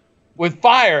 Yes. With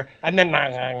fire, and then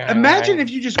Imagine if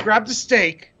you just grabbed a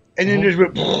steak and then just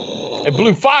went it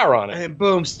blew fire on it, and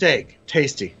boom, steak,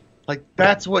 tasty. Like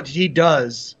that's what he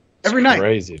does every night.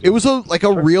 Crazy. It was like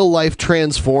a real life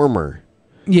transformer.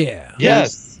 Yeah.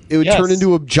 Yes. It would turn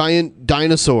into a giant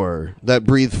dinosaur that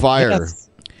breathed fire. Yes.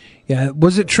 Yeah,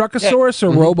 was it Truckosaurus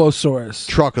or Robosaurus?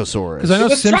 Truckosaurus. Because I know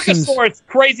Simpsons. Truckosaurus,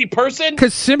 crazy person.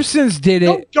 Because Simpsons did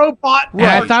it. GoBot. And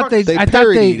I thought they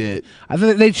parodied it. I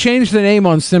thought they changed the name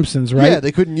on Simpsons, right? Yeah,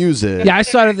 they couldn't use it. Yeah, I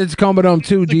saw it at the Comodome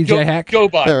too. DJ Hack.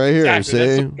 GoBot. Yeah, right here. Exactly. See?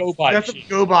 That's some GoBot That's shit.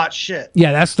 some GoBot shit.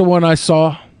 Yeah, that's the one I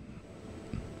saw.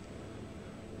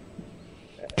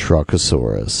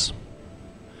 Truckosaurus.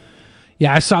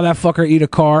 Yeah, I saw that fucker eat a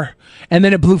car, and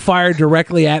then it blew fire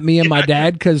directly at me and my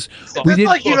dad because we did.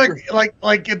 Like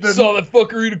if the saw that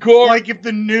fucker eat a car. Like if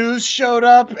the news showed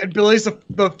up and Billy's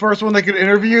the first one they could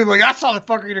interview. Like I saw the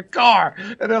fucker eat a car,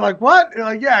 and they're like, "What?" And they're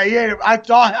like, "Yeah, I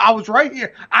thought I was right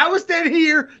here. I was standing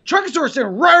here. Truckosaurus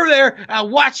sitting right over there. And I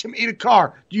watched him eat a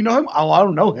car. Do you know him? Oh, I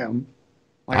don't know him.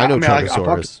 Like, I know mean,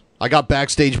 Truckosaurus. I got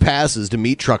backstage passes to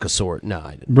meet Truckosaurus. No,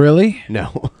 I didn't. Really?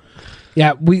 No.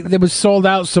 Yeah, it was sold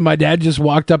out, so my dad just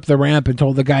walked up the ramp and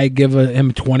told the guy he'd give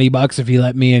him $20 if he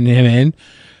let me and him in.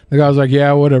 The guy was like,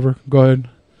 "Yeah, whatever, go ahead."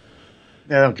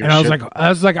 Yeah, I don't give and a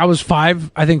I was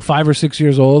 5 or 6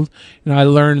 years old, and I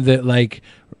learned that like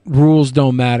rules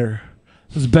don't matter.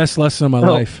 It was the best lesson of my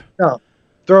life. No,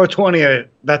 throw a 20 at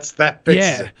it. That fixes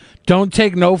Yeah, it. don't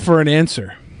take no for an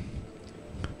answer.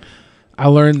 I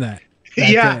learned that.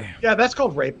 Yeah, day. yeah, that's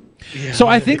called rape. So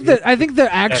I think the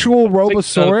actual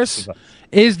Robosaurus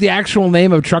is the actual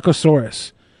name of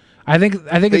Truckosaurus. I think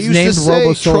They it's used named to say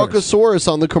Robosaurus.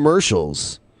 Truckosaurus on the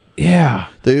commercials. Yeah.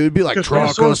 They would be like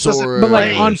Truckosaurus. But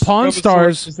like on Pawn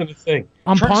Stars,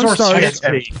 on Pawn Stars,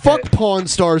 fuck Pawn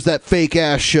Stars, that fake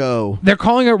ass show. they're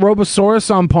calling it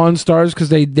Robosaurus on Pawn Stars because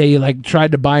they like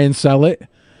tried to buy and sell it.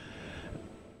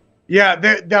 Yeah,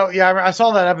 I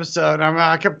saw that episode.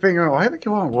 I kept thinking, why do they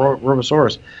call it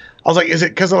Robosaurus? I was like, is it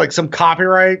because of like some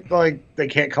copyright? Like they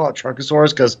can't call it Truckosaurus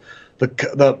because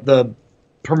the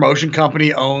promotion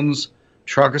company owns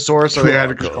Truckosaurus, so they had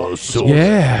to call it.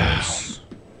 Yeah.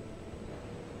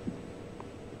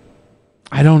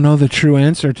 I don't know the true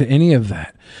answer to any of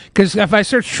that. Because if I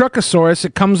search Truckosaurus,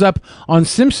 it comes up on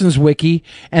Simpsons Wiki,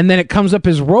 and then it comes up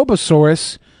as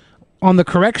Robosaurus on the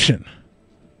correction.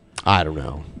 I don't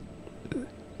know.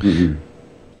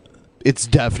 It's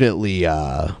definitely.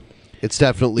 Yeah,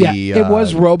 it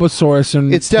was Robosaurus,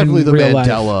 and it's definitely the real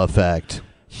Mandela life. effect.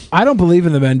 I don't believe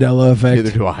in the Mandela effect.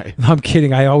 Neither do I. I'm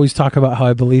kidding. I always talk about how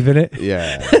I believe in it.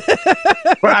 Yeah.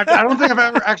 But I don't think I've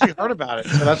ever actually heard about it.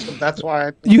 So that's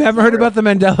why. You haven't heard about the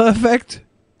Mandela effect?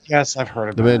 Yes, I've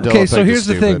heard The about it. Mandela Okay, so effect here's is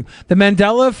the stupid. thing. The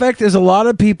Mandela effect is a lot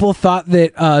of people thought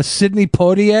that Sidney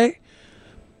Poitier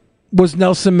was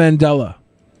Nelson Mandela.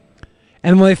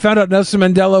 And when they found out Nelson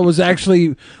Mandela was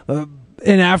actually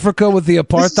in Africa with the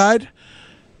apartheid,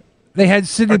 they had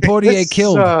Sidney Poitier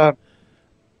killed.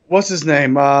 What's his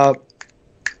name?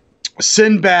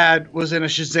 Sinbad was in a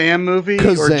Shazam movie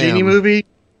or Kazam. Genie movie.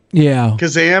 Yeah.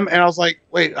 Kazam, and I was like,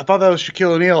 wait, I thought that was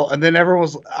Shaquille O'Neal, and then I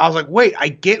was like, wait, I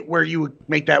get where you would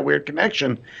make that weird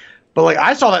connection, but like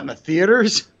I saw that in the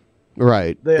theaters.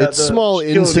 Right. It's the small, Shaquille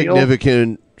O'Neal.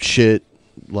 insignificant shit.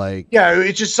 Like, Yeah,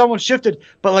 it's just someone shifted,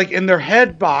 but like in their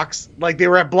head box, like they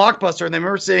were at Blockbuster and they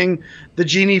remember seeing the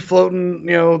genie floating,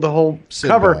 the whole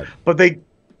cover, but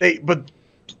but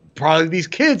probably these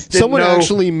kids didn't someone know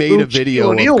actually made who a video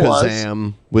Shaquille of O'Neal was.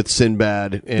 Kazam with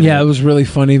Sinbad. In Yeah, it was a really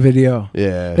funny video.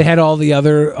 Yeah. They had all the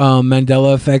other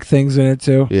Mandela effect things in it,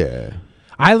 too. Yeah.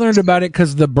 I learned about it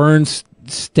because the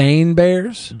Berenstain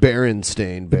Bears.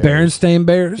 Berenstain Bears. Berenstain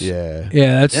Bears? Yeah.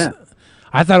 Yeah, that's... Yeah.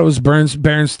 I thought it was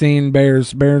Berenstain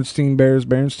Bears. Bernstein.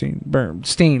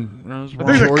 I was wrong.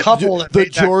 There's a couple that the made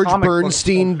that George comic book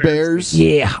Bernstein Bears.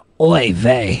 Yeah. Oy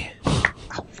vey.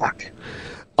 Fuck.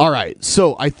 All right.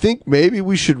 So I think maybe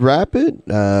we should wrap it.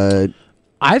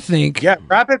 I think... Yeah,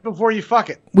 wrap it before you fuck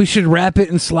it. We should wrap it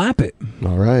and slap it.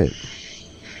 All right.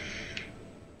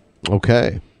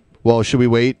 Okay. Well, should we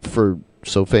wait for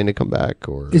Sophane to come back?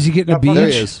 Or Is he getting a beach? There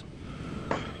he is.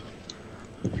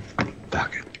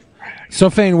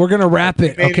 Sophane, we're going to wrap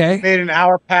it, okay? Made an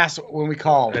hour pass when we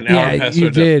called. Yeah, you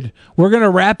did. We're going to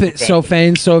wrap it,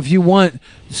 Sophane, so if you want,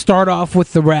 start off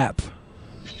with the rap.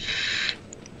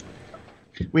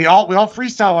 We all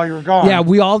freestyle while you were gone. Yeah,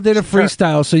 we all did a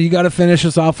freestyle, so you got to finish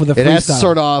us off with a freestyle. It has to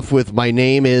start off with "My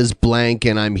name is blank,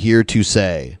 and I'm here to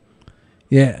say."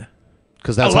 Yeah,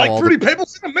 because that's I how like all fruity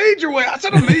papers in a major way. I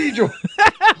said a major.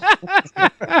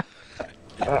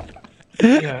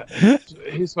 Yeah,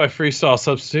 he's my freestyle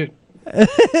substitute.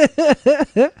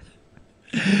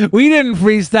 We didn't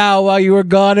freestyle while you were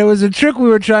gone. It was a trick we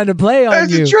were trying to play on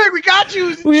you. It's a trick. We got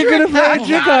you. We were going to play a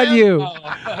trick on you.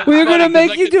 We were going to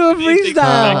make you do a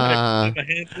freestyle.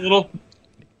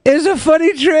 It's a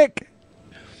funny trick.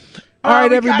 All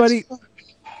right, everybody.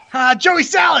 Joey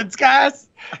Salads, guys.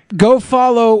 Go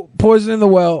follow Poison in the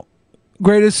Well.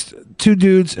 Greatest two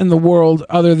dudes in the world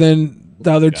other than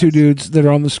the other two dudes that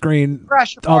are on the screen.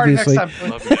 Crash your party obviously. next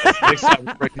time. Love you guys. Next time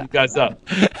we're breaking you guys up.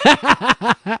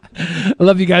 I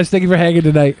love you guys. Thank you for hanging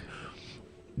tonight.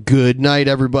 Good night,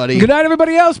 everybody. Good night,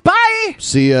 everybody else. Bye.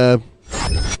 See ya.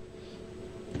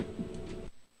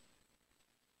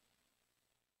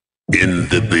 In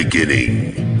the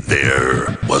beginning,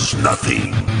 there was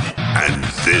nothing. And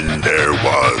then there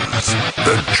was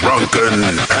the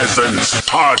Drunken Peasants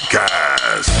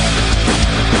Podcast.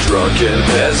 Drunken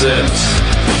Peasants.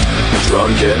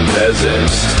 Drunken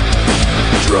Peasants.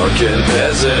 Drunken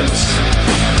Peasants.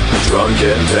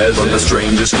 Drunken Peasants. From the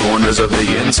strangest corners of the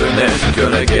internet,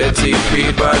 gonna get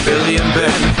TP'd by Billy and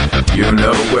Ben. You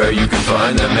know where you can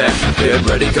find them at. Get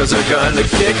ready, cause they're gonna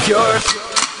kick your...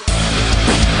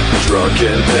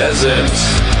 Drunken Peasants.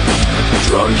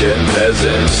 Drunken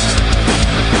Peasants.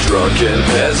 Drunken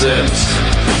Peasants.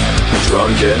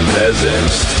 Drunken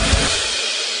Peasants.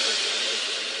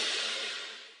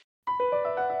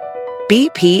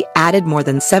 BP added more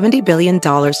than $70 billion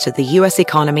to the U.S.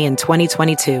 economy in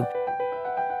 2022.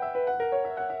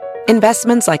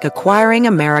 Investments like acquiring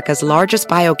America's largest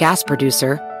biogas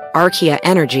producer, Archaea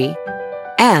Energy,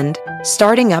 and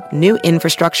starting up new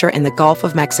infrastructure in the Gulf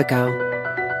of Mexico.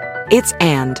 It's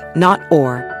and, not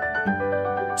or.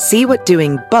 See what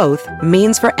doing both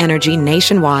means for energy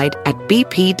nationwide at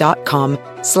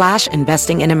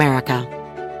bp.com/investing in America.